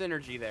spell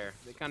synergy there.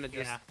 They kind of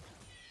just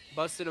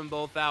busted them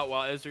both out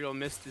while Israel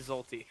missed his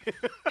ulti.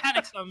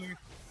 Panic summoner.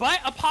 But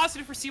a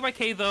positive for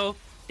CYK though,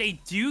 they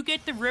do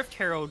get the Rift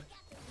Herald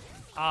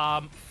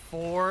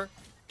for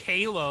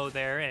Kalo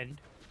there, and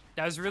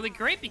that was really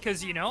great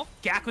because, you know,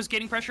 Gak was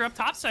getting pressure up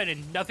topside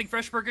and nothing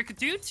Freshburger could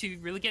do to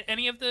really get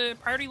any of the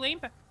priority lane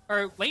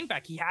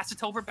back. He has to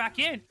teleport back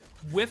in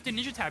with the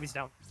ninja tabbies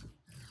down.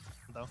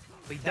 Though.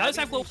 But he does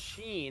have low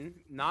Sheen,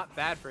 not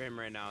bad for him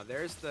right now.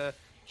 There's the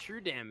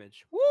true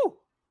damage. Woo!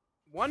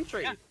 One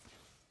trade. Yeah.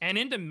 And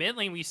into mid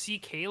lane, we see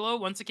Kalo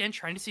once again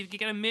trying to see if he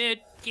can get a mid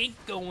gank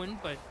going,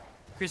 but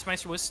Chris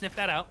Meister will sniff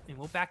that out and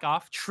we'll back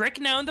off.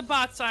 Trick now in the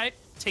bot side,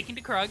 taking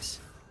the Krugs.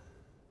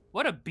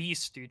 What a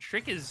beast, dude.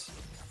 Trick is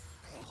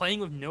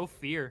playing with no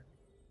fear.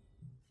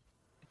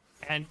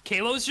 And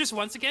Kalo's just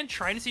once again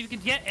trying to see if he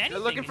can get anything. They're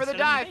looking for the instead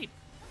of dive. invade.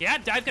 Yeah,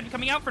 dive's gonna be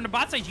coming out from the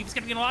bot side. Jeep's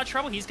gonna be in a lot of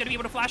trouble. He's gonna be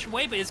able to flash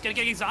away, but he's gonna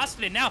get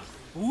exhausted. And now,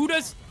 who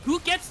lives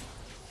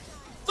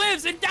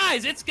and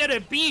dies? It's gonna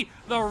be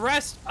the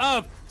rest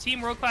of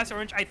Team World Class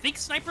Orange. I think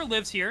Sniper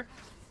lives here,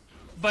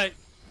 but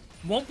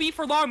won't be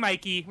for long,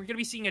 Mikey. We're gonna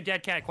be seeing a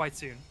dead cat quite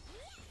soon.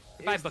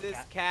 Goodbye, Is book this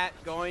cat. cat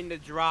going to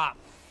drop?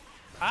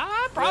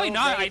 Probably Will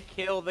not. they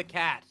kill the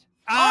cat?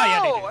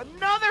 Yeah, they Oh, do.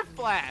 another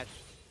flash.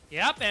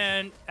 Yep,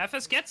 and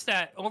FS gets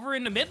that. Over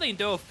in the mid lane,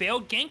 though,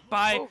 failed gank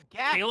by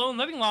Gak. Halo and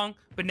Living Long.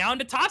 But now on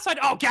the top side,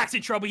 oh, Gak's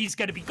in trouble. He's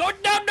going to be going,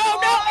 no!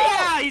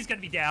 Yeah, he's going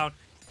to be down.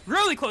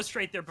 Really close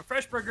straight there, but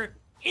Freshburger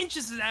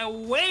inches it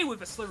away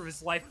with a sliver of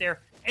his life there.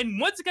 And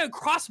once again,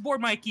 across the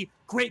board, Mikey,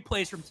 great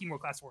plays from Team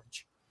World Class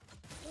Orange.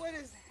 What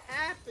is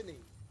happening?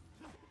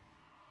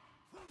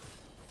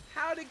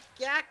 How did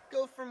Gak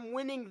go from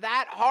winning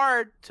that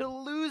hard to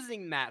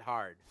losing that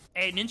hard?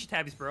 Hey, Ninja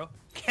Tabbies, bro.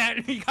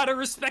 You gotta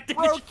respect the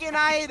Broken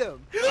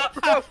item.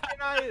 Broken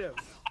item.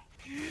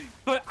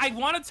 But I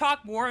want to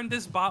talk more on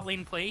this bot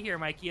lane play here,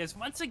 Mikey, as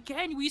once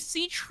again, we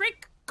see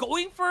Trick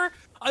going for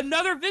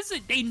another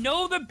visit. They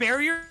know the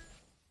barrier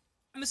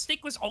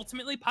mistake was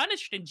ultimately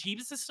punished, and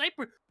Jeebus the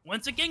Sniper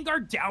once again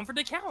guard down for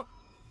the count.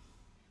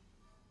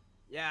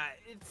 Yeah,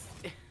 it's...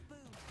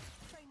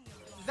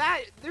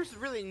 that, there's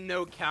really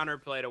no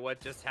counterplay to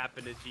what just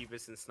happened to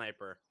Jeebus and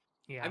Sniper.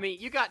 Yeah. I mean,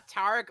 you got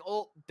Tarek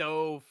ult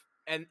dove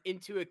and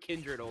into a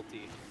Kindred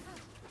ulti.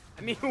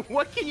 I mean,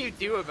 what can you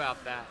do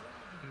about that?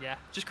 Yeah,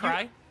 just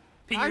cry.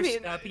 Ping I your, mean,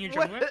 ping your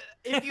what- jungler.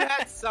 if you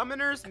had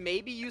summoners,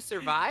 maybe you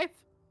survive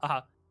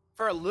Uh-huh.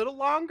 for a little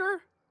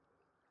longer.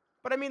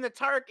 But I mean, the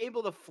Tarek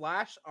able to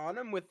flash on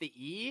him with the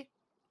E.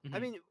 I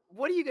Mhm. mean,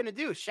 what are you gonna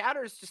do?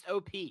 Shatter is just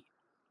OP.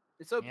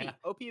 It's OP. Yeah.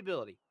 OP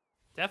ability.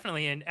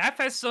 Definitely, and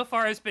FS so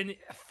far has been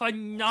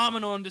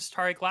phenomenal in this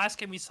Tarek. Last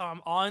game we saw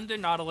him on the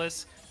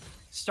Nautilus.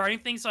 starting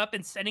things up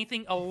and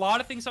setting a lot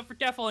of things up for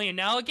Definitely. And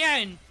now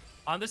again,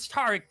 on this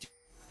Tarek,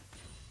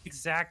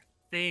 exact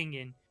thing.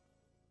 And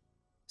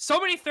so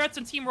many threats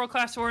on Team World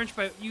Class Orange,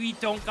 but we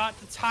don't got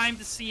the time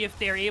to see if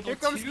they're able Here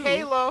comes to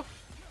Kalo.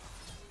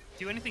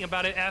 do anything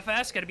about it.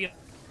 FS gotta be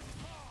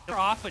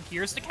off, but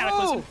here's the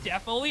Cataclysm. Whoa.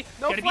 Definitely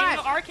No gonna flash. be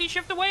able to arcade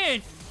shift away,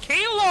 and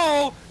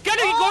Kalo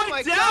gonna be Oh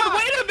my going down. God.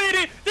 Wait a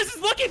minute, this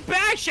is looking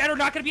bad. Shadow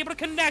not gonna be able to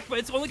connect, but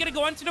it's only gonna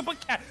go onto the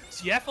Bookcat.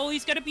 So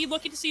Definitely's gonna be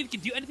looking to see if he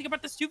can do anything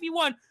about this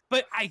 2v1,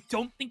 but I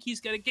don't think he's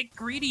gonna get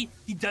greedy.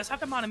 He does have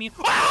the Monami.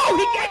 Oh,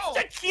 he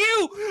gets the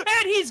Q,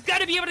 and he's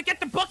gonna be able to get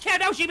the Bookcat.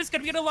 Now Jima's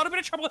gonna be in a little bit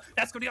of trouble.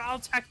 That's gonna be all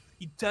attack.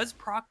 He does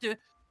proc the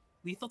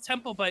Lethal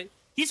Temple, but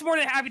he's more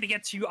than happy to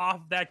get 2 off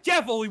of that.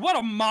 Definitely, what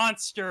a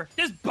monster.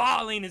 This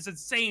bot lane is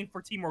insane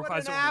for Team World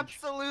What Class an Orange.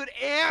 absolute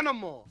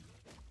animal.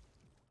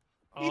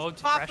 Oh, He's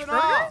to popping Fresh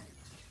Burger off.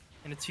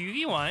 in a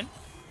 2v1.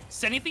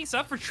 Setting things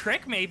up for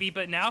Trick, maybe,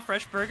 but now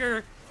Fresh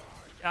Burger,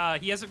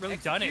 he hasn't really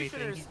done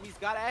anything. Executioners, he's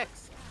got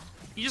X.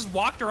 He just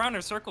walked around in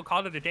a circle,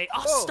 called it a day.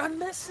 Oh, Whoa. stun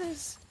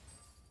misses.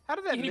 How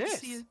did that You hate to miss?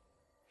 see it.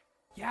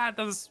 Yeah,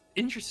 that was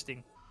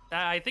interesting.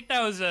 I think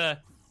that was I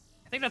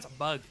think that's a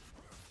bug.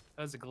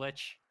 That was a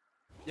glitch.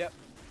 Yep.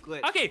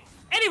 Glitch. Okay,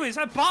 anyways,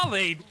 on bot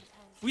lane,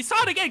 we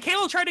saw it again.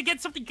 Kalo tried to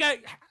get something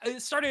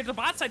started at the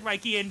bot side,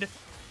 Mikey, and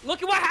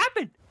look at what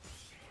happened.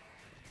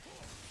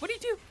 What do you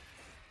do?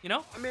 You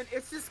know? I mean,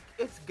 it's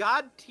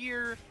god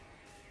tier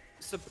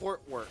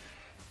support work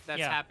that's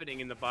Yeah. happening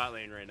in the bot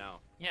lane right now.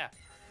 Yeah.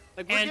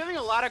 Like, we're And- giving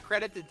a lot of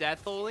credit to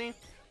Death Holy,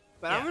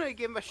 but I'm Yeah. gonna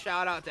give him a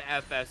shout out to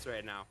FS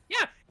right now.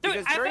 Yeah, dude,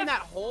 Because during FF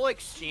that whole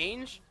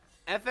exchange,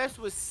 FS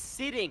was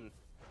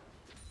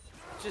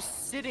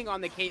just sitting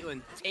on the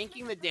Caitlyn,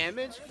 tanking the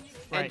damage,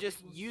 Right. and just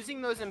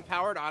using those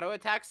empowered auto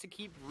attacks to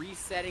keep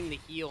resetting the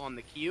heal on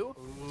the Q.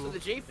 So the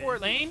J4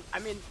 mid lane? I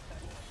mean,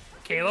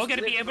 Kalo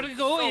gonna be able to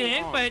go so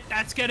in, long. but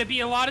that's gonna be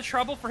a lot of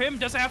trouble for him.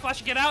 Doesn't have flash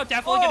to get out.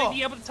 Definitely Oh. gonna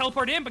be able to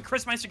teleport in, but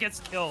Chris Meister gets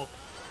killed.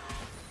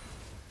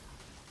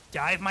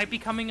 Dive might be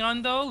coming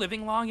on though.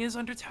 Living Long is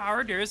under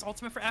tower. There is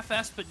ultimate for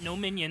FS, but no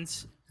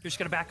minions. They're just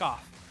gonna back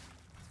off.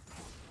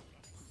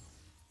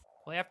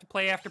 Play after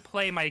play after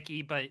play,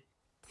 Mikey, but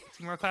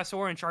Team World Class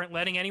Orange aren't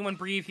letting anyone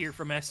breathe here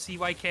from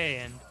SCYK,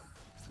 and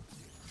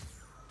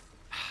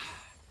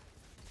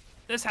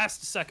this has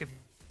to suck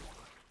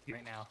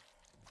right now.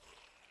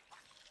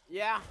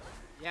 yeah.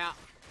 I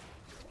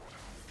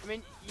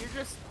mean,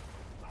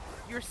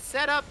 you're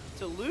set up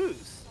to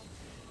lose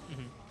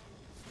Mhm.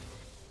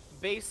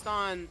 based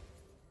on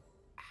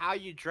how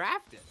you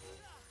draft it.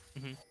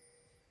 Mhm.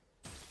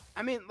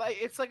 I mean,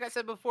 it's like I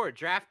said before,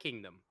 Draft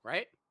Kingdom,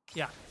 right?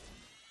 Yeah.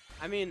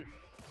 I mean,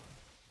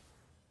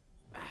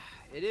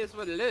 it is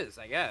what it is,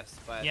 I guess.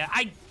 But Yeah,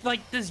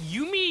 does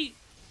Yumi...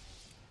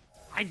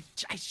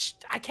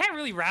 I can't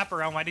really wrap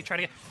around why they try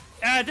to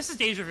get... this is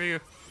Deja Vu.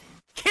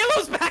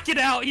 Kalo's backing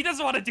out. He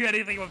doesn't want to do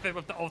anything with it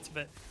with the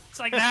ultimate. It's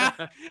like, nah.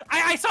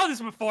 I saw this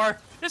before.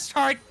 This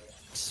Tark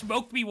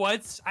smoked me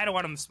once. I don't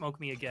want him to smoke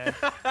me again.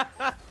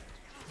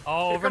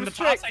 Oh, over in the comes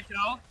top Trick. side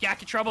though.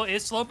 Gak in trouble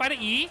is slowed by the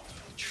E.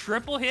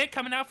 Triple hit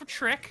coming out for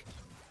Trick.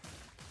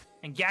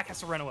 And Gak has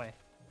to run away.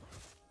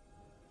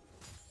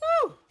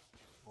 Woo!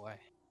 Boy.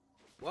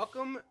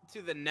 Welcome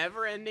to the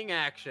never-ending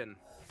action.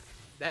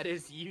 That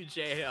is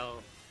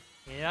UJL.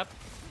 Yep.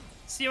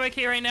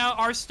 CYK right now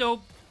are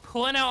still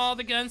pulling out all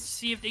the guns to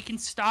see if they can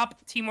stop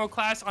Team World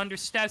Class under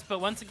steps, but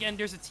once again,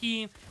 there's a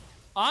team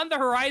on the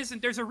horizon.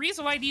 There's a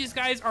reason why these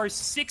guys are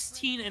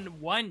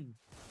 16-1.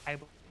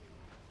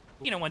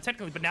 One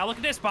technically, but now look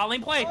at this bot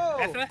lane play. Whoa.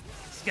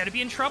 He's gonna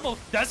be in trouble.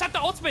 Does have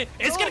the ultimate.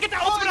 It's gonna get the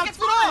Oh, ultimate he on gets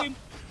it up. time.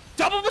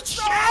 Double with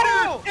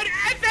Shatter! And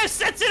FS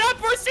sets it up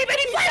for a C, and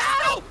he flashes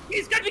out!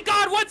 He's gonna be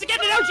gone once again,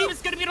 and now Jeebus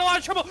is gonna be in a lot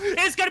of trouble.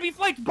 It's gonna be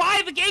flanked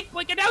by the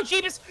Gangplank, and now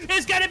Jeebus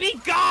is gonna be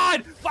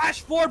gone!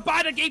 Flash forward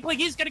by the Gangplank,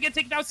 he's gonna get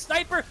taken down.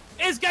 Sniper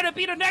is gonna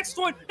be the next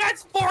one.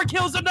 That's 4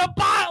 kills in the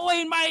bot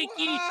lane, Mikey!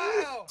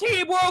 Wow.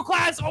 Team World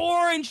Class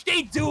Orange,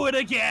 they do it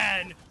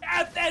again!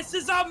 FS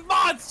is a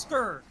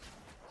monster!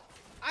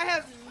 I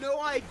have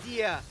no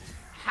idea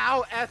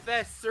how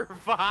FS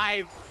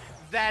survived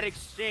that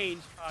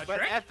exchange, but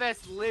Trick?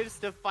 FS lives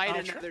to fight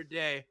Trick? another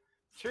day.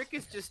 Trick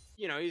is just,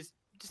 he's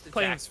just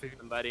Playing attacking his food.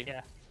 somebody. Yeah.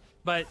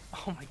 But,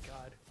 oh my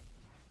god.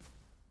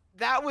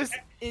 That was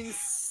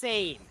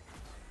insane.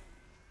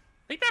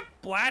 I think that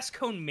blast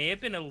cone may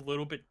have been a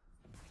little bit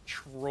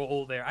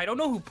troll there. I don't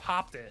know who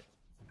popped it.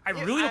 I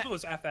Yeah, really hope it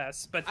was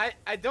FS, but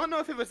I don't know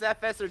if it was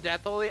FS or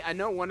Death Holy. I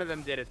know one of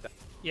them did it though.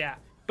 yeah.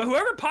 But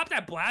whoever popped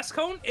that blast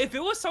cone, if it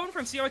was someone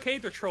from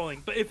CRK, they're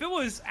trolling. But if it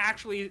was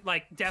actually,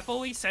 like,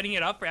 definitely setting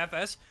it up for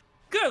FS,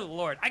 good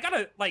lord. I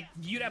gotta, like,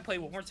 view that play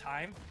one more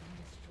time.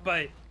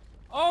 But,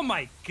 oh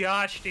my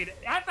gosh, dude.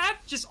 That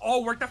just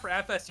all worked out for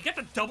FS. You got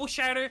the double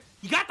shatter,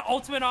 you got the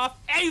ultimate off,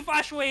 and you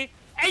flash away,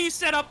 and you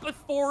set up a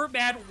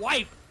 4-man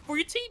wipe for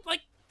your team.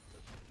 Like,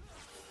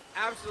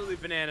 Absolutely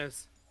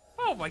bananas.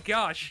 oh my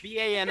gosh.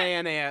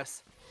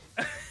 BANANAS.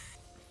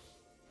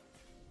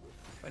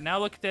 But now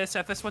look at this.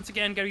 FS once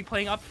again going to be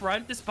playing up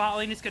front. This bot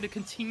lane is going to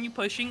continue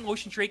pushing.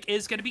 Ocean Drake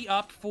is going to be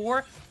up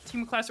for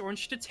Team Class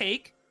Orange to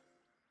take.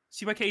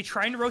 CYK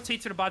trying to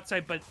rotate to the bot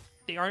side, but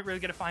they aren't really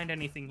going to find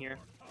anything here.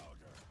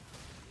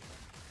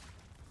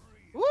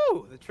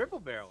 Woo! The triple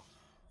barrel.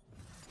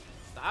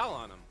 Style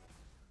on him.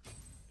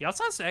 He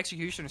also has the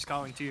Executioner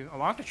Scalding too,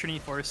 along with the Trinity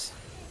Force.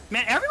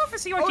 Man, everyone for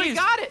CYK Oh, he is...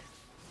 got it!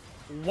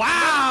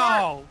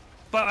 Wow!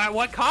 But at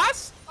what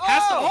cost?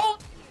 Has to Oh!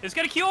 ult. It's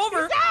going to queue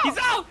over. He's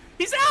out!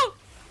 He's out!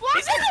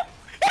 He's out!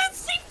 And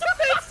seems to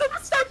make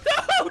some stuff.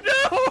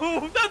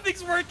 No!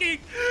 Nothing's working.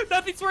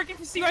 Nothing's working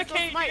for He has CYK.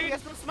 no smite. He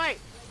has no smite.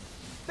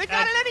 They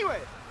got it anyway.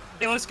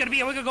 It was going to be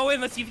able to go in.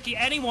 Let's see if we can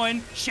get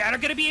anyone. Shatter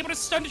going to be able to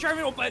stun the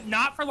Jarvan, but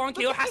not for long.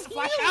 Kalo has to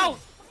flash out.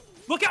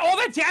 Look at all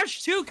that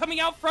damage, too,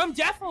 coming out from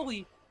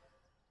Deathly.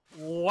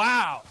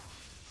 Wow.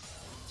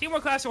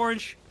 TeamWorld Class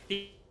Orange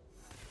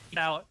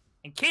out.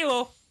 And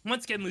Kalo,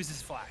 once again,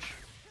 loses Flash.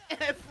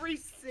 Every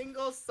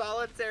single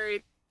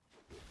solitary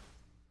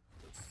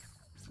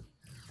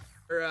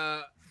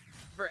for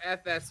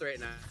FS right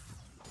now.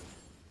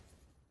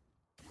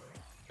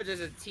 But as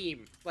a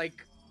team,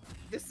 like,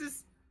 this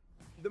is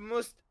the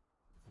most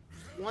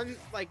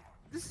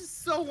this is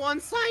so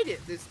one-sided,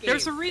 this game.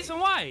 There's a reason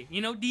why.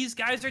 You know, these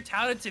guys are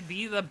touted to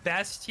be the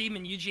best team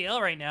in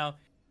UGL right now.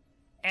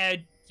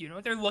 And, you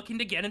know, they're looking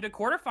to get into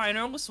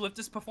quarterfinals with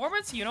this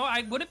performance. You know,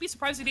 I wouldn't be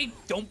surprised if they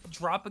don't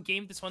drop a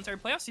game this one entire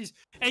playoff season.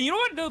 And you know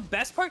what? The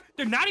best part?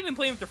 They're not even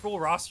playing with their full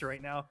roster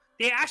right now.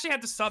 They actually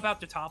have to sub out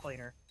the top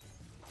laner.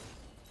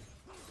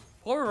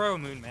 Poor Royal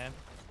Moon, man.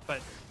 But,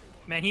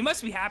 man, he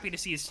must be happy to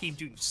see his team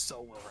doing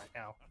so well right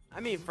now. I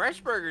mean,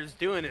 Freshburger's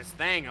doing his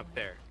thing up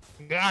there.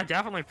 Yeah,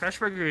 definitely.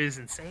 Freshburger is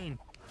insane.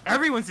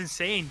 Everyone's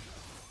insane.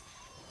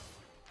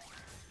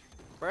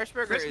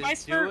 Freshburger is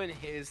Meister- doing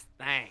his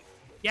thing.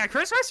 Yeah,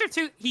 Chris Meister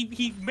too,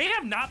 he may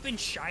have not been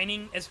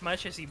shining as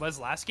much as he was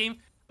last game,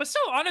 but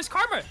still, Honest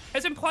Karma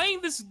has been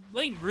playing this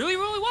lane really,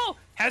 really well.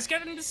 Has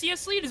gotten the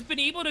CS lead, has been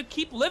able to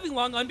keep living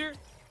long under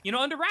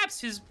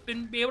wraps, has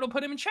been able to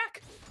put him in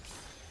check.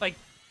 Like,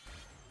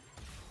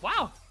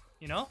 wow,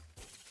 you know?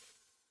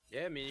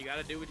 Yeah, I mean, you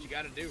gotta do what you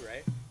gotta do,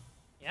 right?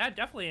 Yeah,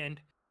 definitely, and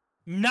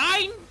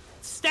 9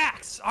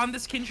 stacks on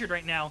this Kindred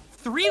right now.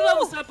 3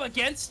 levels up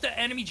against the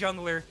enemy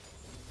jungler.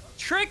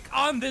 Trick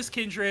on this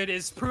Kindred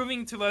is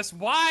proving to us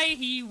why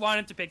he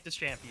wanted to pick this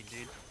champion,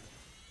 dude.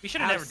 We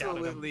should have never doubted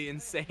him. Absolutely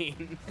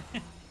insane.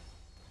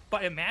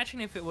 But imagine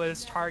if it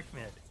was Tark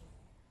mid,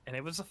 and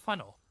it was a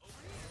funnel.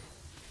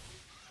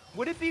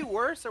 Would it be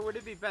worse or would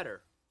it be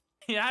better?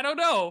 Yeah, I don't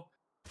know,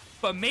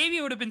 but maybe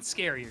it would have been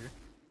scarier.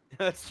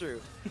 That's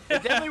true.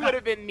 It definitely would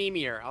have been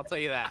memeier, I'll tell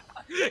you that.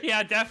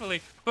 Yeah,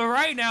 definitely. But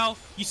right now,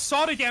 you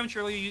saw the damage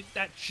earlier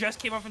that just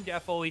came off from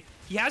Deathly.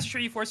 He has a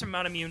Trinity Force from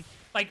Mount Immune.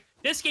 Like,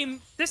 this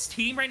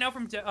team right now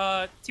from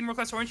Team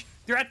Class Orange,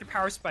 they're at the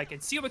power spike.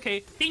 And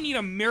COK, they need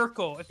a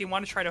miracle if they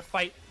want to try to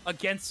fight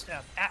against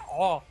them at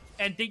all.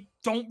 And they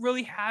don't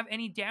really have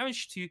any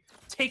damage to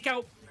take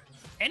out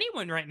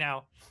anyone right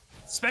now.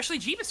 Especially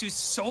Jeebus, who's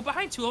so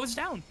behind, 2 levels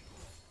down.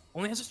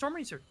 Only has a Storm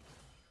Racer.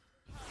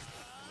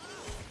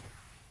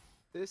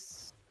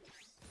 This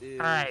is...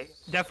 Alright,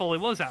 Deathly,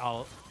 what was that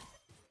ult?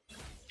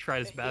 Tried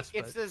his best,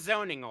 It's the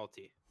zoning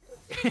ulti.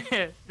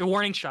 but... the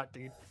warning shot,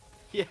 dude.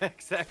 Yeah,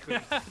 exactly.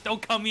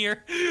 Don't come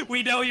here.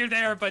 We know you're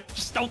there, but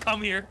just don't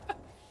come here.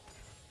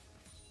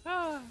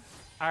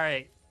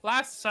 Alright,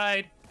 last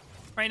side.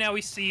 Right now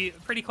we see a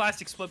pretty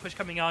classic split push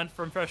coming on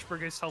from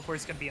Freshburger's. Teleport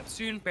is going to be up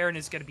soon. Baron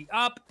is going to be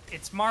up.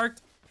 It's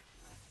marked.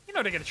 You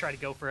know they're going to try to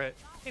go for it.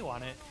 They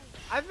want it.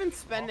 I've been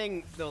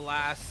spending the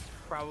last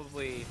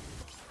probably...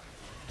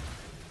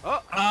 Oh,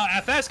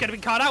 FS going to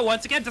be caught out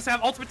once again. Doesn't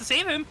have ultimate to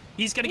save him.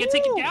 He's going to get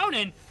taken down,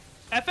 and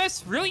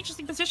FS, really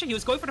interesting position. He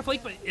was going for the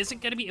flank, but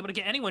isn't going to be able to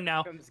get anyone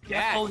now.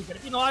 Gak. Oh, he's going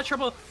to be in a lot of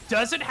trouble.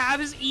 Doesn't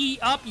have his E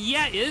up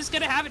yet. Is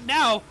going to have it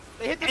now.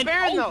 they hit the And,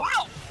 Baron, oh, though.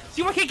 wow.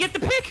 CY can't get the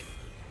pick.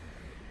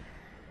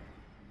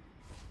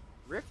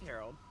 Rift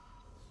Herald.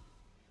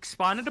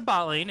 Spawned into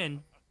bot lane,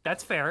 and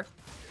that's fair.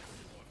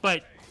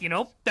 But, you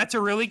know, that's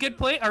a really good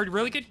play, or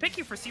really good pick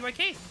here for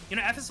CYK. You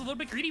know, F is a little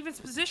bit greedy with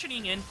his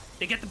positioning, and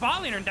they get the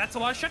bot laner, and that's a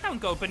lot of shutdown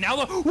go. But now,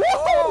 look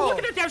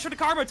at that damage for the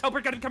Karma.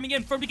 Teleport gonna be coming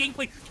in from the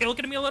gameplay. Kale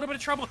gonna be a little bit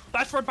of trouble.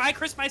 Flash forward by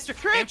Chris Meister.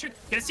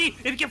 Gonna see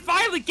if he can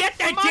finally get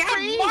that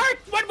damn mark.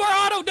 One more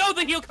auto. No,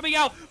 the heal coming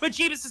out. But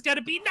Jeebus is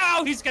gonna be,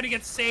 no, he's gonna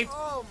get saved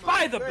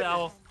by the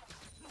bell.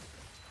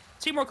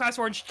 TeamWorld Class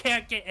Orange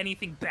can't get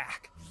anything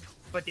back.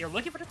 But they're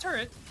looking for the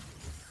turret.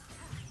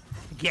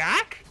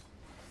 Gak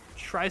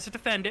tries to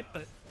defend it,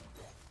 but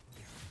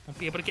won't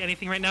be able to get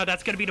anything right now.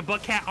 That's going to be the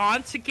Buckcat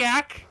onto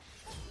Gak.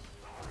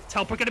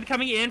 Teleport going to be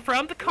coming in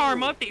from the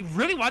Karma. They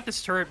really want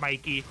this turret,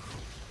 Mikey.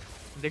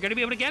 They're going to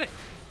be able to get it.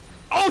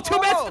 Oh, 2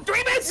 minutes,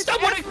 3 minutes.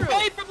 Someone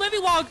played from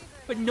Living Log,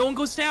 but no one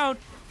goes down.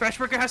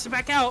 Freshburger has to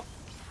back out.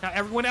 Now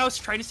everyone else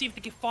trying to see if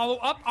they can follow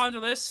up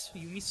onto this.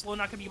 Yumi Slow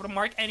not going to be able to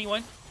mark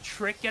anyone.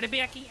 Trick going to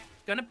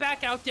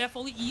back out.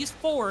 Definitely ease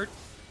forward.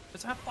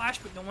 Doesn't have flash,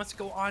 but no one wants to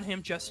go on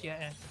him just yet.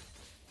 And...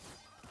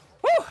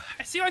 whew!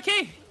 I see.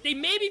 Okay, they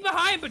may be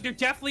behind, but they're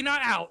definitely not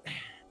out.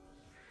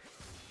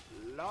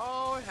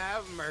 Lord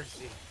have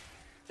mercy.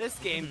 This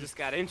game just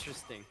got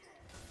interesting.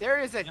 There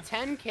is a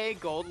 10k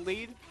gold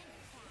lead,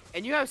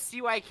 and you have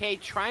CYK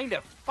trying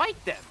to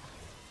fight them.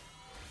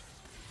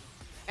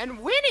 And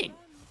winning.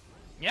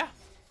 Yeah.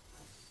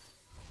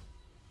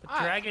 The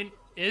dragon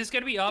is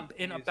going to be up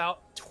in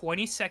about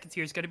 20 seconds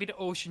here. It's going to be the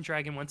Ocean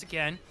Dragon once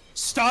again.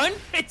 Stun?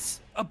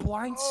 It's a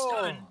blind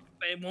stun,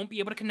 but it won't be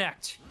able to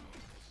connect.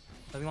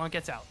 Living Long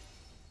gets out.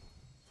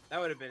 That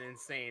would have been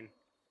insane.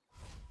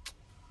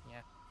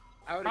 Yeah.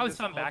 I would have just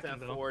felt that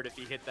forward if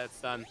he hit that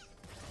stun.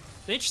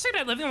 The interesting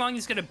that Living Long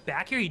is going to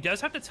back here. He does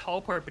have to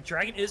teleport, but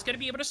Dragon is going to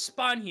be able to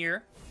spawn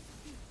here.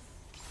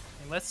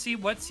 And let's see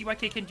what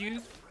CYK can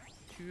do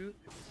to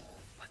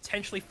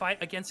potentially fight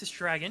against this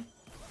Dragon.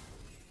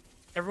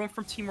 Everyone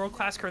from TeamWorld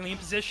class currently in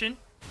position.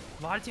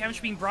 A lot of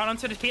damage being brought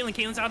onto the Caitlyn.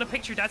 Caitlyn's out of the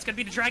picture. That's going to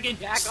be the Dragon.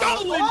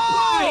 Stolen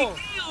by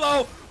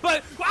Halo.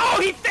 But,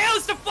 he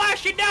fails to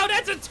flash it now.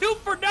 That's a 2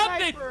 for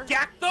nothing.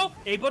 Gak, though,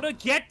 able to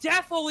get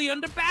Deathly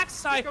on the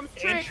backside.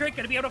 And Trick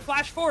going to be able to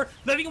flash forward.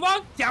 Living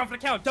Long, down for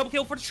the count. Double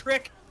kill for the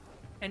Trick.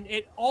 And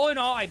all in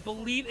all, I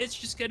believe it's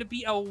just going to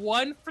be a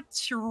 1 for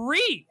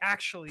 3,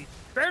 actually.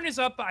 Baron is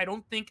up, but I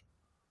don't think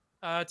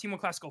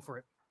TeamWorld class go for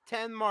it.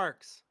 10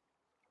 marks.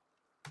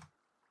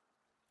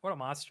 What a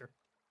monster.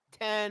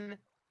 10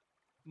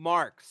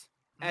 marks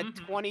at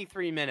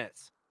 23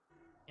 minutes.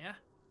 Yeah.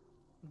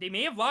 They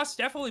may have lost,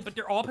 definitely, but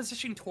they're all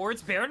positioned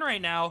towards Baron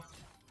right now.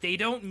 They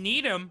don't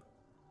need him.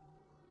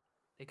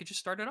 They could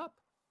just start it up.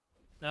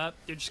 Nope,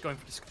 they're just going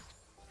for this.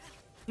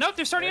 Nope,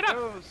 they're starting it up.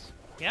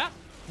 Yeah.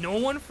 No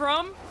one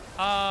from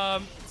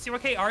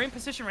CYK are in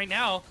position right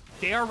now.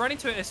 They are running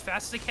to it as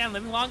fast as they can.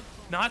 Living Long,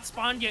 not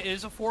spawned yet. It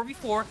is a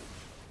 4v4.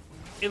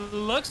 It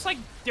looks like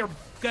they're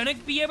gonna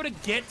be able to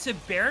get to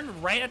Baron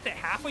right at the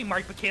halfway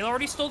mark, but Kayla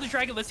already stole the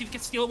Dragon. Let's see if he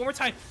can steal it one more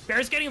time.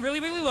 Baron's getting really,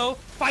 really low.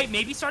 Fight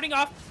maybe starting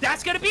off.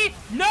 That's gonna be...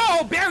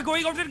 No! Baron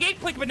going over to the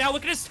Gangplank, but now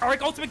look at his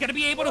Taric ultimate, gonna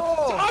be able to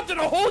talk to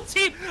the whole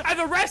team, and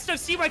the rest of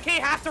CYK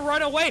have to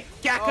run away.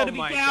 Gak gonna be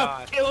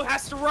down. Kayla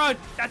has to run.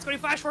 That's gonna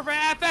be flash for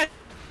FS.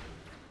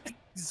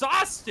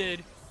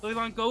 Exhausted.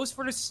 Living goes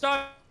for the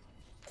stun.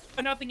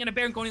 Nothing, and a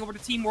Baron going over to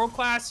TeamWorld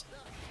class.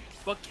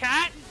 But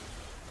Cat...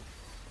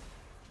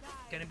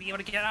 gonna be able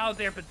to get out of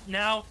there, but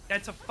now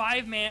that's a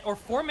 5-man or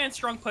 4-man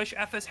strong push.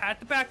 FS had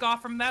to back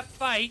off from that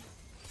fight,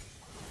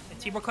 and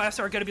TeamWorld class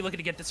are gonna be looking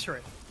to get this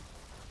turret.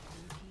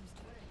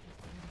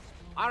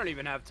 I don't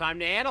even have time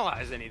to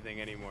analyze anything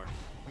anymore.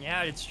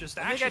 Yeah, it's just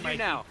I think I do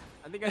now.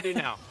 I think I do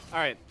now. All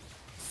right,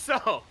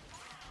 so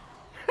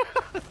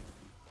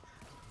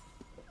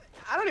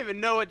I don't even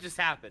know what just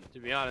happened, to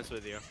be honest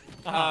with you.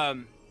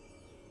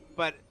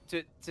 But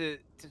to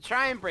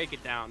try and break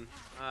it down,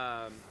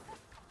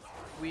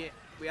 we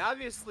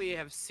obviously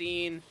have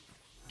seen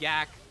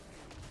Gak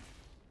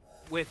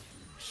with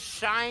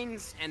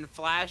shines and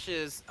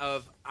flashes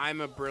of I'm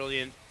a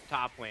brilliant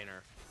top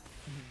laner.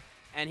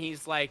 And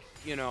he's like,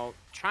 you know,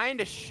 trying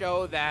to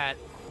show that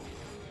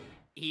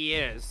he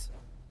is.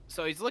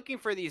 So he's looking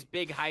for these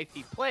big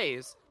hyphy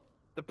plays.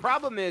 The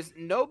problem is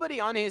nobody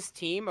on his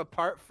team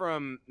apart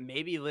from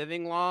maybe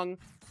Living Long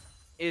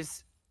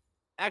is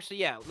actually,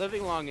 yeah,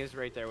 Living Long is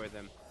right there with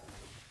him.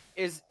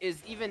 Is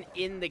even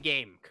in the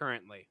game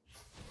currently.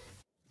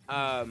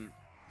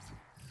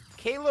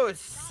 Kalo is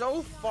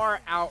so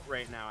far out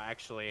right now,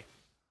 actually.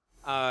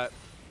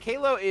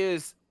 Kalo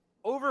is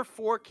over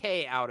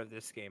 4K out of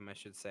this game, I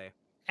should say.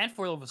 And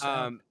 4 levels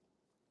down.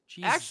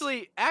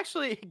 Actually,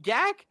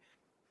 Gak,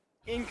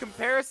 in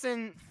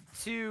comparison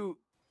to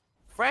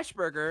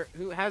Freshburger,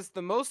 who has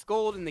the most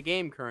gold in the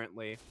game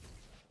currently,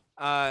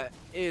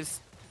 is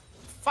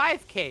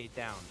 5K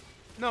down.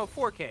 No,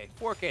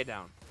 4K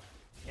down.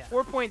 Yeah.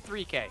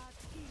 4.3K.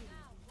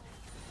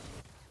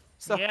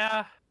 So,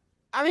 yeah.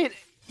 I mean,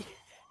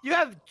 you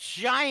have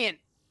giant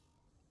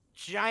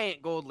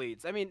gold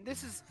leads. I mean,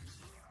 this is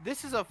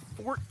a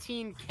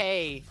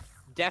 14K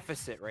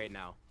deficit right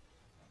now.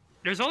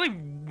 There's only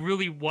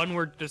really one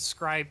word to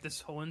describe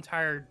this whole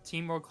entire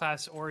TeamWorld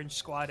class Orange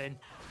squad, and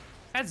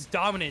that's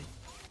dominant.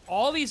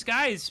 All these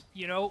guys,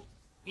 you know,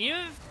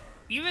 even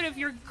if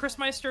you're Chris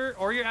Meister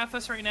or you're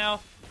FS right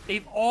now,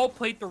 they've all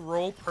played the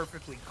role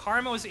perfectly.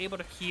 Karma was able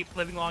to keep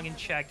Living Long in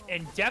check,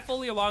 and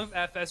definitely along with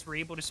FS were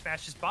able to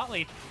smash his bot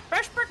lane.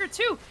 Freshburger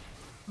too,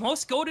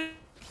 most goated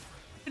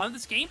on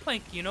this game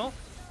plank, you know,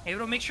 able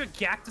to make sure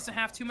Gak doesn't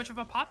have too much of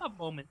a pop-up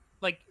moment.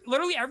 Like,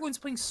 literally everyone's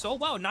playing so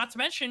well, not to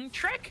mention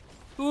Trick,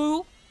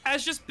 who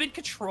has just been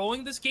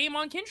controlling this game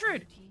on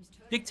Kindred,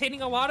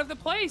 dictating a lot of the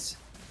plays.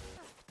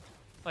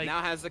 Like,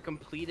 now has a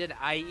completed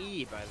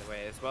IE, by the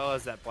way, as well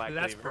as that Black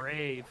that's Cleaver.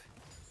 brave.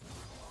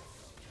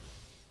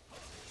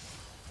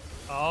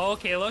 Oh,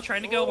 Kalo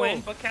trying to go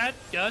in, but Cat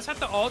does have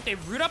to ult. They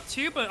root up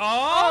too, but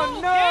oh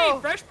no!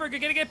 Okay,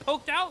 Freshburger gonna get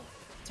poked out,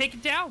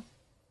 taken down.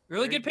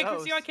 Really good pick from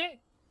CYK,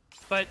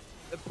 but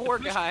the poor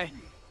guy.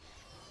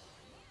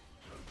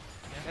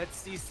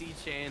 That's CC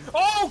chain.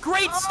 Oh,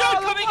 great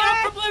stun coming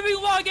out from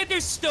Living Long, and they're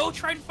still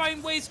trying to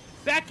find ways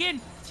back in.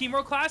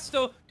 TeamWorld class,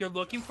 though, they're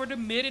looking for the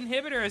mid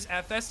inhibitor as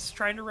FS is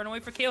trying to run away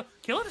for Kalo.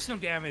 Kalo does no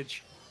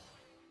damage.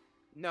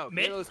 No,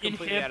 Mid Kalo's in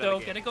completely hip out of though,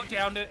 the game. gonna go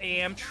down to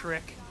AM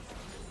Trick.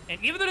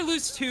 And even though they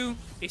lose 2,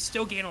 they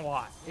still gain a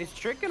lot. Is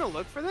Trick gonna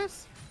look for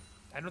this?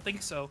 I don't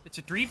think so. It's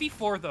a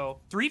 3v4 though.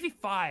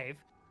 3v5.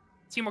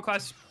 TeamWorld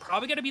Class is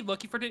probably gonna be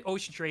looking for the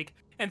Ocean Drake.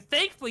 And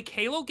thankfully,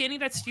 Kalo getting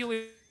that steal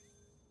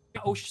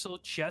Ocean Soul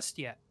just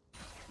yet.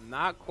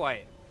 Not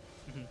quite.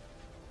 Mhm.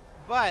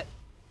 But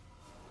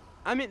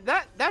I mean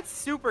that's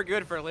super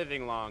good for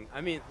Living Long. I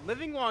mean,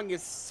 Living Long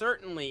is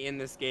certainly in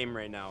this game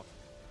right now.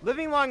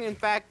 Living Long, in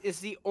fact, is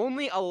the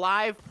only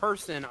alive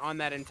person on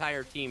that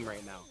entire team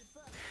right now.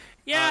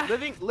 Yeah.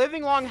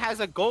 Living Long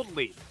has a gold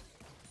lead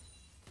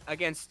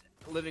against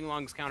Living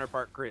Long's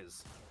counterpart,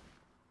 Grizz.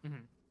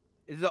 Mhm.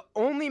 Is the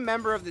only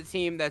member of the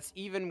team that's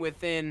even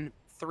within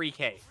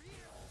 3K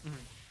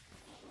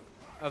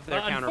of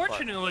their counterpart.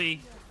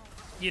 Unfortunately,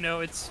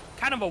 it's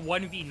kind of a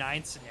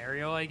 1v9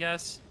 scenario, I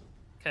guess,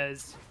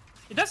 because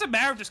it doesn't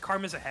matter if just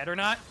Karma's ahead or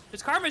not.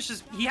 Because Karma's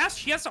just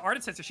she has the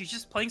Ardent Sensor. She's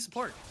just playing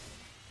support.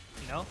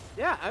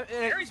 Yeah,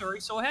 Harry's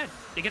already so ahead.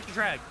 They get the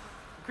drag.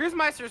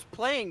 Grizzmeister's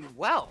playing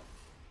well.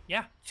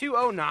 Yeah.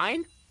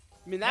 209.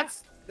 I mean,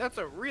 that's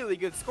a really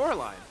good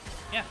scoreline.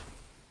 Yeah.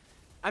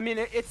 I mean,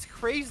 it's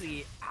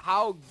crazy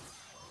how,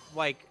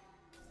 like,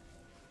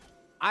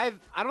 I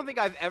don't think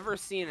I've ever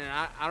seen, and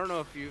I don't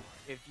know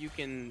if you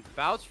can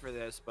vouch for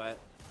this, but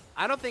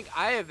I don't think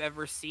I have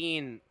ever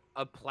seen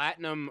a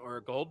platinum or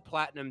a gold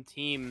platinum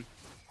team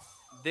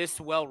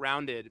this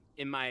well-rounded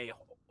in my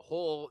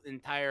whole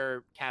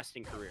entire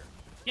casting career.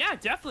 Yeah,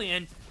 definitely.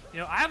 And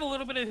I have a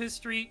little bit of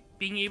history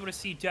being able to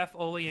see Def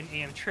Oli and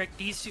AM Trick.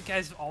 These two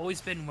guys have always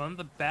been one of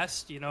the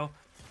best,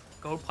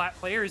 gold plat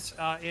players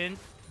in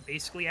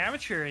basically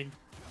amateur. And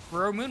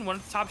Burrow Moon, one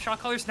of the top shot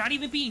callers, not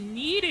even being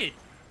needed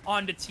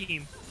on the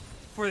team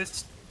for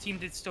this team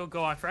to still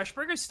go on.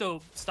 Freshburger's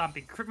still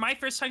stomping. My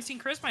first time seeing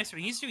Chris Meister,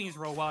 he's doing his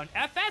role well. And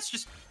FS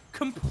just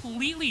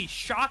completely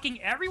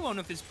shocking everyone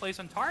with his plays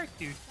on Tarek,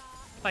 dude.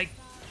 Like,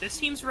 this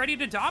team's ready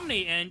to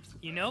dominate, and,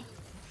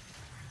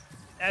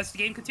 as the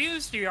game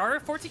continues, they are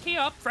 40k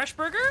up.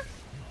 Freshburger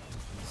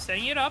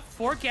setting it up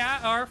for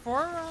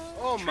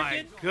Oh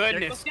my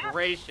goodness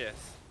gracious.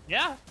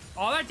 Yeah,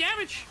 all that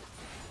damage.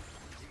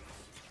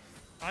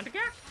 On to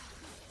Gak.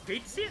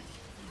 Great to see it.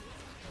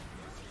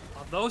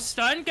 Although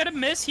stun, gonna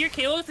miss here.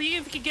 Kalo, see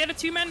if he can get a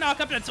 2-man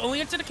knockup. That's only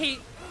into the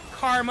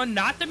Karma,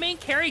 not the main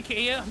carry.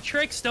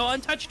 Trick still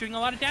untouched, doing a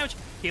lot of damage.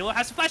 Kalo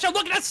has to flash out.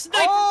 Look at that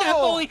snipe!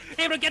 Definitely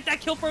able to get that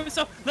kill for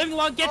himself. Living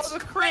Long gets the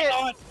crit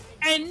on.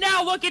 And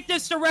now look at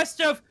this, the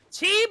rest of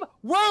Team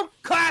World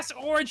Class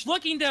Orange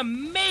looking to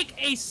make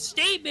a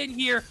statement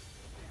here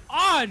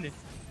on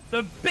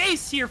the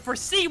base here for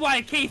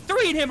CYK.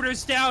 3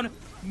 inhibitors down.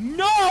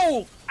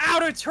 No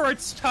outer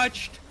turrets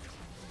touched.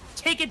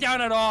 Take it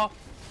down at all.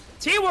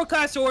 Team World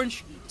Class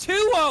Orange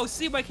 2-0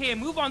 CYK and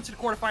move on to the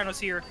quarterfinals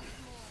here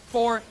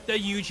for the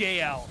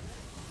UJL.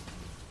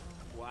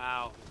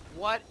 Wow.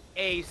 What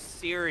a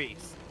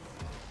series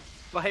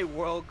by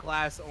World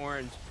Class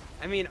Orange.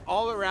 I mean,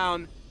 all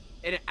around,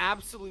 an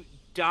absolute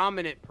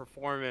dominant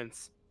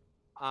performance.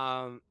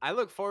 I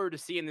look forward to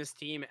seeing this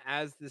team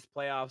as this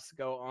playoffs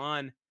go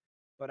on.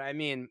 But I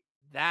mean,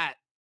 that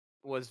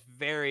was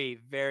very,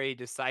 very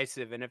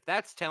decisive. And if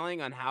that's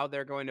telling on how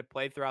they're going to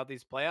play throughout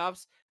these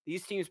playoffs,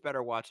 these teams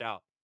better watch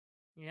out.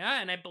 Yeah,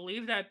 and I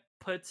believe that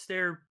puts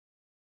their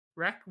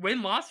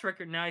win-loss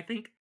record now. I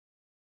think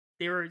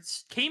they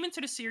came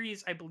into the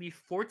series, I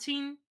believe,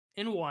 14-1,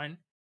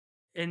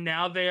 and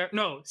now they're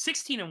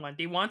 16-1.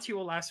 They won 2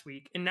 last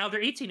week, and now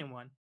they're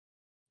 18-1.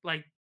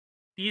 Like,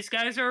 these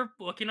guys are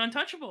looking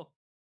untouchable,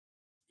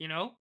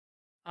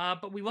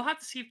 But we will have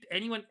to see if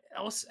anyone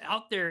else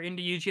out there in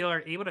the UGL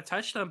are able to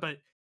touch them.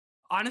 But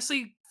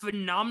honestly,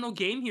 phenomenal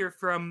game here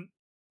from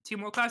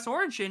Team World Class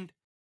Orange, and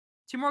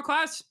Team World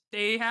Class,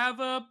 they have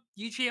a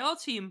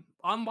UGL team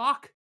on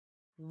lock.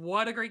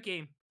 What a great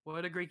game.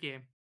 What a great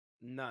game.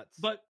 Nuts.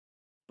 But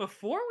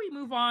before we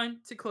move on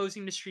to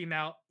closing the stream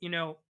out,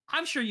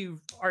 I'm sure you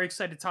are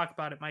excited to talk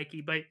about it,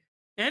 Mikey, but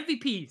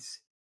MVPs,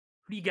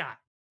 who do you got?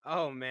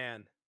 Oh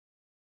man.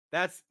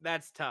 That's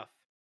tough.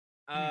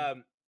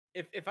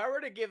 If I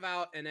were to give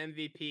out an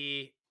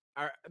MVP,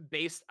 are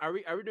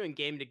we doing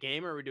game to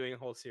game, or are we doing a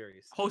whole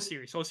series? Whole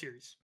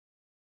series.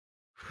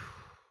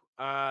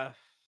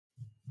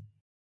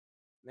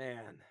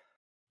 Man.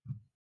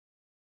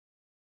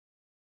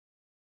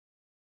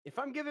 If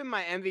I'm giving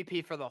my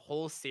MVP for the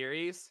whole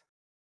series,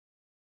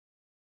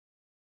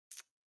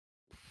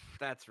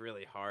 that's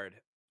really hard.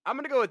 I'm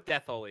gonna go with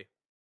Death Holy.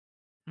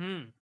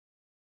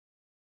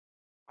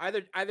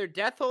 Either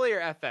Death Holy or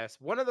FS.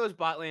 One of those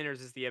bot laners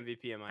is the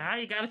MVP in my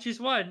you gotta choose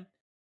one.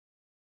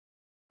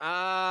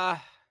 FS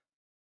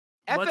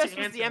What's was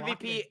your the answer?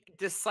 Lock it MVP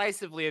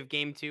decisively of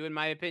Game 2, in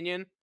my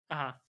opinion.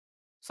 Uh-huh.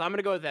 So I'm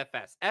gonna go with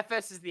FS.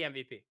 FS is the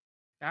MVP.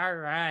 All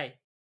right.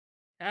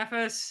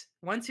 FS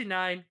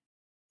 129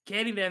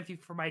 getting the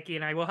MVP for Mikey,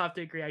 and I will have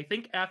to agree. I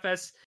think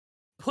FS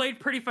played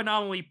pretty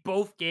phenomenally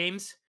both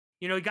games.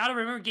 You got to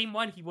remember game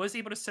 1, he was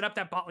able to set up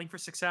that bot lane for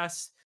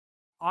success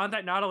on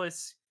that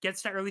Nautilus,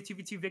 gets that early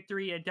 2v2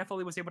 victory, and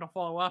definitely was able to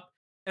follow up.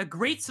 A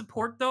great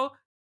support, though.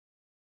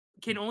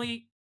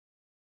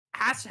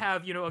 has to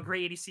have, you know, a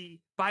great ADC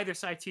by their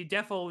side too.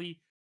 Definitely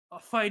a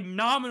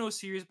phenomenal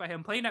series by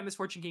him, playing that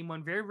Misfortune game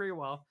 1 very, very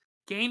well.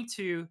 Game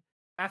 2,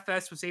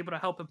 FS was able to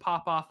help him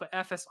pop off, but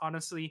FS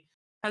honestly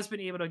has been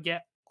able to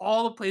get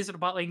all the plays of the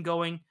bot lane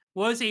going,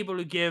 was able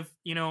to give,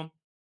 you know,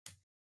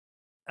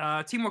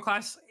 TeamWorld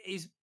Class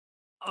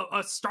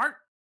a start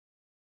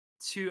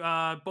to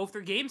both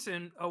their games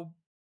and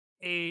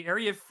a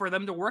area for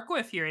them to work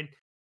with here.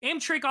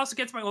 And Trick also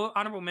gets my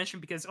honorable mention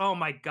because, oh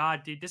my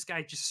god, dude, this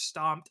guy just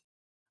stomped.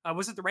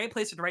 Was at the right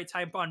place at the right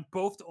time on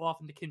both the Olaf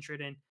and the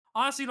Kindred. And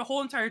honestly, the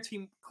whole entire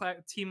team of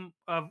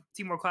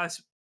TeamWorld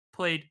Class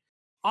played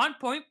on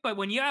point. But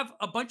when you have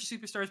a bunch of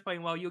superstars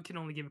playing well, you can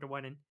only give it a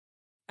 1. And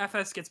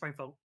FS gets my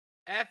vote.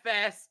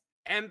 FS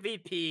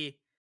MVP,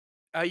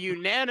 a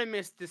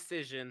unanimous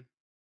decision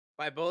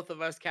by both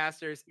of us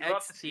casters, You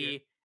love to see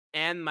XT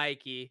and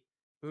Mikey,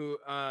 who,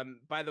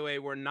 by the way,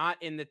 were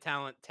not in the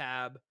talent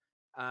tab.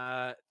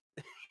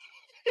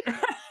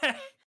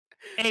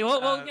 Hey,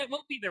 we'll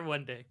be there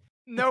one day.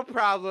 No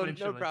problem. No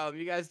Eventually. problem.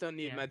 You guys don't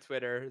need Yeah. my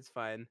Twitter. It's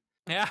fine.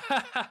 Yeah.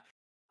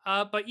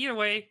 But either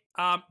way,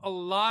 a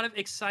lot of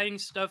exciting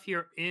stuff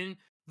here in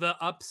the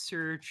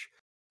Upsurge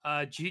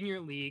Junior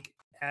League.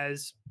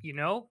 As you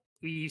know,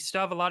 we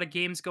still have a lot of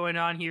games going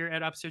on here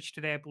at Upsurge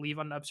today. I believe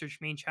on the Upsurge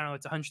main channel,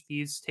 it's 100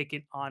 Thieves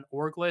taking on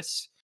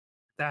Orgless.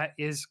 That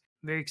is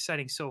very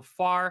exciting so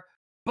far.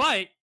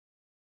 But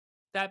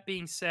that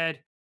being said,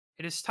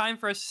 it is time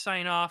for us to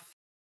sign off.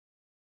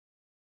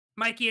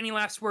 Mikey, any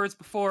last words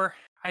before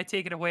I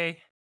take it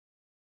away?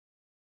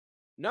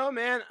 No,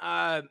 man.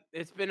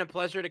 It's been a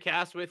pleasure to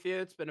cast with you.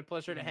 It's been a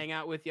pleasure to hang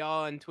out with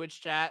y'all in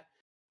Twitch chat.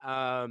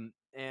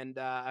 And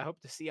I hope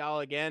to see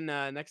y'all again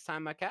next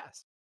time I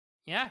cast.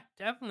 Yeah,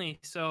 definitely.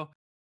 So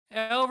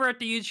over at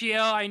the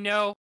UGL, I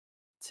know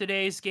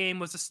today's game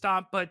was a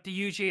stomp, but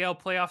the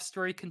UGL playoff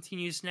story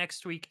continues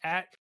next week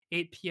at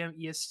 8 p.m.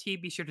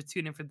 EST. Be sure to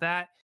tune in for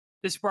that.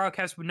 This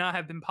broadcast would not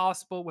have been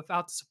possible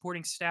without the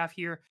supporting staff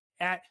here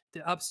at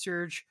the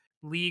Upsurge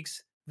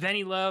Leagues.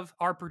 Venny Love,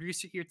 our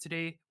producer here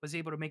today, was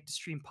able to make the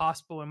stream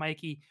possible. And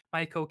Mikey,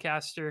 my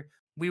co-caster,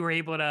 we were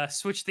able to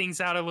switch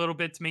things out a little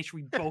bit to make sure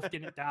we both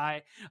didn't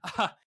die.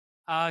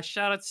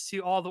 Shout outs to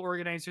all the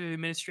organizers and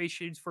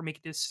administrations for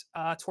making this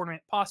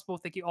tournament possible.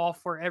 Thank you all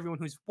for everyone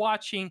who's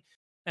watching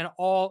and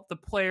all the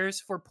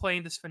players for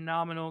playing this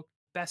phenomenal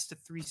best of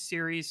 3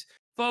 series.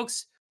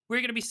 Folks, we're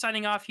going to be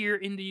signing off here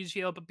in the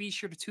UGL, but be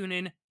sure to tune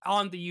in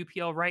on the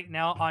UPL right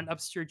now on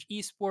Upsurge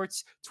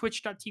Esports,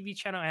 twitch.tv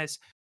channel, as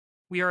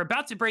we are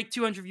about to break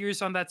 200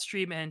 viewers on that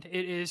stream, and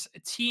it is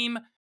Team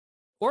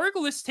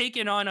Orgless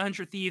taking on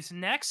 100 Thieves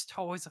next.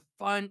 Always a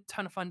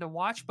ton of fun to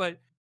watch. But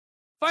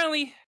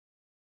finally,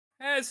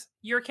 as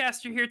your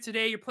caster here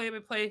today, your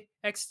play-by-play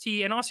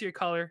XT, and also your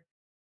caller,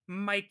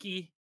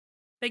 Mikey,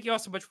 thank you all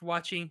so much for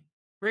watching.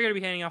 We're going to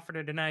be heading off for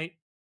tonight.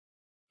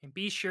 And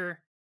be sure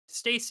to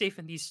stay safe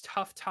in these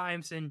tough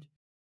times, and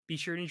be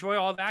sure to enjoy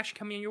all the action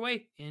coming your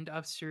way in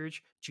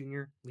Upsurge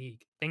Junior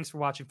League. Thanks for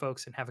watching,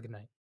 folks, and have a good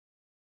night.